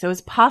context. So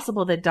it's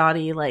possible that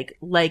Dottie,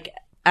 like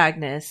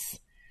Agnes,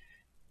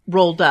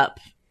 rolled up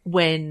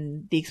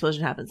when the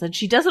explosion happens. And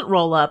she doesn't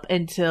roll up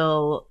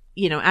until,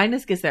 you know,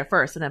 Agnes gets there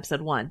first in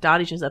episode 1.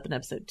 Dottie shows up in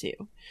episode 2.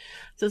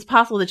 So it's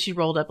possible that she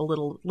rolled up a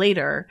little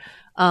later.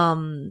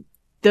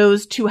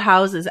 Those two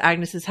houses,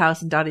 Agnes's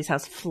house and Dottie's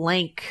house,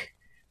 flank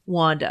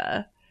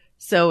Wanda.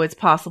 So it's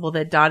possible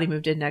that Dottie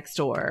moved in next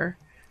door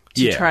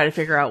to try to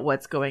figure out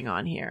what's going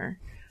on here.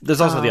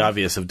 There's also the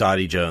obvious of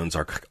Dottie Jones,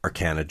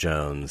 Arcana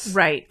Jones.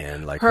 Right.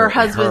 And like her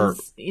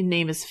husband's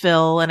name is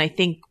Phil, and I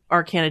think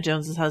Arcana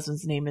Jones's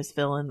husband's name is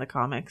Phil in the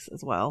comics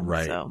as well.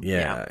 Right. So,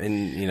 yeah.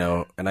 And, you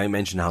know, and I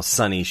mentioned how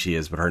sunny she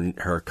is, but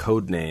her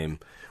code name,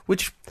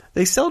 which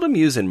they seldom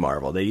use in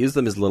Marvel, they use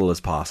them as little as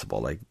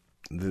possible. Like,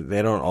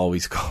 they don't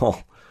always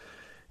call...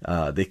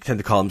 they tend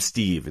to call him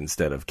Steve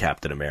instead of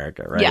Captain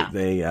America, right? Yeah.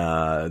 They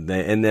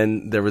and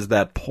then there was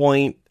that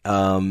point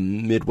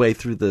midway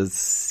through the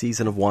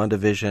season of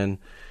WandaVision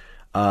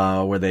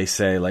where they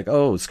say like,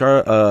 "Oh,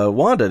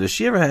 Wanda, does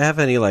she ever have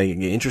any like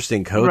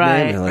interesting code name?"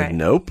 And they're like,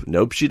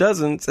 "Nope, she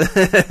doesn't."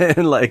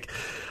 And like,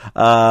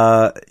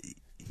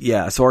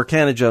 yeah. So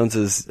Arcana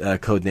Jones's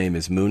code name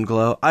is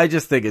Moonglow. I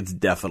just think it's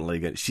definitely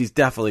good. She's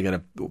definitely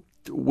gonna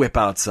whip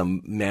out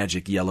some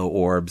magic yellow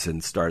orbs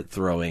and start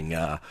throwing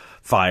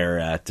fire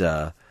at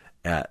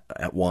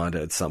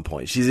Wanda at some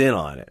point. She's in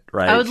on it,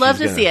 right? I would love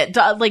to see it.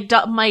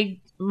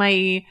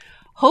 My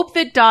hope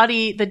that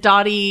the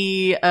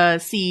Dottie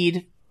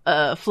seed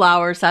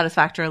flower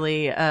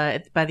satisfactorily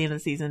by the end of the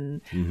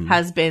season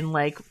has been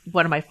like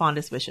one of my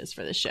fondest wishes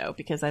for this show,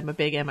 because I'm a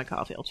big Emma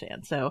Caulfield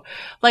fan. So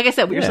like I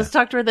said, we were supposed to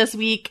talk to her this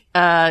week.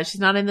 She's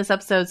not in this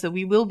episode, so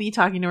we will be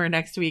talking to her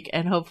next week,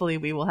 and hopefully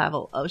she will have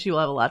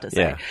a lot to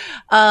say.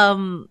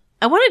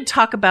 I wanted to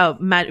talk about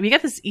we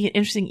got this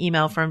interesting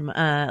email from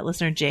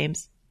listener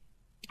James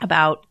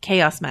about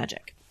chaos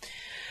magic.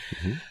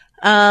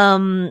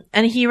 And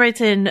he writes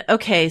in,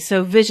 okay,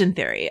 so vision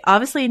theory.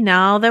 Obviously,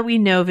 now that we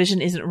know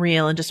vision isn't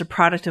real and just a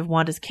product of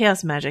Wanda's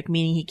chaos magic,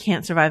 meaning he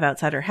can't survive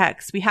outside her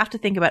hex, we have to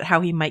think about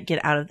how he might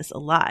get out of this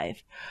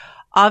alive.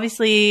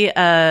 Obviously,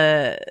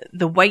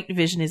 the white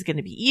vision is going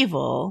to be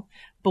evil,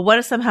 but what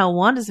if somehow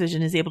Wanda's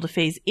vision is able to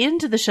phase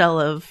into the shell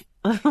of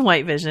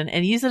white vision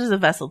and use it as a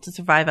vessel to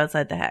survive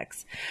outside the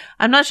hex?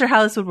 I'm not sure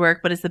how this would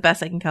work, but it's the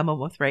best I can come up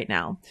with right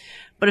now.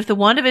 But if the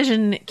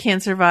WandaVision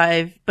can't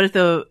survive,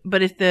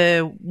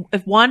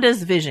 if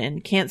Wanda's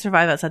vision can't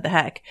survive outside the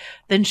hex,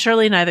 then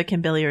surely neither can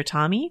Billy or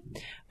Tommy.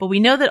 But we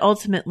know that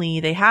ultimately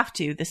they have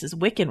to. This is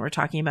Wiccan we're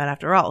talking about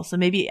after all. So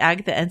maybe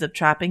Agatha ends up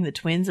trapping the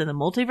twins in the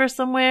multiverse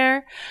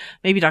somewhere.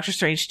 Maybe Doctor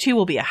Strange 2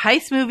 will be a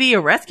heist movie, a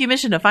rescue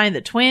mission to find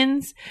the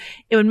twins.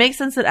 It would make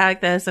sense that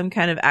Agatha has some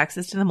kind of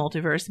access to the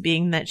multiverse,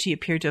 being that she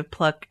appeared to have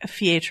plucked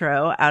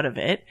Pietro out of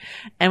it.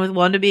 And with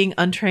Wanda being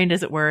untrained,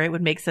 as it were, it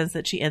would make sense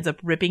that she ends up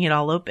ripping it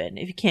all open.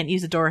 If you can't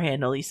use a door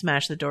handle, you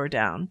smash the door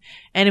down.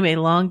 Anyway,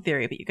 long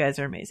theory, but you guys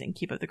are amazing.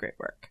 Keep up the great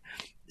work.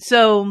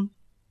 So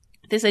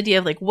this idea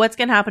of like what's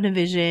going to happen in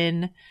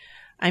Vision.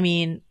 I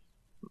mean,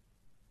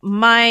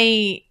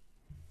 I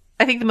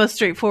think the most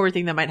straightforward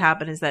thing that might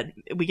happen is that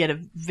we get a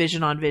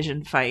Vision on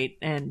Vision fight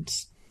and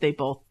they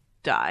both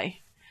die.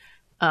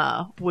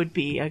 Would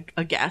be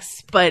a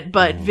guess, but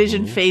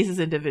Vision phases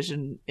into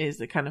Vision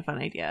is a kind of fun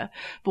idea.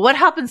 But what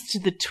happens to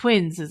the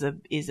twins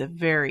is a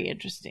very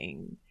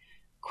interesting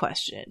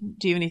question.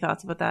 Do you have any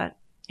thoughts about that,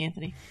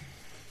 Anthony?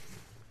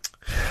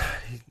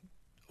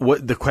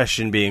 What the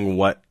question being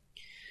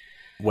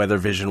whether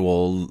Vision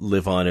will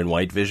live on in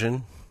White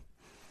Vision?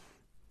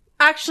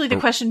 Actually, the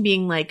question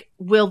being like,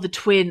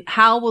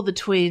 how will the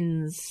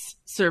twins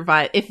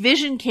survive? If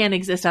Vision can't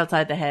exist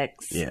outside the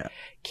hex,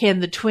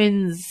 can the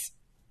twins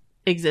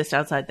exist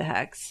outside the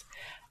hex?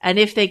 And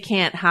if they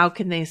can't, how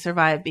can they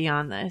survive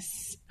beyond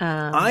this?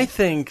 I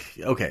think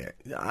your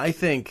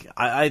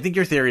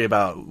theory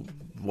about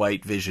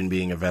White Vision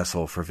being a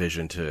vessel for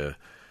Vision to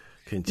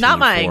continue not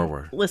my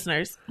forward.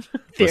 Listeners'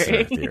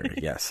 theory.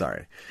 Yeah,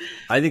 sorry.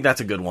 I think that's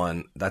a good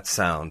one. That's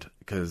sound,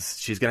 because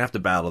she's going to have to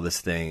battle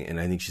this thing, and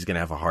I think she's going to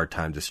have a hard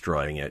time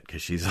destroying it,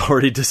 because she's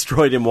already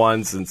destroyed him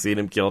once and seen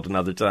him killed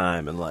another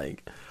time, and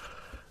like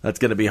that's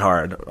going to be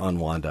hard on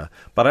Wanda.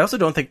 But I also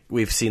don't think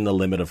we've seen the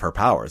limit of her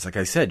powers. Like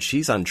I said,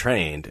 she's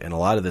untrained, and a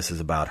lot of this is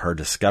about her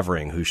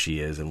discovering who she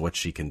is and what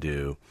she can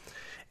do.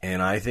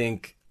 And I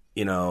think,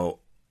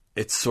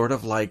 it's sort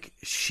of like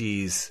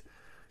she's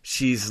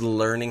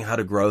learning how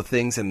to grow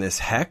things in this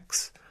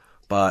hex,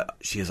 but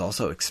she has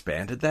also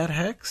expanded that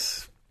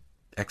hex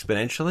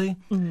exponentially.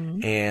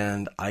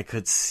 And I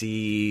could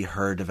see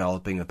her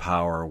developing the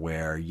power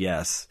where,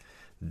 yes,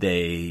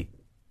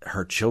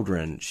 her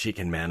children, she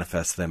can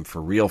manifest them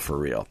for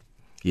real,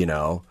 you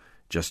know,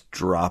 just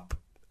drop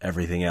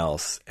everything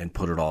else and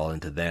put it all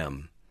into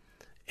them.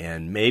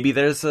 And maybe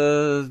there's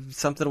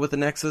something with the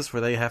Nexus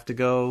where they have to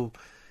go,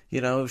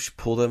 you know,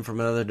 pull them from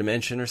another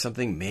dimension or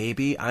something.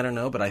 Maybe, I don't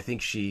know, but I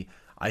think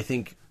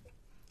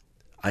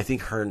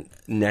her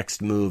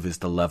next move is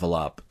to level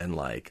up and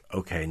like,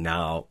 okay,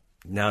 now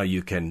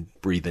you can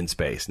breathe in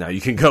space. Now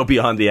you can go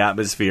beyond the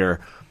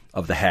atmosphere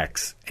of the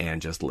Hex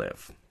and just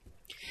live.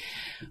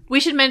 We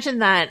should mention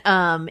that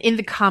in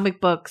the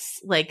comic books,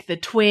 like the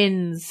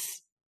twins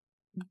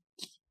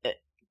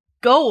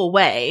go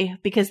away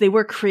because they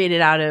were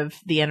created out of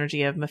the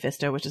energy of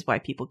Mephisto, which is why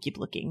people keep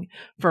looking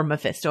for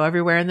Mephisto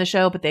everywhere in the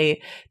show. But they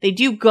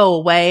do go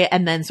away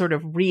and then sort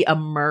of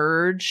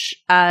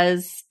re-emerge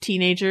as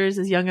teenagers,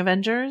 as young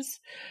Avengers.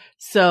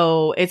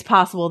 So it's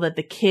possible that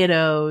the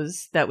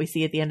kiddos that we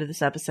see at the end of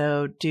this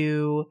episode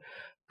do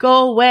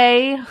go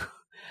away.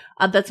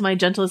 That's my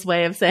gentlest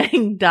way of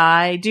saying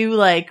die. Do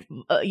like,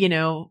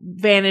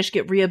 vanish,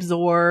 get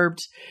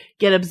reabsorbed,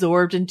 get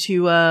absorbed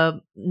into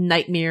a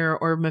nightmare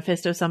or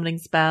Mephisto summoning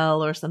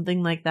spell or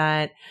something like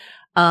that.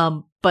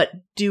 But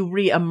do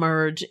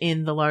reemerge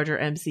in the larger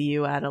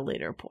MCU at a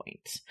later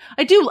point.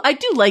 I do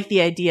like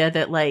the idea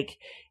that like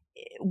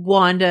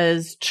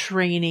Wanda's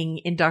training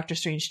in Doctor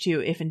Strange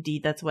 2, if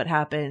indeed that's what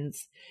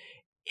happens,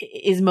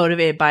 is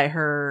motivated by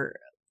her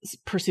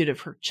pursuit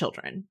of her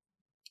children.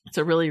 It's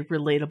a really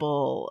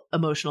relatable,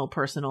 emotional,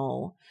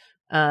 personal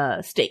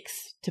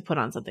stakes to put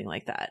on something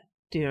like that.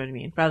 Do you know what I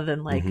mean? Rather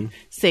than like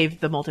save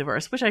the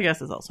multiverse, which I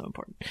guess is also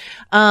important.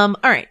 All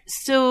right.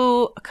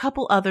 So a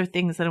couple other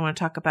things that I want to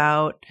talk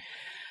about.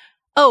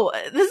 Oh,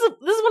 this is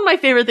one of my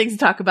favorite things to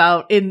talk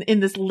about in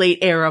this late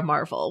era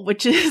Marvel,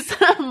 which is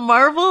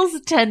Marvel's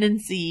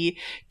tendency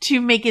to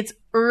make its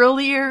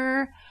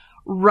earlier,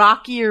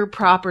 rockier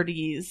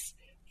properties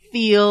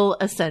feel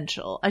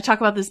essential. I talk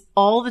about this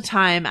all the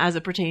time as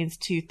it pertains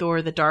to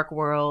Thor: The Dark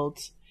World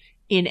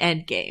in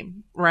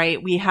Endgame,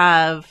 right? We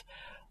have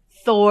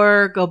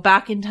Thor go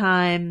back in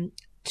time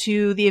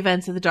to the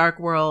events of the Dark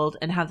World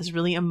and have this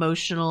really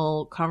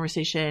emotional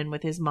conversation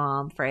with his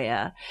mom,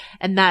 Freya.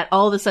 And that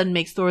all of a sudden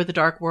makes Thor: The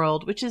Dark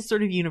World, which is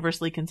sort of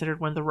universally considered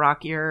one of the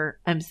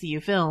rockier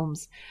MCU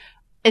films,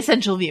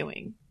 essential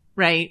viewing,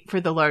 right? For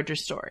the larger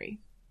story.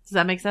 Does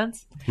that make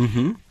sense?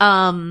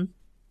 Mm-hmm.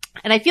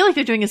 And I feel like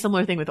they're doing a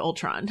similar thing with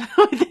Ultron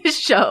with this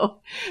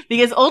show,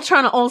 because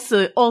Ultron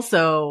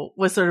also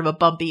was sort of a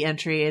bumpy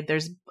entry.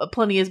 There's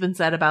plenty has been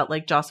said about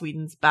like Joss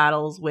Whedon's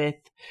battles with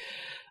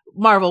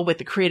Marvel, with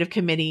the creative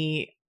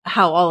committee,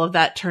 how all of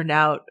that turned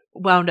out,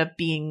 wound up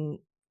being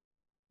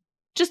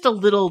just a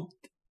little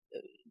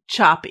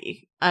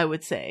choppy, I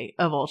would say,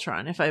 of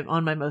Ultron, if I'm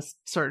on my most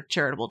sort of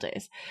charitable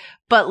days.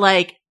 But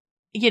like,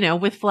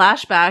 with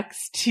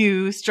flashbacks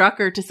to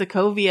Strucker, to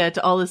Sokovia,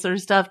 to all this sort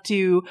of stuff,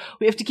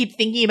 we have to keep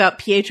thinking about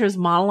Pietro's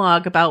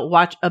monologue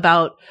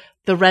about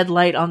the red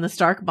light on the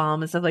Stark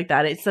bomb and stuff like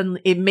that.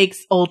 It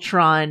makes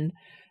Ultron,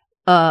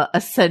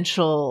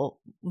 essential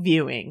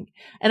viewing.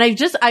 And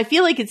I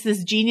feel like it's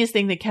this genius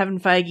thing that Kevin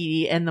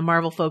Feige and the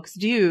Marvel folks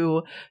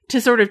do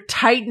to sort of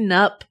tighten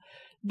up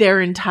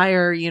their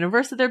entire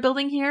universe that they're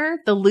building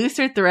here. The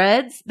looser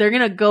threads, they're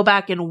going to go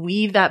back and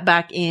weave that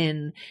back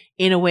in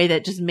a way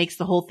that just makes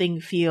the whole thing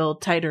feel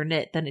tighter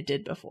knit than it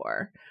did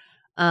before.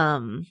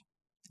 So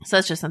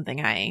that's just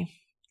something I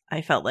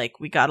felt like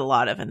we got a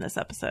lot of in this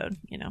episode,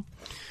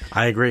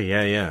 I agree.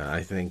 Yeah.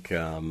 I think,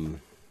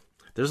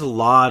 there's a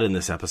lot in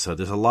this episode.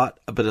 There's a lot,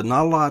 but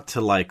not a lot to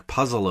like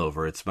puzzle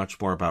over. It's much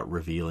more about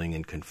revealing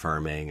and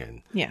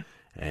confirming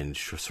and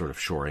sort of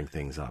shoring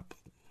things up.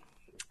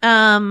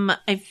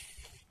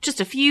 Just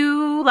a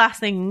few last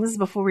things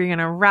before we're going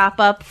to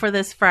wrap up for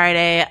this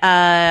Friday.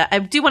 I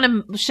do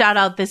want to shout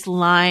out this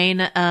line,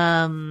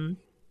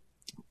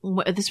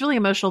 this really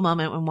emotional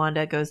moment when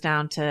Wanda goes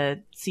down to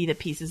see the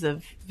pieces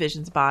of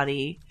Vision's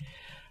body.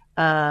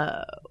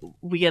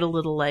 We get a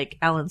little like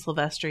Alan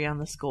Silvestri on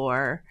the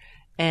score,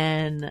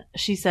 and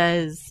she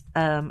says,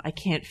 I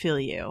can't feel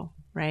you,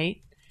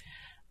 right?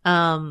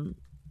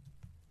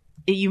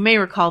 You may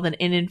recall that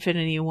in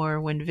Infinity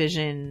War, when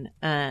Vision,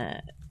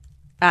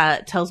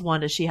 tells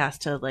Wanda she has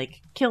to like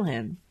kill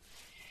him,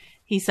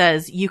 he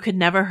says, "You could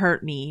never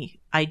hurt me.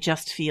 I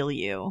just feel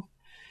you."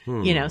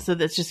 So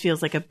this just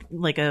feels like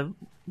a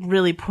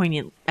really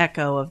poignant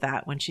echo of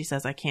that when she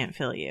says, "I can't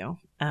feel you."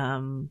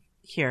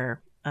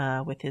 Here,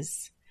 with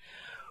his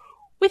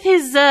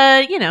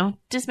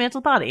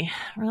dismantled body,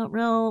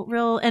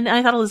 real. And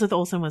I thought Elizabeth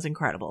Olsen was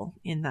incredible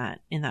in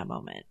that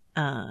moment,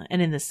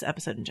 and in this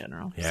episode in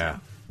general. Yeah,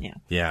 so,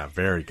 yeah,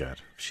 very good.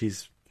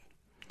 She's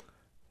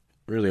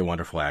really a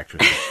wonderful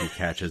actress. She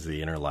catches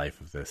the inner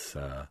life of this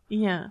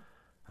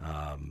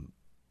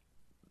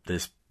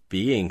this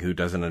being who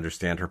doesn't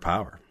understand her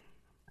power,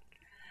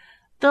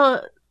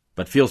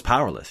 but feels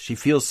powerless. She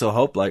feels so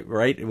hopeless,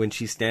 right, when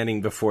she's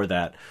standing before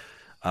that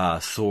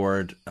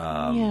sword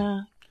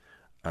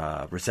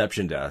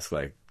reception desk,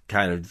 like,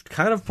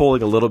 kind of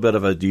pulling a little bit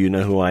of a "Do you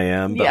know who I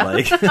am?" But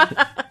like,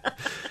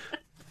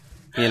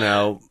 you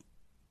know,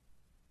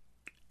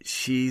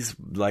 she's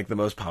like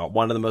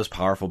one of the most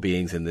powerful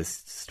beings in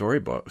this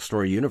story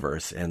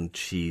universe, and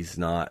she's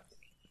not,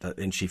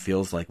 and she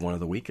feels like one of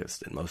the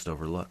weakest and most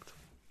overlooked.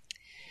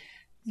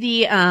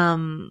 The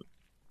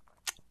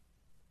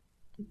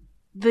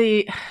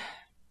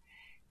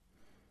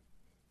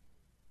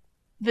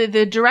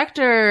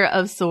director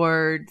of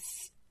Sword's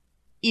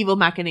evil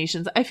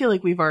machinations, I feel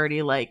like we've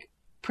already like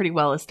pretty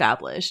well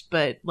established,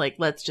 but like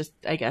let's just,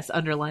 I guess,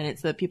 underline it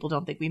so that people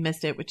don't think we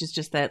missed it, which is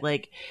just that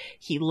like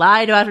he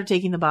lied about her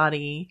taking the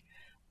body.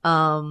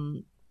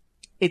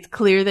 It's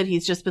clear that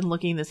he's just been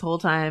looking this whole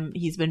time.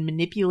 He's been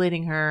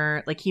manipulating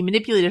her. Like he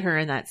manipulated her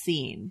in that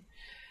scene.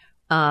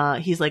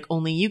 He's like,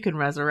 only you can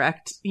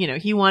resurrect. You know,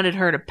 he wanted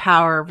her to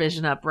power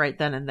Vision up right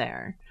then and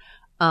there.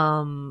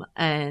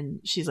 And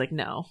she's like,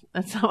 no,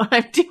 that's not what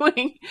I'm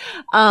doing.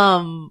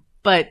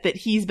 But that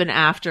he's been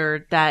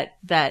after that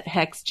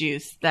hex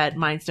juice, that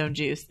Mind Stone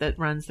juice that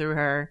runs through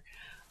her,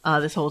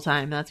 this whole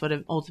time. That's what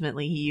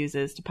ultimately he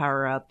uses to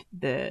power up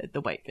the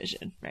White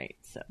Vision. Right.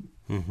 So,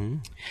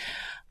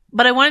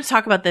 But I want to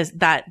talk about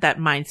that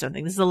Mind Stone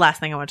thing. This is the last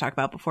thing I want to talk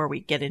about before we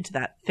get into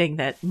that thing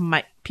that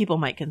people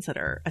might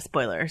consider a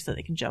spoiler so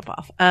they can jump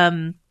off.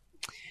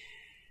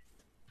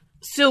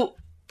 So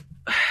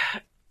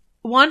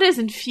Wanda has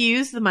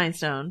infused the Mind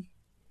Stone.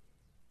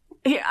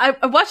 I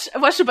watched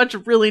a bunch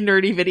of really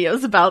nerdy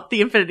videos about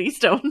the Infinity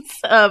Stones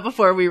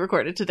before we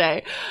recorded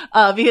today,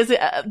 because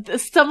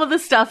some of the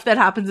stuff that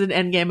happens in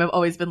Endgame I've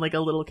always been like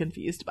a little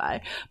confused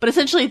by. But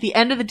essentially, at the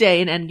end of the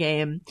day in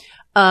Endgame,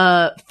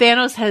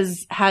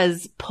 Thanos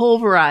has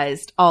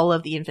pulverized all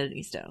of the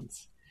Infinity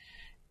Stones,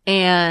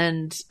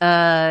 and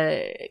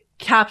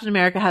Captain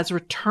America has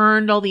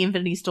returned all the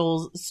Infinity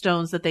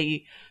Stones that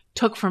they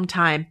took from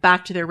time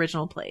back to their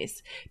original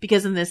place.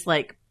 Because in this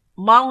like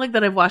monologue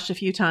that I've watched a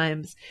few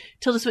times,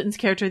 Tilda Swinton's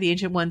character, the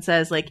Ancient One,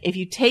 says like, if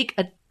you take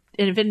an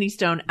Infinity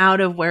Stone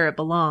out of where it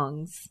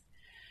belongs,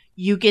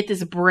 you get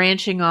this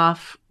branching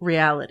off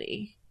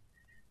reality,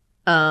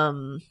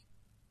 a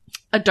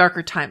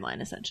darker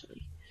timeline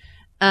essentially.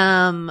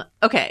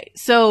 Okay,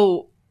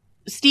 so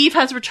Steve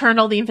has returned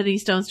all the Infinity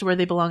Stones to where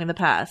they belong in the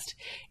past.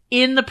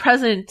 In the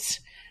present,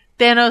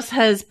 Thanos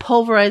has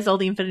pulverized all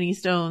the Infinity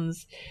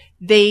Stones.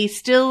 They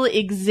still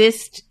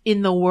exist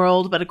in the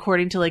world, but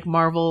according to like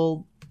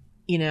Marvel,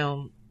 you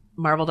know,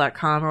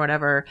 Marvel.com or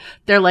whatever,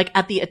 they're like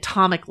at the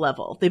atomic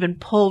level. They've been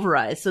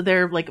pulverized. So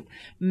they're like,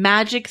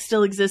 magic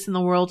still exists in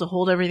the world to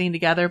hold everything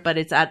together, but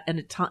it's at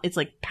it's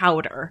like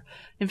powder.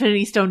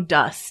 Infinity Stone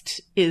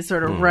dust is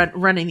sort of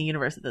running the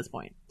universe at this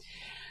point.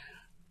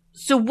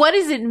 So what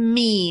does it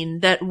mean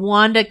that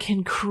Wanda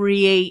can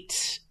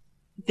create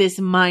this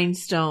Mind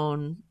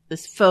Stone,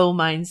 this faux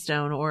Mind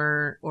Stone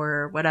or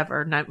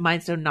whatever,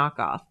 Mind Stone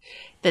knockoff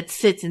that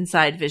sits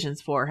inside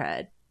Vision's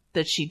forehead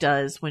that she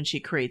does when she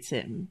creates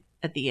him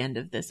at the end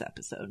of this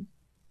episode?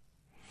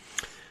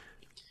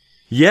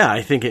 Yeah,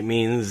 I think it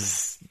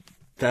means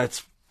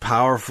that's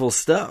powerful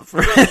stuff.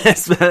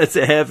 That's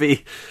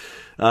heavy.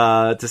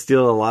 To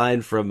steal a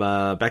line from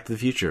Back to the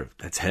Future,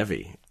 that's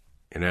heavy.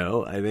 You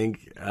know, I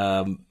think,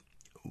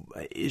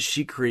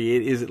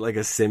 is it like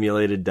a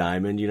simulated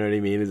diamond? You know what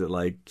I mean? Is it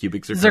like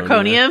cubic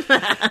zirconium?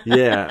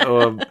 Yeah.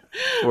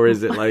 Or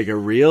is it like a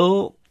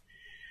real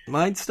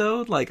Mind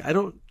Stone? Like, I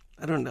don't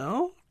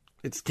know.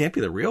 It can't be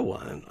the real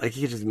one. Like,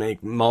 you could just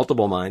make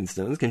multiple Mind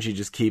Stones. Can she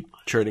just keep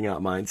churning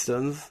out Mind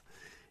Stones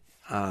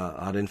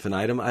ad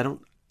infinitum? I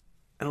don't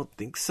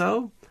think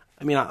so.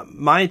 I mean,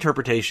 my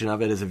interpretation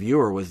of it as a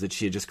viewer was that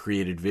she had just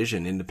created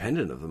Vision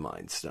independent of the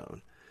Mind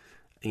Stone.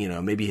 You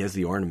know, maybe he has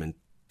the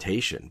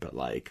ornamentation, but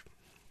like,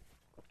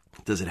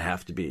 does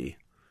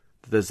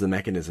the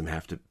mechanism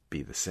have to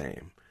be the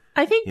same?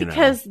 I think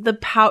because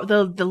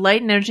the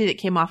light and energy that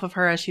came off of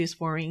her as she was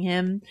forming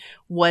him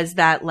was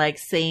that like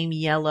same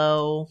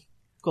yellow,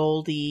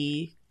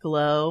 goldy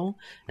glow.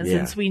 And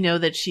since we know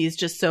that she's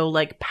just so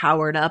like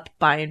powered up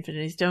by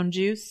Infinity Stone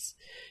juice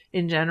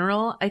in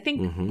general, I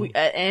think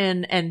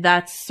and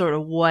that's sort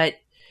of what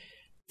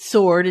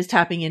Sword is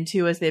tapping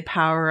into as they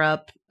power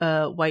up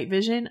White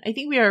Vision. I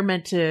think we are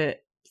meant to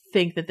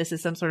think that this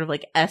is some sort of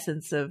like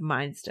essence of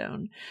Mind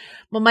Stone.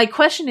 Well, my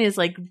question is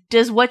like,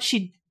 does what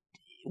she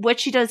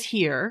does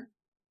here,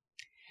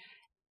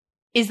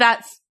 is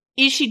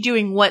she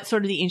doing what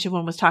sort of the Ancient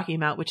One was talking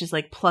about, which is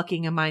like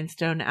plucking a Mind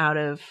Stone out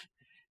of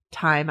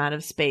time, out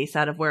of space,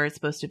 out of where it's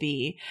supposed to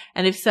be?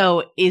 And if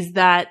so, is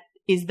that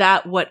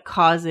what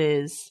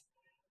causes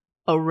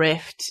a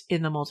rift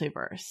in the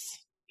multiverse?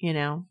 You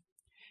know,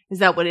 is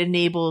that what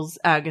enables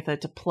Agatha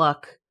to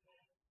pluck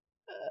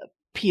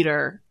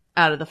Peter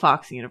out of the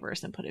Fox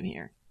universe and put him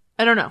here?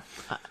 I don't know.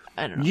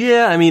 I don't know.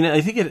 Yeah, I mean, I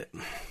think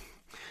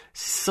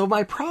so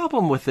my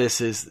problem with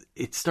this is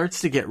it starts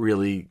to get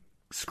really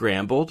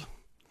scrambled.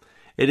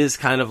 It is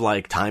kind of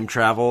like time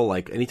travel.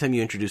 Like, anytime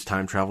you introduce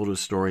time travel to a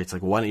story, it's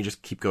like, why don't you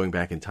just keep going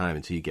back in time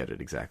until you get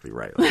it exactly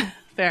right? Like,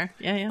 fair.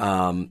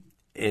 Yeah.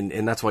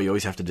 And that's why you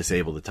always have to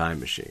disable the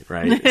time machine,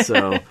 right?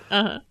 So,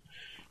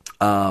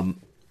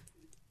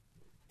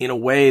 in a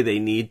way, they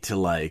need to,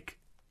 like,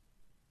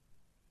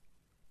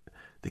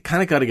 they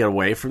kind of got to get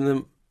away from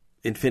the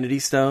Infinity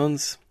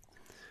Stones,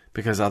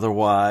 because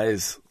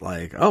otherwise,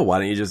 like, oh, why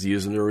don't you just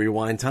use them to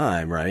rewind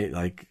time, right?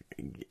 Like,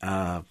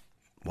 why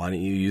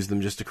don't you use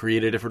them just to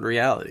create a different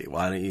reality?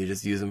 Why don't you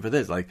just use them for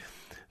this? Like,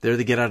 they're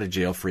the get out of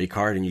jail free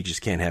card, and you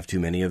just can't have too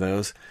many of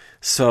those.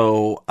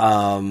 So,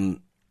 I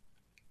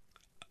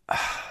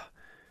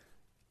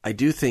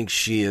do think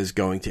she is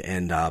going to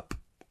end up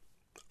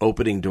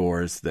opening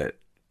doors that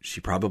she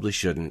probably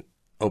shouldn't,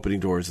 opening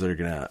doors that are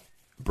going to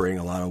bring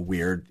a lot of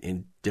weird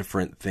and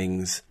different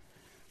things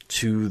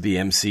to the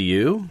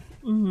MCU.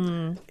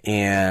 Mm-hmm.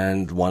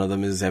 And one of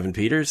them is Evan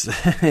Peters.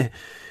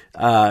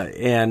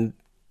 And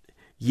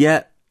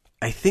yet,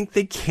 I think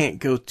they can't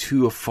go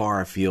too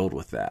far afield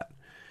with that.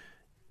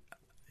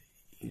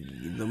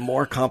 The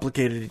more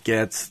complicated it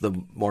gets, the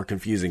more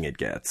confusing it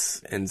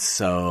gets. And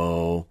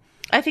so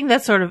I think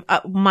that's sort of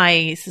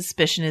my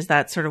suspicion is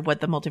that sort of what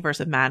the Multiverse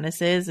of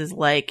Madness is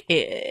like,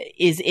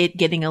 is it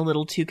getting a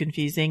little too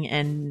confusing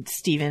and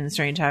Stephen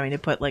Strange having to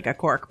put like a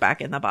cork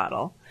back in the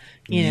bottle?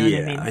 You know what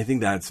I mean? I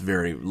think that's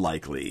very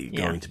likely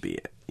going to be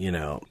it, you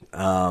know.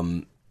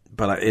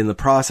 But in the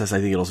process, I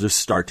think it'll just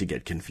start to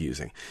get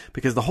confusing,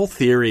 because the whole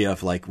theory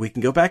of like, we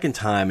can go back in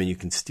time and you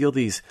can steal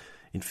these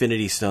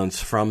Infinity Stones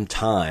from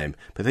time,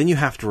 but then you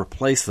have to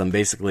replace them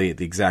basically at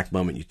the exact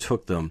moment you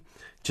took them,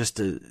 just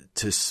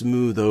to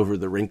smooth over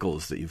the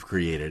wrinkles that you've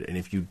created. And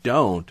if you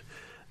don't,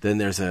 then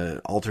there's an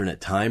alternate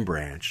time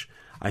branch.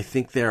 I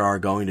think there are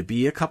going to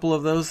be a couple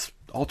of those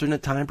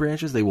alternate time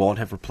branches. They won't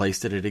have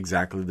replaced it at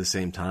exactly the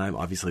same time.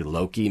 Obviously,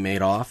 Loki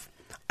made off.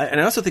 And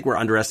I also think we're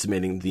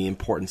underestimating the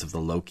importance of the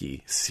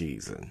Loki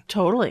season.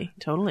 Totally.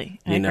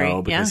 I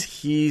agree. Because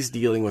he's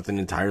dealing with an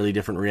entirely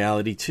different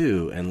reality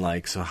too. And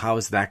like, so how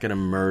is that going to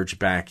merge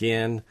back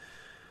in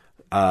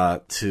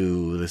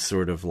to the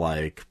sort of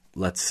like,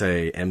 let's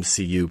say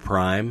MCU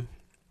Prime,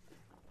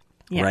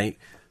 right?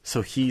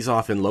 So he's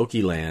off in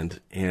Loki land,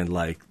 and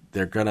like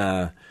they're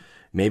gonna,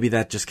 maybe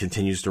that just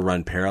continues to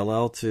run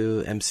parallel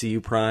to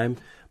MCU Prime,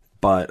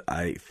 but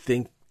I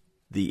think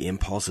the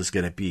impulse is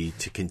going to be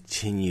to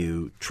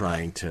continue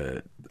trying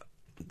to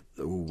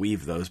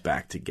weave those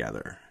back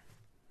together.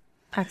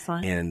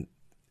 Excellent.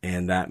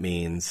 And that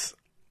means,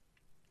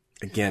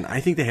 again, I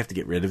think they have to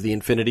get rid of the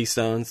Infinity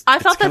Stones. I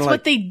thought that's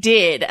what they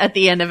did at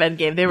the end of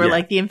Endgame. They were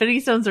like, the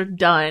Infinity Stones are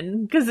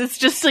done, because it's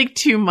just like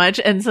too much.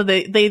 And so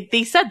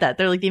they said that.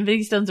 They're like, the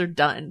Infinity Stones are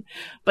done.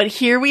 But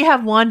here we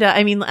have Wanda.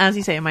 I mean, as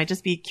you say, it might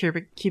just be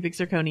cubic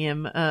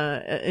zirconium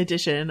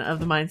edition of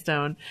the Mind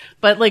Stone.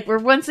 But like, we're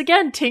once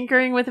again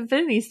tinkering with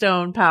Infinity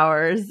Stone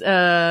powers,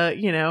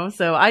 you know.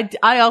 So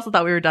I also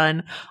thought we were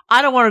done.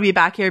 I don't want to be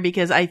back here,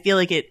 because I feel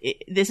like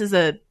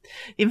the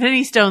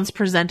Infinity Stones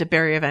present a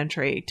barrier of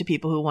entry to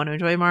people who want to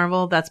enjoy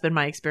Marvel. That's been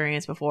my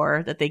experience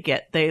before, that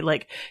they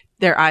like,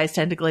 their eyes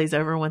tend to glaze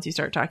over once you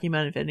start talking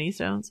about Infinity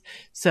Stones.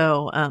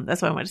 So,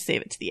 that's why I wanted to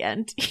save it to the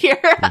end here.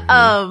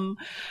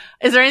 Mm-hmm.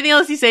 Is there anything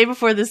else you say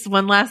before this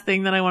one last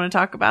thing that I want to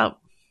talk about?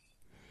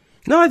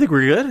 No, I think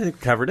we're good. I think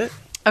we covered it.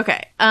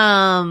 Okay.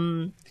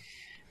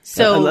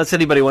 So unless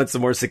anybody wants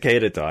some more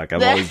cicada talk,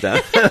 I'm always down.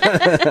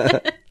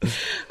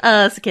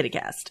 Cicada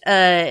Cast.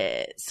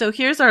 So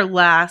here's our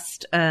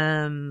last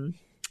thing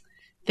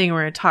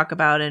we're going to talk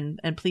about, and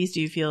please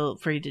do feel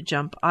free to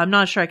jump. I'm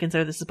not sure I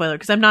consider this a spoiler,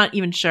 because I'm not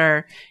even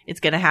sure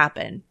it's going to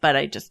happen, but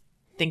I just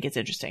think it's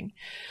interesting.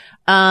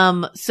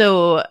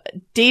 So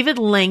David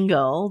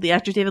Langle, the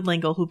actor David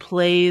Langle, who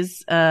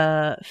plays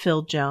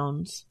Phil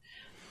Jones,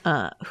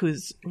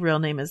 whose real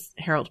name is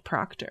Harold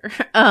Proctor,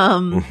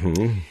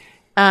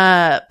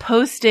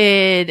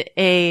 posted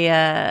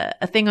a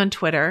thing on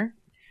Twitter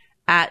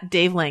at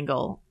Dave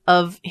Langle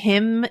of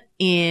him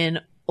in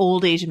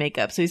old age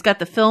makeup. So he's got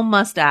the Phil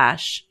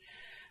mustache.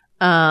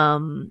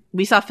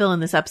 We saw Phil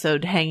in this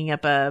episode hanging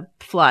up a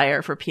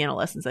flyer for piano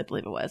lessons, I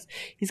believe it was.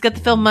 He's got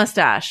the Phil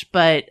mustache,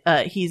 but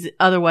he's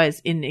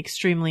otherwise in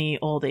extremely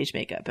old age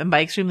makeup. And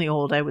by extremely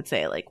old, I would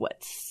say like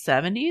what,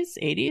 70s,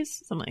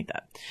 80s, something like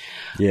that.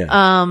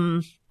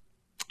 Yeah.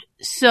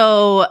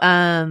 So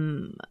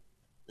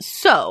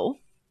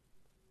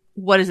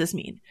what does this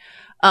mean?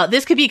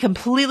 This could be a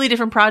completely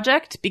different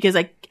project, because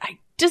I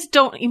just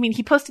don't, I mean,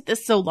 he posted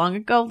this so long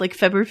ago, like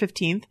February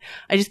 15th.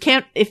 I just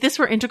can't, if this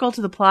were integral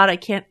to the plot, I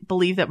can't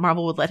believe that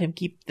Marvel would let him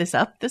keep this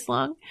up this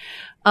long.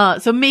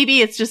 So maybe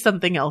it's just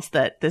something else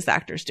that this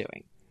actor's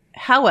doing.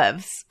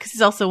 However, because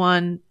he's also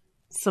on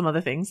some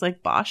other things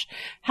like Bosch.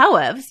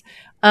 However,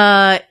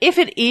 if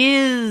it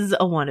is a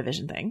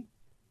WandaVision thing,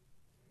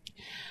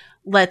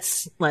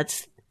 let's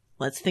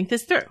think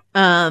this through.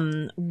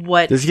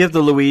 What does he have,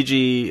 the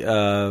Luigi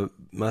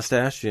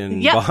mustache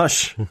in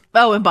Bosch?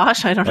 Oh, in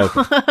Bosch, I don't know. Okay.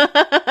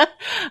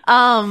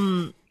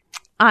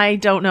 I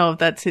don't know if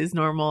that's his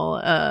normal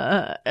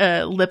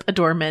lip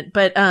adornment,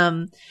 but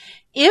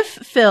if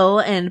Phil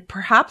and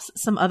perhaps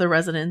some other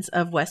residents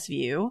of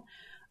Westview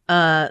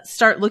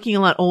start looking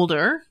a lot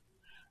older,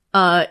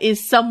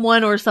 is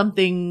someone or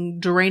something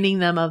draining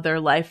them of their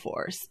life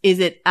force? Is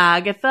it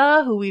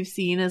Agatha, who we've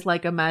seen as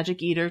like a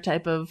magic eater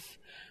type of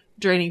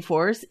draining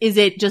force? Is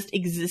it just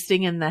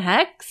existing in the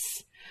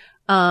hex?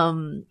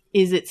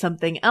 Is it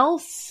something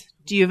else?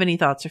 Do you have any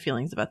thoughts or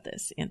feelings about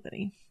this,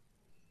 Anthony?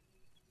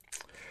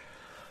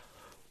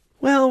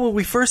 Well, when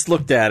we first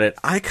looked at it,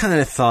 I kind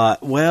of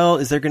thought, well,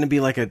 is there going to be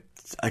like a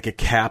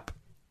Cap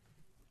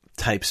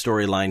type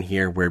storyline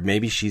here where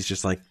maybe she's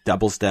just like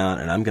doubles down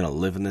and I'm going to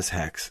live in this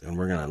hex and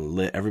we're going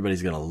to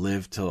everybody's going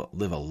to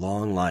live a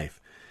long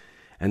life.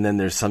 And then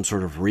there's some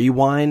sort of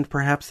rewind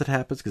perhaps that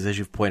happens because as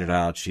you've pointed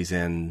out, she's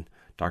in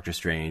Doctor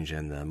Strange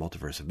and the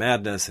Multiverse of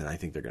Madness, and I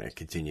think they're going to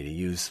continue to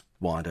use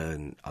Wanda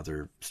and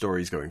other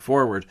stories going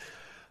forward.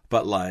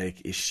 But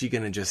like, is she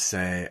going to just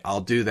say,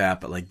 I'll do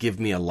that, but like give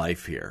me a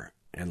life here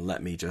and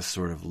let me just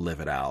sort of live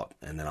it out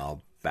and then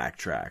I'll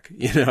backtrack,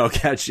 you know, I'll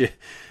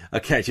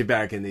catch you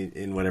back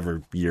in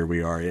whatever year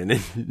we are in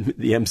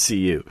the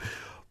MCU.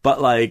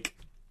 But like,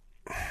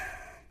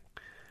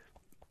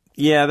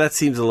 yeah, that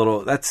seems a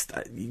little,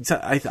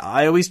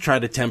 I always try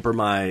to temper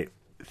my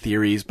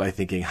theories by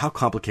thinking, how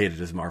complicated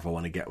does Marvel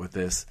want to get with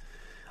this?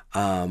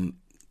 I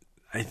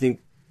think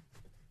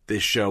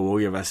this show will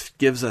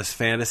gives us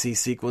fantasy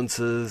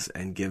sequences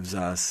and gives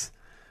us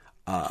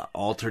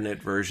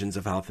alternate versions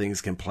of how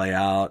things can play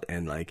out,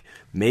 and like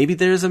maybe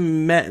there's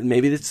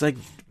maybe it's like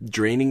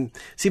draining.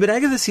 See, but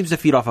Agatha seems to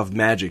feed off of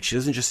magic. She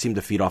doesn't just seem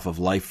to feed off of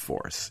life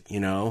force, you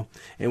know.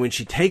 And when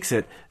she takes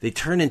it, they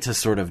turn into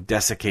sort of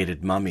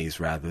desiccated mummies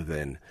rather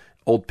than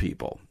old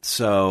people.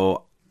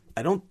 So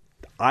I don't.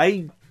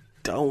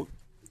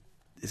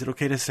 Is it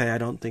okay to say I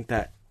don't think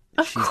that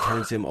she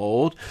turns him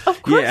old?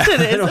 Of course it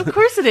is. Of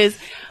course it is.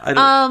 I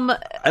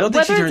don't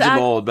think she turns him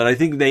old, but I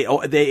think they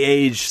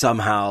age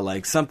somehow.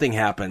 Like something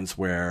happens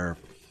where,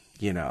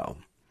 you know,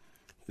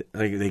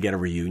 like they get a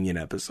reunion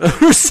episode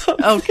or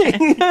something.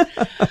 Okay.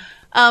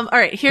 All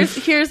right.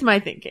 Here's my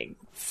thinking.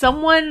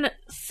 Someone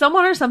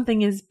or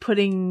something is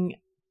putting.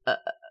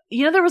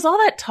 There was all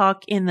that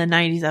talk in the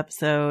 90s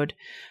episode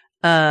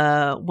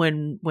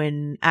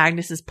when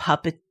Agnes is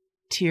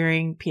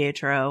puppeteering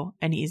Pietro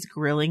and he's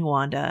grilling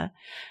Wanda,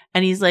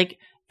 and he's like,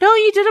 no,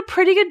 you did a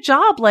pretty good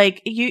job.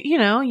 Like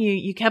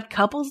you kept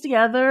couples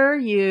together.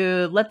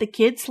 You let the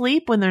kids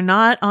sleep when they're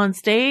not on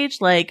stage.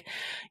 Like,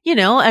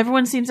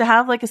 everyone seems to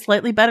have like a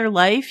slightly better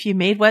life. You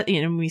made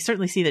we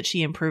certainly see that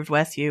she improved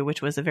Westview,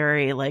 which was a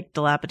very like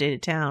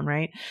dilapidated town,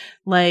 right?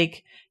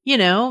 Like,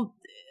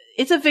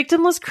 it's a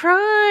victimless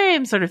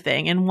crime sort of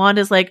thing. And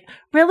Wanda's like,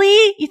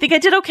 really? You think I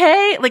did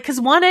okay? Like,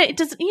 cause Wanda, it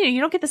doesn't, you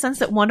don't get the sense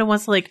that Wanda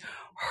wants to like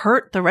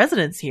hurt the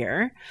residents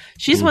here.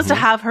 She just wants to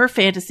have her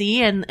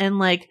fantasy and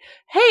like,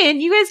 hey,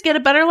 and you guys get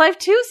a better life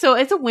too. So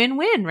it's a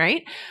win-win,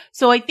 right?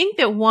 So I think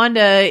that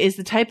Wanda is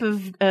the type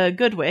of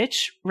good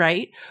witch,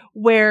 right?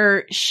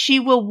 Where she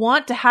will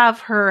want to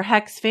have her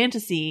hex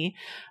fantasy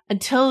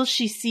until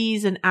she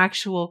sees an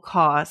actual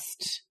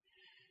cost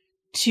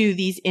to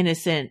these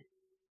innocent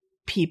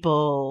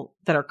people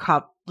that are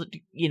caught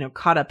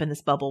up in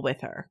this bubble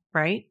with her,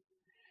 right?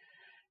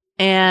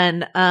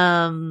 And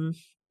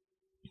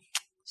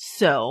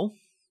so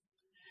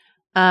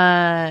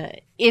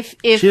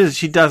if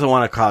she doesn't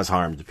want to cause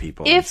harm to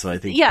people, so I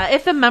think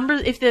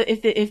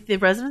if the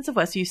residents of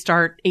Westview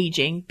start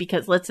aging,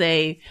 because let's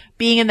say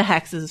being in the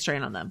hex is a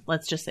strain on them,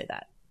 let's just say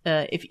that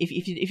if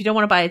you don't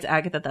want to buy it to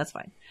Agatha, that's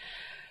fine.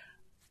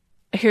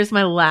 Here's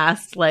my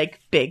last like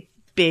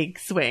big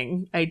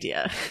swing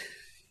idea.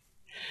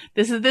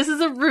 This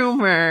is a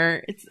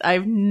rumor. I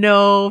have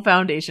no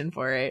foundation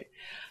for it.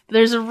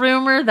 There's a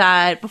rumor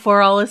that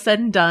before all is said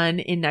and done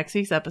in next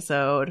week's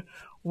episode,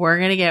 we're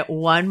going to get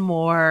one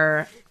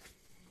more,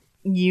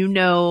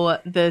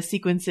 the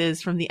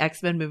sequences from the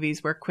X-Men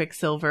movies where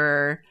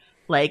Quicksilver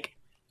like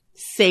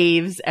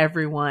saves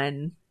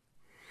everyone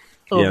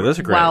those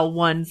are great. While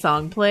one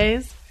song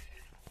plays.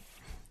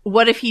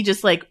 What if he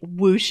just like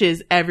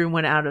whooshes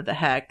everyone out of the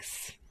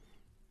hex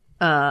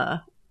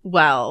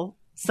while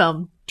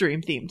some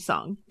dream-themed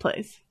song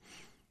plays?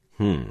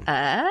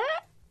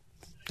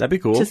 That'd be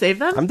cool. To save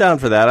them? I'm down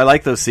for that. I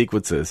like those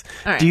sequences.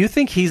 All right. Do you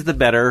think he's the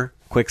better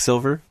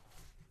Quicksilver?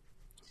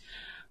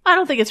 I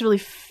don't think it's really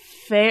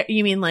fair.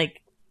 You mean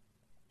like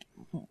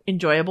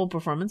enjoyable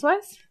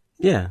performance-wise?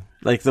 Yeah.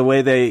 Like the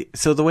way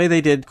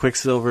they did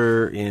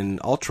Quicksilver in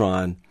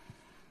Ultron,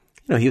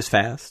 he was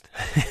fast.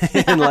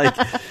 And like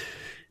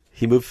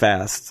he moved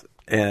fast.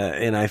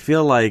 And I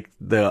feel like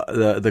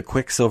the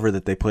Quicksilver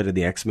that they put in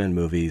the X-Men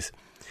movies,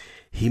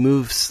 he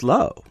moves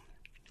slow,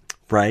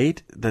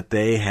 right? That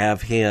they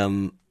have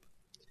him,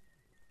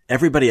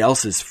 everybody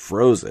else is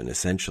frozen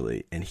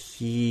essentially, and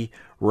he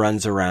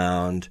runs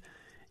around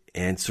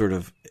and sort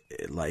of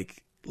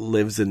like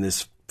lives in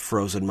this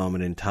frozen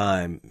moment in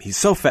time. He's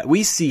so fast.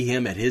 We see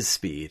him at his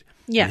speed.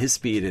 Yeah. And his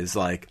speed is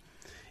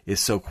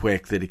so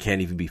quick that it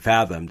can't even be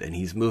fathomed, and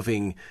he's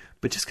moving,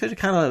 but just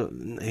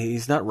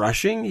he's not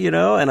rushing, and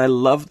I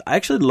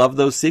actually love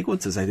those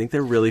sequences. I think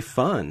they're really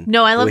fun.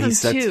 No, I love them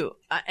too.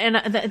 And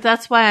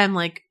that's why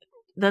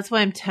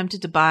I'm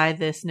tempted to buy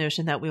this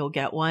notion that we will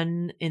get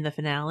one in the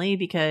finale,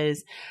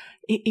 because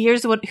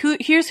here's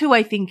who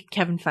I think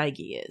Kevin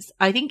Feige is.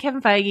 I think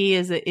Kevin Feige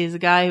is a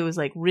guy who is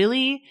like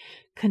really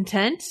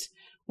content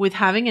with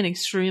having an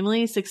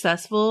extremely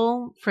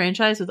successful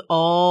franchise with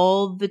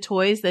all the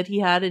toys that he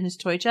had in his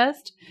toy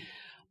chest,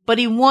 but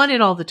he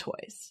wanted all the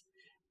toys.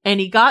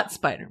 And he got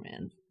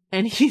Spider-Man.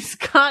 And he's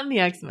gotten the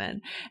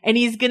X-Men. And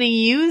he's gonna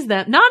use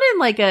them, not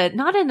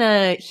in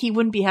a he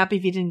wouldn't be happy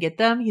if he didn't get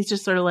them. He's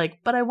just sort of like,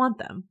 but I want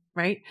them,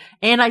 right?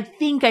 And I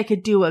think I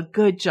could do a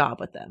good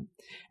job with them.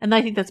 And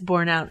I think that's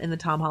borne out in the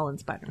Tom Holland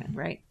Spider-Man,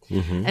 right?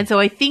 Mm-hmm. And so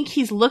I think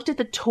he's looked at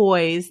the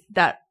toys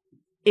that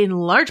in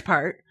large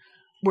part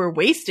were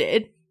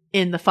wasted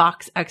in the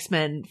Fox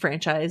X-Men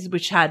franchise,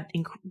 which had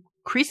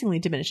increasingly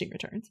diminishing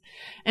returns,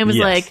 and was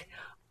like,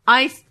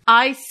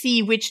 I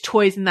see which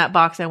toys in that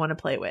box I want to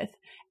play with.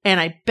 And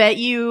I bet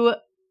you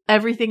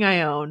everything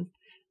I own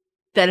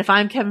that if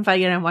I'm Kevin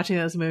Feige and I'm watching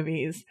those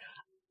movies,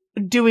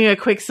 doing a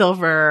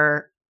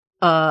Quicksilver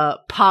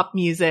pop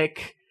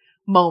music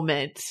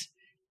moment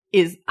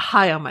is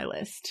high on my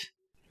list.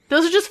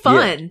 Those are just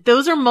fun. Yeah.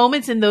 Those are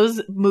moments in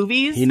those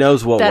movies he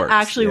knows what that works.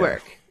 Actually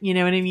work. You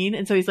know what I mean?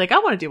 And so he's like, I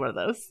want to do one of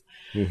those.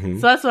 Mm-hmm.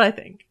 So that's what I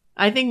think.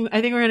 I think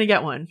we're going to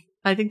get one.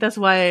 I think that's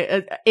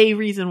why a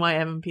reason why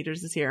Evan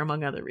Peters is here,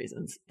 among other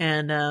reasons.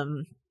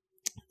 And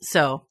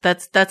so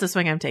that's a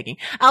swing I'm taking.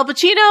 Al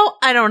Pacino,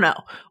 I don't know,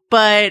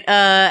 but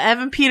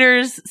Evan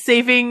Peters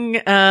saving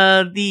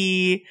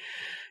the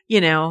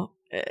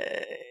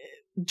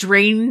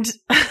drained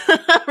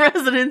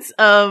residents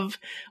of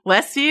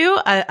Westview,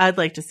 I'd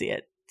like to see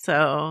it.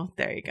 So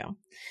there you go.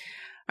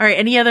 All right.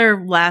 Any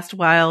other last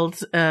wild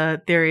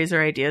theories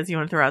or ideas you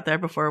want to throw out there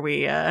before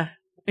we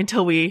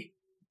until we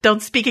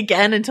don't speak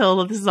again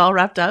until this is all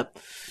wrapped up?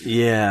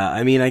 Yeah,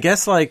 I mean, I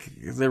guess like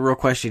the real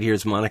question here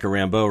is Monica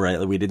Rambeau, right?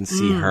 Like, we didn't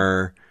see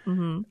her.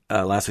 Mm-hmm.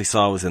 Last we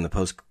saw was in the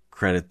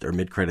post-credit or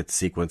mid-credit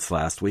sequence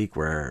last week,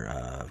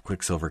 where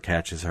Quicksilver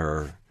catches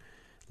her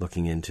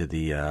looking into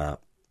the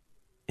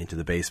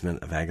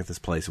basement of Agatha's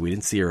place. We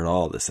didn't see her at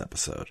all this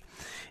episode.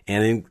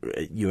 And then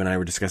you and I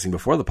were discussing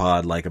before the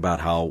pod, like,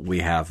 about how we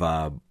have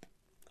a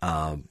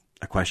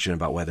question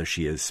about whether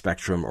she is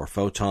Spectrum or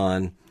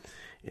Photon.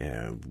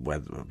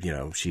 Whether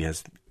she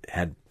has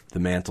had the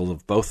mantle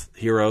of both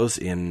heroes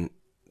in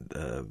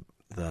the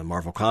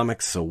Marvel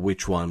comics. So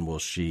which one will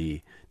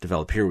she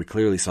develop here? We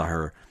clearly saw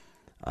her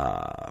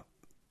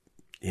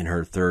in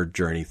her third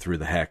journey through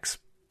the Hex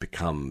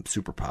become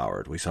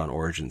superpowered. We saw an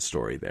origin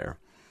story there.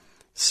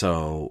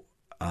 So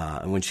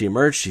when she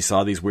emerged, she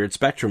saw these weird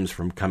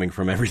spectrums coming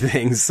from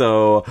everything.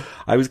 So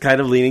I was kind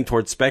of leaning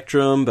towards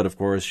Spectrum, but of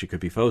course she could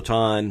be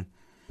Photon.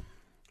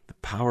 The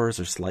powers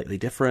are slightly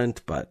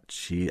different, but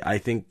I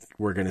think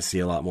we're going to see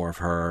a lot more of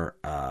her,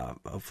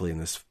 hopefully in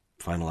this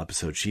final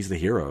episode. She's the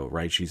hero,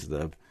 right? She's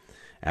the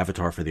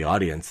avatar for the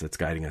audience that's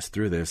guiding us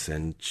through this.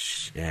 And,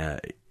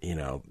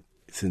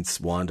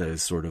 since Wanda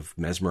is sort of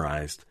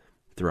mesmerized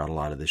throughout a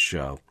lot of this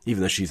show,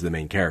 even though she's the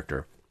main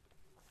character,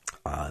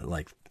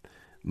 like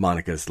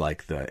Monica's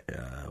like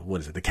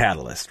the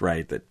catalyst,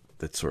 right?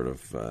 That sort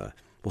of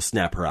will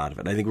snap her out of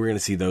it. I think we're going to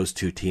see those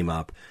two team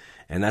up.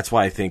 And that's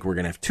why I think we're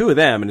going to have two of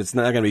them, and it's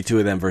not going to be two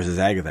of them versus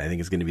Agatha. I think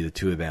it's going to be the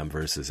two of them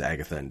versus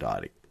Agatha and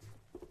Dottie.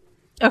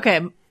 Okay,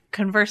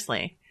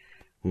 conversely,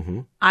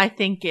 I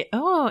think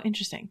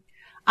interesting.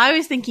 I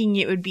was thinking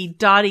it would be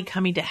Dottie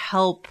coming to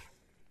help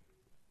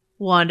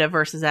Wanda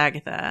versus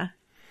Agatha.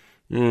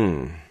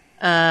 Because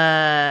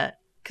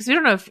we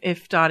don't know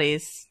if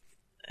Dottie's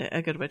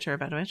a good witch or a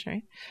bad witch,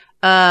 right?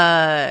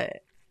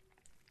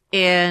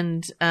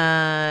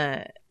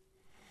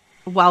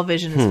 While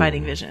Vision is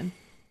fighting Vision.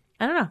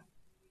 I don't know.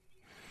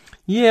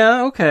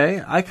 Yeah,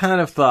 okay. I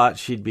kind of thought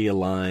she'd be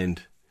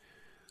aligned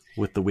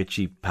with the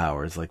witchy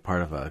powers, like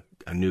part of a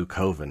new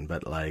coven,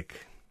 but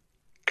like,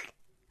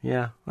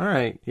 yeah, all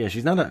right. Yeah,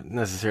 she's not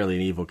necessarily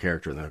an evil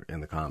character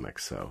in the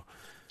comics, so.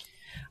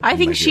 I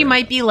think she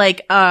might be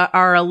like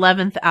our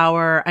 11th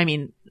hour. I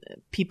mean,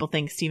 people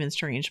think Stephen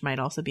Strange might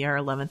also be our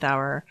 11th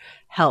hour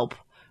help,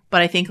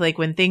 but I think like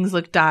when things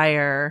look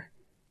dire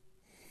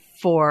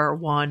for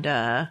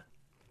Wanda,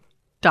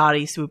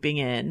 Dottie swooping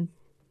in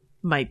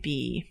might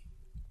be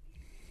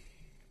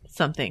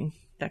something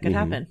that could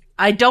happen.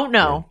 I don't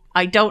know.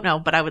 Yeah.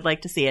 But I would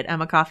like to see it.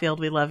 Emma Caulfield,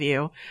 we love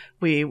you.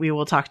 We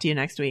will talk to you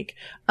next week.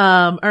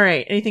 All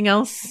right. Anything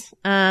else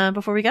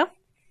before we go?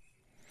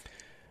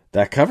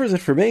 That covers it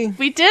for me.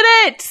 We did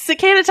it!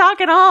 Cicada talk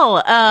and all.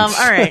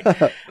 All right.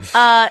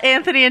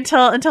 Anthony,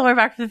 until we're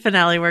back for the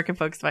finale, where can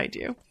folks find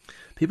you?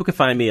 People can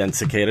find me on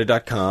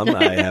cicada.com.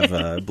 I have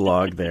a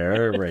blog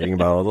there writing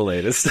about all the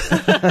latest.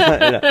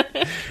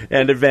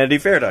 And at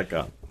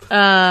vanityfair.com.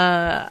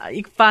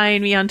 You can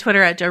find me on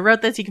Twitter at Joe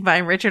Wrote This. You can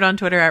find Richard on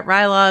Twitter at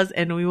Rylaws.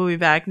 And we will be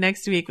back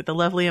next week with the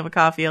lovely Emma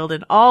Caulfield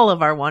and all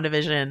of our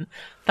WandaVision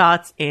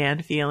thoughts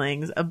and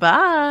feelings.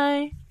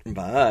 Bye.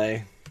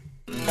 Bye.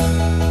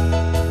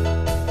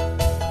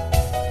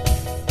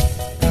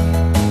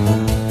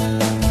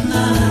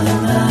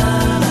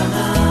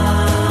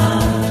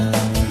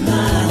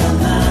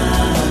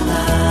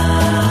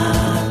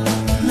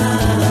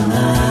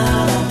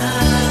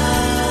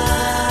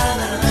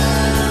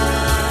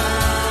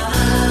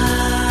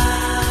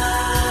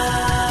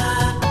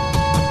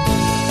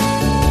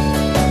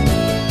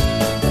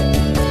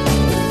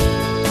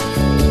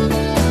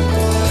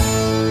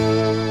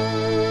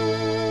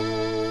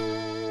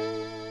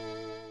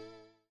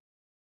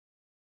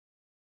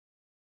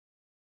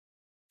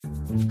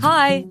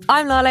 Hi,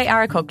 I'm Lale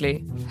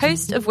Arakoglu,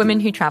 host of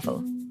Women Who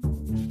Travel.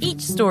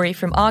 Each story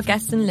from our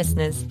guests and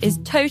listeners is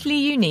totally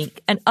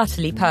unique and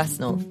utterly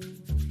personal.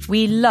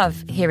 We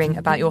love hearing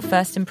about your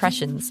first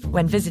impressions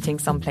when visiting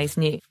someplace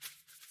new.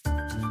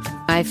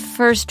 My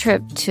first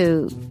trip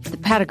to the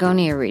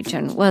Patagonia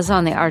region was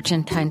on the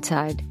Argentine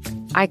side.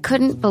 I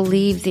couldn't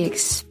believe the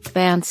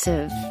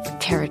expansive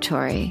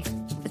territory.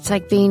 It's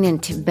like being in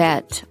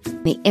Tibet.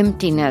 The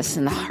emptiness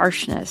and the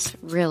harshness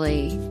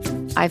really,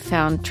 I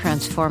found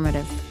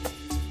transformative.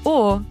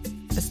 Or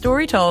a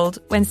story told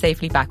when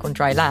safely back on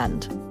dry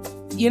land.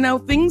 You know,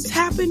 things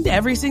happened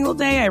every single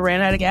day. I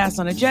ran out of gas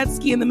on a jet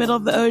ski in the middle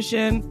of the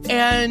ocean.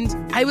 And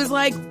I was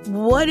like,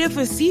 what if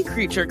a sea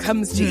creature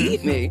comes to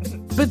eat me?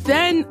 But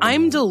then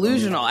I'm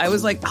delusional. I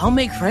was like, I'll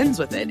make friends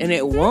with it and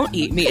it won't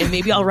eat me. And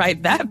maybe I'll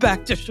ride that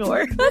back to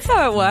shore. That's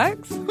how it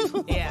works.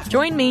 Yeah.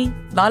 Join me,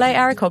 Lale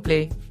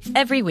Arakoglu,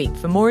 every week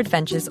for more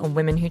adventures on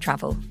Women Who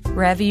Travel,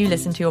 wherever you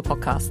listen to your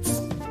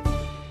podcasts.